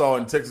should have saw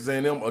in Texas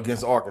A&M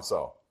against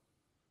Arkansas.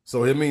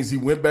 So it means he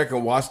went back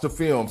and watched the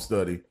film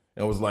study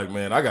and was like,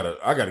 man, I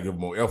gotta give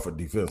more effort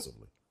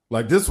defensively.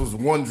 Like, this was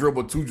 1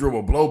 dribble, 2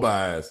 dribble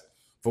blow-bys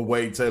for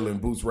Wade Taylor and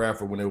Boots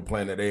Radford when they were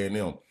playing at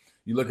A&M.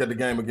 You look at the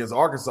game against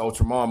Arkansas,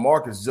 Tremont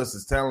Marcus just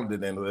as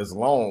talented and as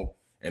long,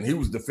 and he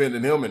was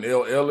defending him and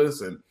L.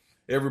 Ellis and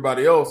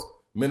everybody else,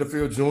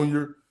 Minifield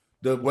Jr.,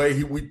 the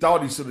way we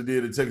thought he should have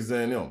did at Texas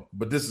A&M.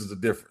 But this is the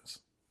difference.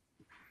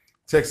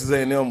 Texas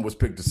A&M was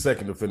picked the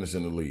second to finish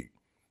in the league.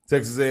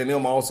 Texas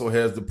A&M also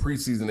has the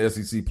preseason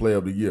SEC Player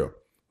of the Year,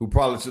 who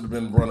probably should have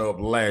been runner-up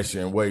last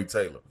year in Wade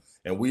Taylor.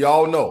 And we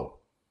all know,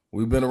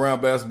 we've been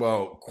around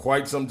basketball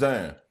quite some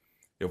time.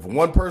 If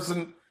one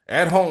person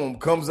at home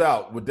comes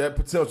out with that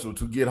potential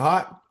to get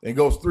hot and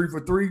goes 3 for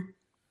 3,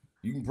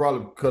 you can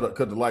probably cut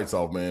the lights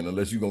off, man,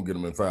 unless you're going to get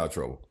them in foul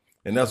trouble.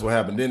 And that's what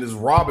happened. Then this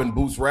Robin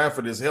Boots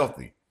Radford is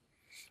healthy.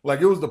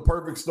 Like, it was the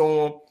perfect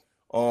storm.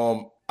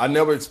 I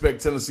never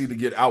expect Tennessee to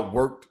get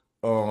outworked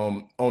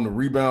on the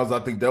rebounds. I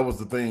think that was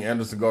the thing.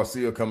 Anderson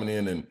Garcia coming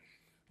in and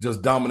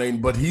just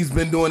dominating. But he's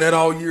been doing that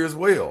all year as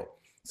well.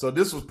 So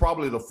this was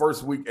probably the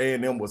first week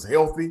A&M was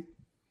healthy.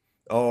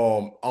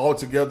 All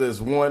together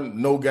as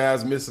one. No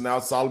guys missing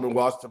out. Solomon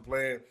Washington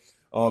playing.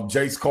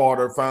 Jace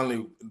Carter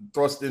finally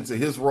thrust into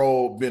his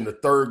role, being the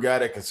third guy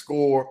that can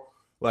score.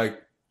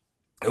 Like,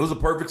 it was a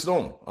perfect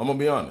storm. I'm going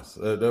to be honest.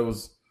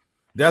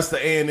 That's the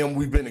A&M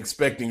we've been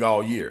expecting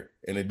all year.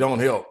 And it don't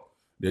help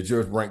that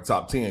you're ranked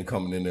top 10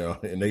 coming in there,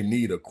 and they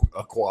need a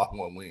quad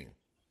one win.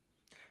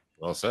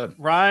 Well said.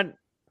 Ron,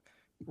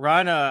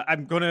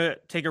 I'm going to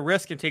take a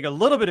risk and take a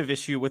little bit of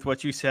issue with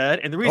what you said.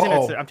 And the reason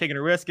I'm taking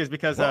a risk is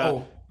because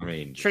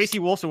Tracy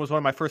Wilson was one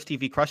of my first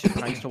TV crushes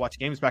when I used to watch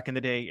games back in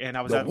the day, and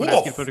I was asking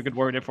to put a good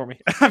word in for me.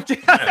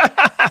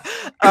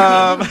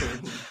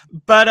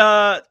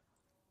 But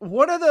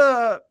one of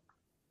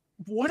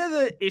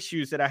the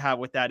issues that I have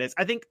with that is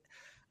I think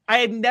I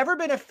had never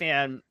been a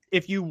fan.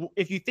 If you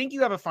think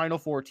you have a Final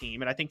Four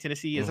team, and I think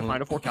Tennessee is a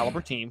Final Four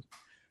caliber team,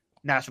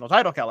 national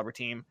title caliber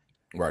team,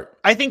 right?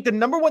 I think the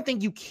number one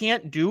thing you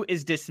can't do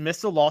is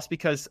dismiss the loss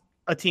because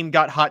a team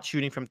got hot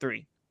shooting from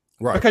 3.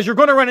 Right. Because you're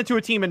going to run into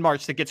a team in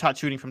March that gets hot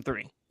shooting from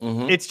 3.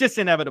 It's just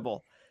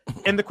inevitable.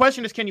 And the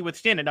question is, can you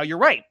withstand it? Now, you're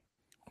right.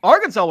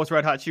 Arkansas was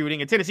red hot shooting,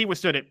 and Tennessee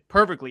withstood it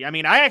perfectly. I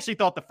mean, I actually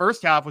thought the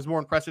first half was more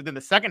impressive than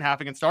the second half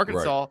against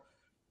Arkansas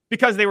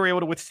because they were able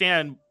to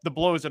withstand the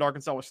blows that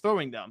Arkansas was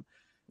throwing them.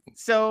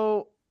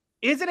 So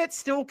isn't it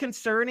still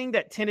concerning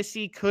that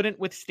Tennessee couldn't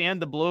withstand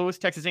the blows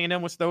Texas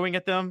A&M was throwing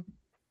at them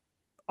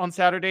on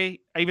Saturday,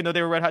 even though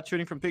they were red hot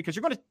shooting from 3? Because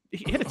you're going to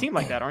hit a team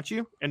like that, aren't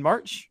you, in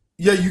March?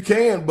 Yeah, you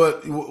can,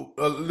 but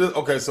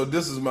okay. So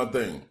this is my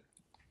thing.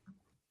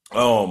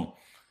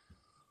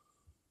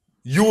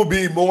 You will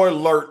be more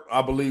alert,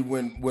 I believe,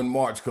 when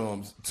March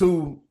comes.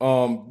 2,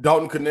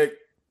 Dalton Connect.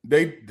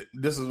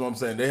 This is what I'm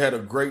saying. They had a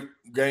great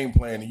game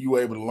plan, and you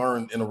were able to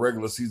learn in a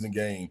regular season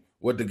game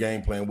what the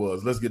game plan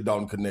was. Let's get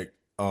Dalton Connect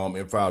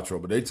in foul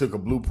trouble. They took a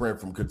blueprint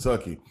from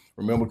Kentucky.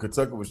 Remember,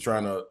 Kentucky was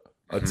trying to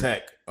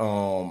attack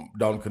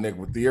Dalton Connect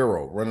with the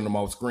arrow, running them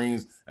off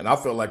screens. And I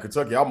felt like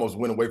Kentucky almost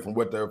went away from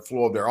what their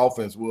floor of their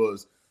offense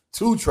was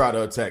to try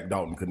to attack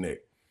Dalton Connect.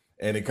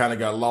 And it kind of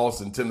got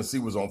lost, and Tennessee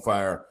was on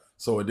fire,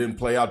 so it didn't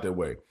play out that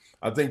way.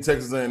 I think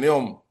Texas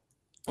A&M,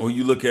 when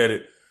you look at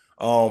it,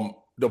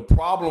 the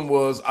problem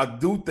was I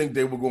do think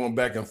they were going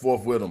back and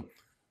forth with them.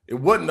 It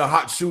wasn't the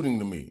hot shooting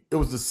to me. It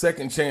was the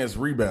second chance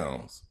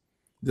rebounds,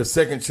 the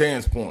second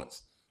chance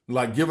points,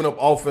 like giving up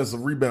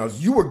offensive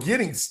rebounds. You were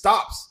getting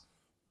stops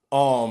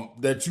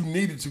that you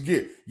needed to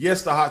get.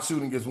 Yes, the hot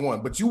shooting is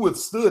one, but you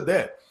withstood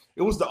that.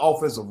 It was the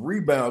offensive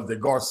rebounds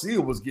that Garcia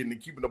was getting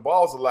and keeping the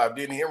balls alive.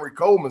 Then Henry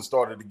Coleman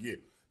started to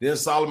get. Then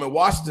Solomon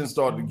Washington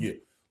started to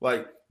get.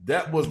 Like,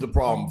 that was the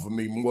problem for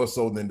me more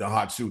so than the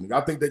hot shooting.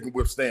 I think they can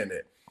withstand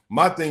that.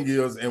 My thing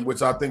is, and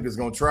which I think is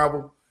going to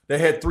travel, they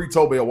had 3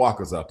 Tobey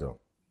Walkers out there.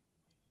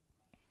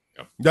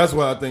 Yep. That's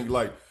why I think,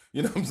 like,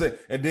 you know what I'm saying?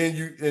 And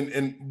then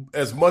and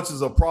as much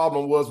as a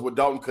problem was with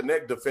Dalton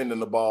Connect defending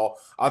the ball,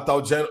 I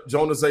thought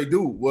Jonas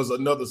Adu was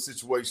another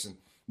situation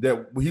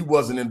that he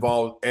wasn't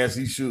involved as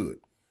he should.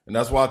 And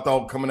that's why I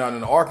thought coming out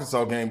in the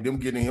Arkansas game, them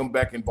getting him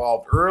back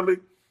involved early,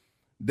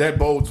 that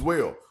bodes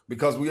well.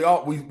 Because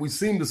we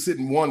seem to sit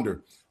and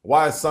wonder,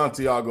 why is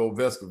Santiago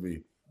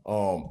Vescovi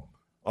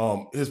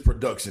his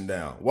production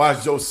down? Why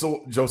is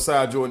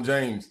Josiah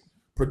Jordan-James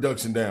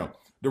production down?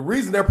 The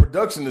reason their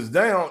production is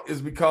down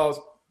is because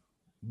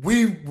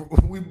we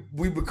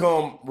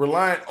become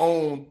reliant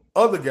on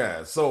other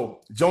guys.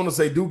 So Jonas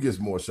Adu gets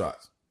more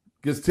shots,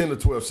 gets 10 to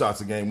 12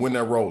 shots a game when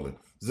they're rolling.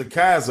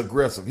 Zakai is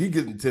aggressive. He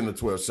getting 10 to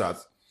 12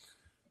 shots.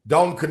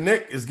 Dalton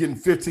Connect is getting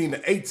 15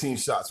 to 18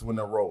 shots when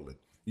they're rolling.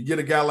 You get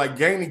a guy like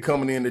Gainey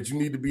coming in that you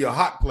need to be a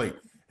hot plate,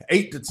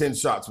 8 to 10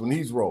 shots when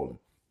he's rolling.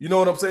 You know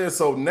what I'm saying?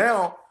 So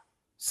now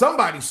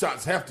somebody's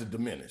shots have to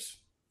diminish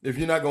if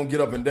you're not going to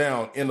get up and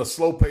down in a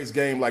slow-paced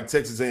game like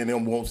Texas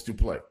A&M wants to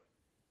play.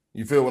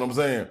 You feel what I'm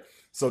saying?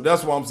 So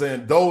that's why I'm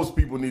saying those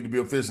people need to be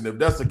efficient. If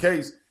that's the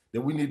case,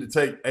 then we need to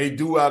take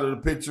Adu out of the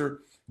picture,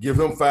 give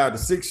him 5 to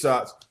 6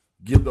 shots,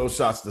 give those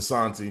shots to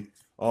Santi,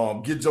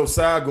 get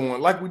Josiah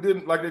going like they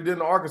did in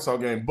the Arkansas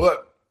game.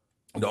 But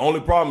the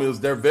only problem is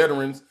they're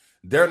veterans.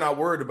 They're not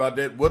worried about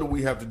that. What do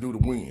we have to do to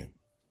win?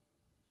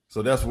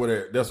 So that's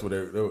where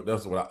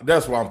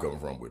I'm coming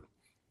from with it.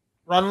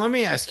 Ron, let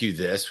me ask you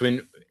this,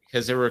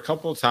 because there were a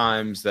couple of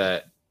times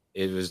that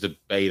it was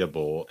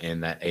debatable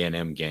in that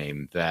A&M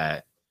game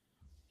that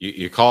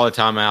you call a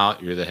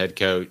timeout, you're the head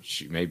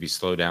coach, you maybe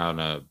slow down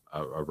a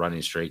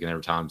running streak, and there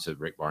were times that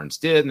Rick Barnes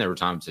did, and there were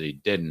times that he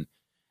didn't.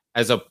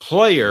 As a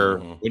player,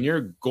 when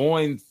you're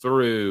going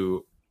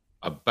through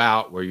a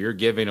bout where you're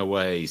giving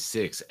away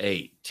 6,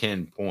 8,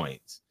 10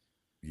 points,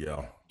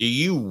 yeah, do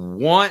you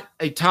want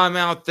a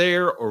timeout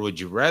there, or would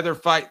you rather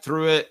fight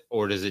through it,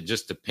 or does it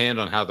just depend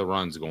on how the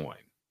run's going?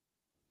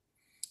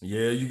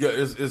 Yeah,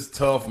 it's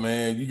tough,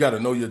 man. You got to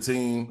know your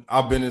team.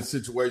 I've been in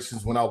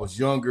situations when I was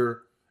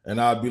younger,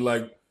 and I'd be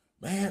like,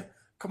 man,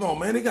 come on,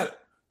 man, they got to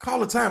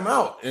call a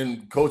timeout.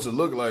 And coach would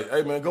look like,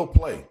 hey, man, go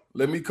play.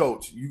 Let me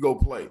coach. You go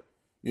play.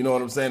 You know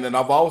what I'm saying? And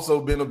I've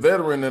also been a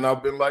veteran, and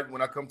I've been like,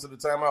 when I come to the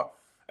timeout,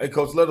 hey,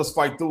 coach, let us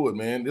fight through it,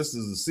 man. This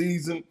is a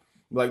season.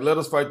 Like, let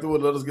us fight through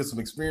it. Let us get some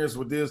experience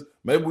with this.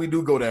 Maybe we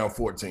do go down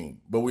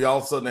 14, but we all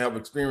of a sudden have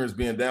experience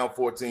being down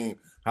 14,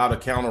 how to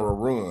counter a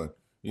run.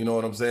 You know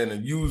what I'm saying?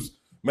 And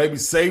maybe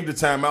save the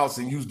timeouts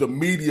and use the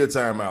media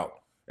timeout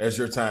as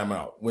your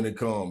timeout when it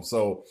comes.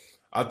 So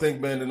I think,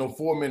 man, in those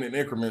 4-minute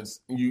increments,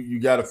 you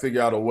got to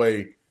figure out a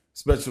way,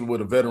 especially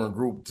with a veteran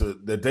group,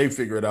 that they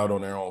figure it out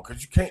on their own,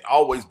 because you can't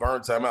always burn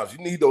timeouts.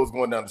 You need those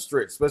going down the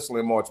stretch, especially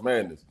in March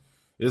Madness.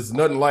 It's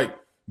nothing like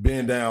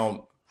being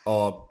down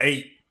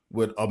 8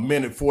 with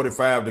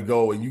 1:45 to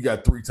go and you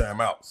got 3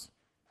 timeouts.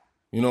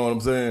 You know what I'm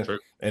saying? Sure.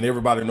 And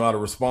everybody know how to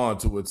respond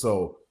to it.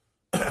 So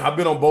I've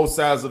been on both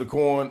sides of the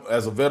coin.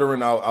 As a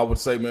veteran, I would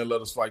say, man, let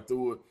us fight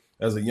through it.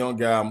 As a young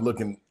guy, I'm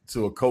looking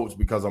to a coach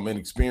because I'm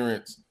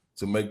inexperienced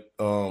to make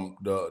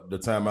the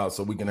timeout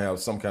so we can have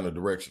some kind of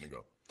direction to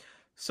go.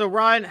 So,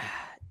 Ron,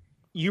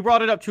 you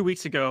brought it up 2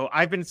 weeks ago.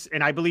 I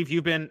believe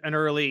you've been an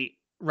early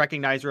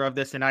recognizer of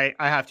this, and I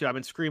have to. I've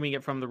been screaming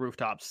it from the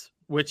rooftops,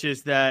 which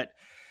is that,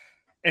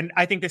 and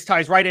I think this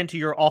ties right into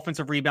your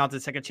offensive rebounds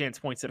and second chance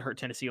points that hurt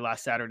Tennessee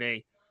last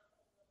Saturday.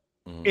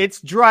 Mm-hmm. It's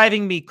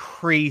driving me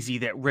crazy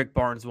that Rick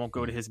Barnes won't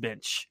go to his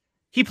bench.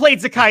 He played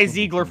Zakai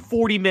Ziegler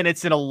 40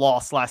 minutes in a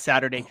loss last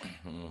Saturday.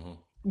 Mm-hmm.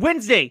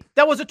 Wednesday,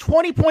 that was a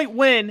 20-point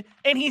win,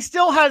 and he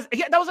still has –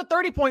 that was a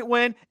 30-point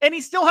win, and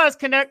he still has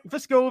Connect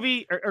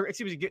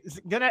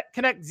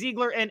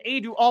Ziegler and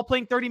Adu all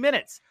playing 30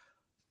 minutes.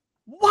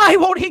 Why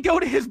won't he go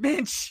to his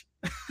bench?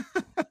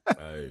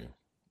 Hey,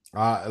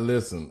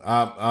 listen,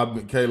 I've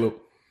been, Caleb,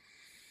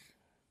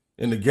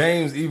 in the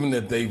games even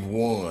that they've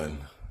won,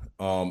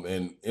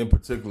 and in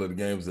particular the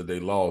games that they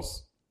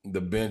lost,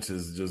 the bench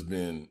has just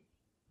been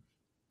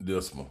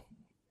dismal.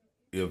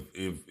 If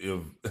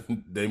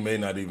they may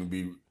not even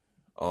be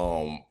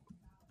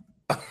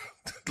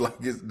like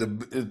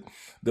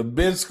the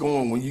bench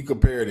scoring when you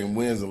compare it in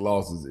wins and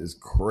losses is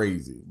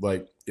crazy.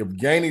 Like if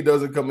Gainey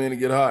doesn't come in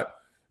and get hot,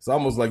 it's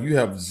almost like you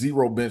have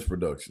zero bench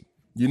production.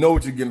 You know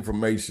what you're getting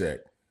from Meshack.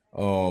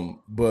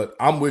 But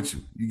I'm with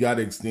you. You got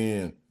to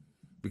extend,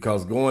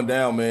 because going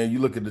down, man, you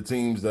look at the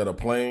teams that are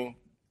playing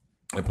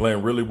and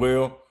playing really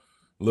well.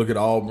 Look at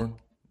Auburn.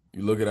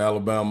 You look at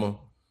Alabama.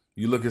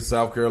 You look at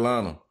South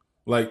Carolina.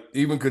 Like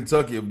even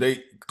Kentucky, if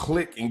they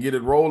click and get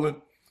it rolling,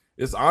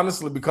 it's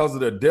honestly because of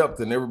their depth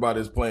and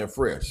everybody's playing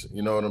fresh.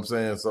 You know what I'm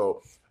saying?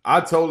 So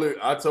I totally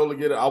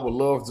get it. I would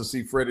love to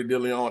see Freddie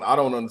DeLeon. I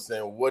don't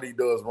understand what he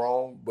does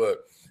wrong, but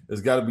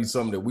it's got to be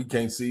something that we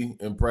can't see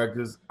in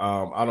practice.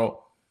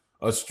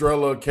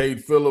 Estrella,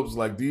 Cade Phillips,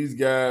 like these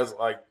guys,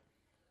 like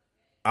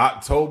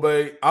Tobe.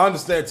 I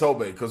understand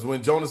Tobe because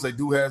when Jonas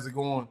Adu has it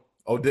going,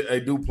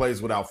 Adu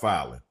plays without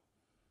fouling.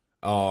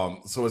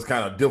 So it's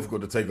kind of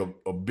difficult to take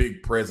a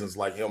big presence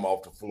like him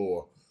off the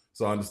floor.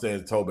 So I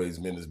understand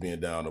Tobe's minutes being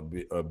down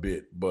a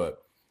bit, but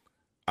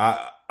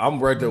I'm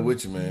right there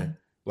with you, man.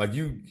 Like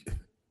you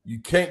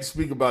can't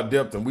speak about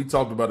depth, and we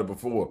talked about it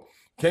before.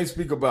 Can't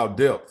speak about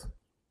depth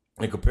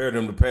and compare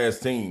them to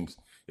past teams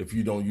if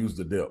you don't use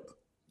the depth.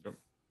 Yep.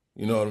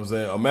 You know what I'm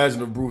saying?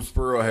 Imagine if Bruce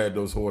Pearl had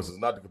those horses,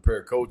 not to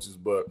compare coaches,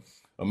 but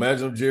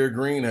imagine if Jerry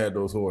Green had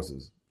those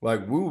horses.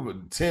 Like we were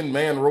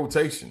 10-man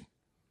rotation.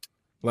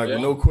 Like,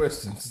 no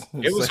questions.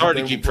 It was hard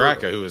to keep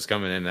track of who was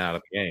coming in and out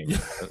of the game.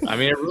 I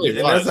mean, it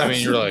really was. I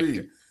mean, you're like,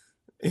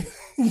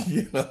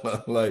 you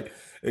know, like,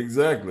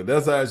 exactly.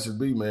 That's how it should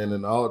be, man.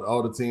 And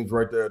all the teams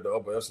right there at the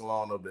upper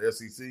echelon of the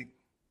SEC,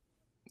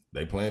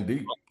 they playing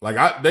deep. Like,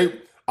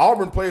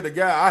 Auburn played a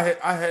guy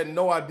I had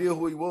no idea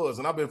who he was,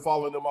 and I've been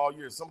following him all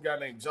year. Some guy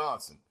named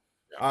Johnson.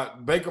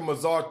 Baker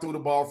Mazar threw the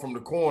ball from the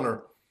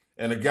corner,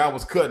 and the guy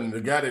was cutting.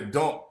 The guy that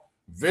dunked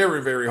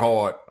very, very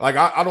hard. Like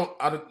I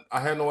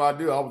had no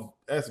idea. I was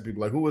asking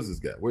people like, who is this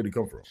guy? Where'd he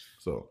come from?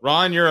 So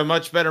Ron, you're a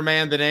much better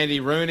man than Andy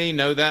Rooney.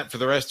 Know that for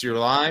the rest of your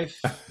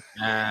life.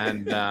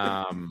 And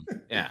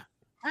yeah.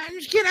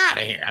 Just get out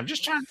of here. I'm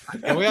just trying.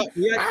 And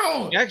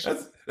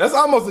that's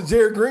almost a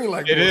Jared Green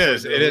like it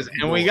is. It is.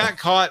 And we got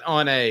caught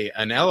on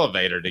an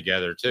elevator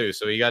together too.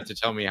 So he got to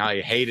tell me how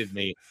he hated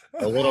me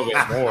a little bit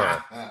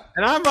more.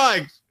 And I'm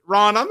like,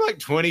 Ron, I'm like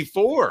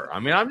 24. I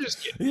mean, I'm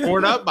just getting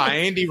torn up by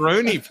Andy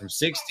Rooney from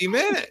 60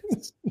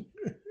 Minutes.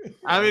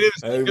 I mean,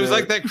 it was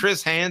like that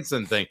Chris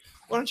Hansen thing.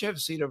 Why don't you have a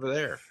seat over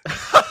there?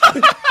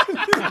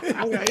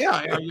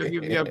 Yeah.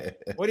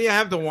 What do you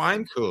have the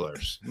wine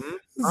coolers?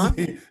 Huh?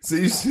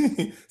 See,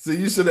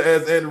 you should have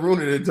asked Andy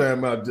Rooney that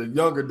timeout, the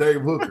younger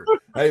Dave Hooker.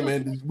 Hey,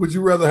 man, would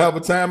you rather have a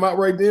timeout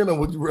right then, or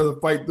would you rather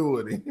fight through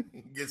it and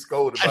get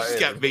scolded by I just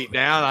got beat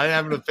down. I didn't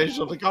have an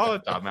official to call a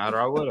timeout, or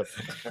I would have.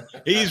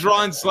 He's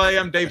Ron Slay.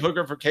 I'm Dave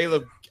Hooker for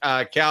Caleb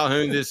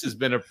Calhoun. This has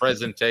been a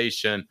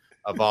presentation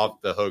of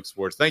Off the Hook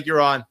Sports. Thank you,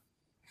 Ron.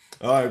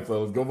 All right,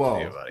 fellas. Go ball.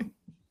 See you, buddy.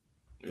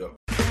 Yep.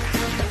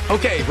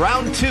 Okay,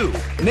 round two.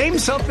 Name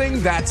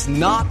something that's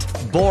not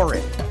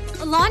boring.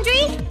 A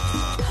laundry?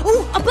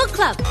 Ooh, a book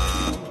club.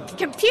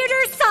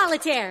 Computer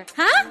solitaire,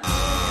 huh?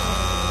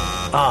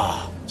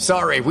 Ah,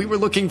 sorry. We were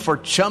looking for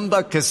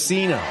Chumba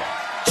Casino.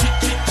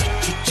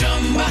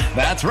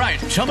 That's right.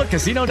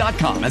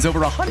 ChumbaCasino.com has over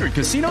 100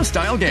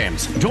 casino-style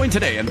games. Join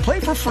today and play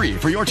for free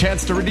for your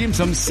chance to redeem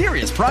some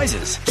serious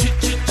prizes.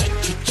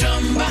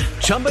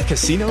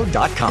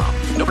 ChumbaCasino.com.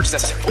 No purchase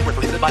necessary. Void where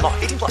prohibited by law.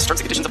 18+ terms and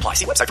conditions apply.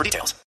 See website for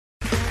details.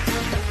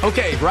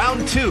 Okay,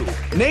 round two.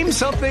 Name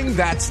something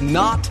that's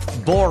not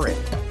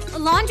boring. A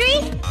laundry?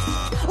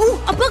 Ooh,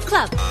 a book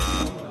club.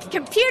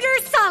 Computer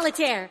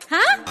solitaire,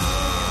 huh?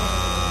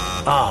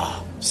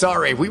 Ah,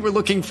 sorry. We were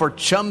looking for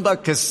Chumba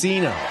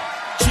Casino.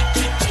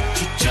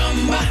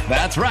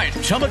 That's right.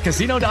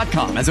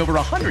 ChumbaCasino.com has over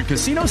 100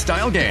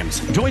 casino-style games.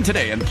 Join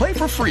today and play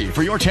for free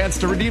for your chance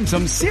to redeem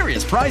some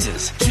serious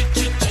prizes.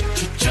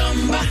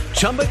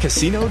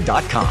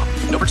 ChumbaCasino.com.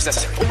 No purchase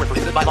necessary. Void where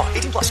prohibited by law.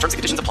 18+ terms and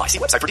conditions apply. See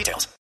website for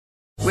details.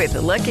 With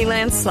the Lucky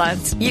Land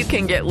Slots, you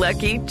can get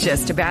lucky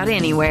just about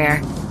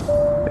anywhere.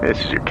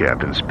 This is your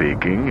captain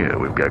speaking.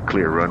 We've got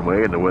clear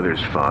runway and the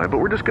weather's fine, but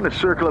we're just going to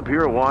circle up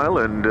here a while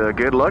and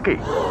get lucky.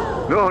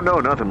 No,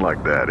 nothing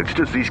like that. It's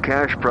just these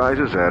cash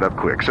prizes add up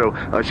quick. So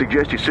I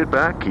suggest you sit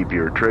back, keep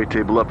your tray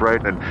table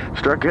upright, and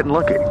start getting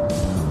lucky.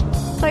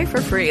 Play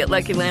for free at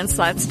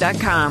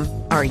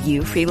LuckyLandSlots.com. Are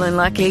you feeling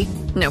lucky?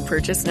 No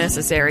purchase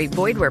necessary.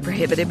 Void where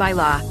prohibited by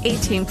law.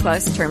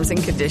 18+ terms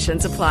and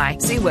conditions apply.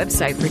 See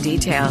website for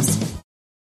details.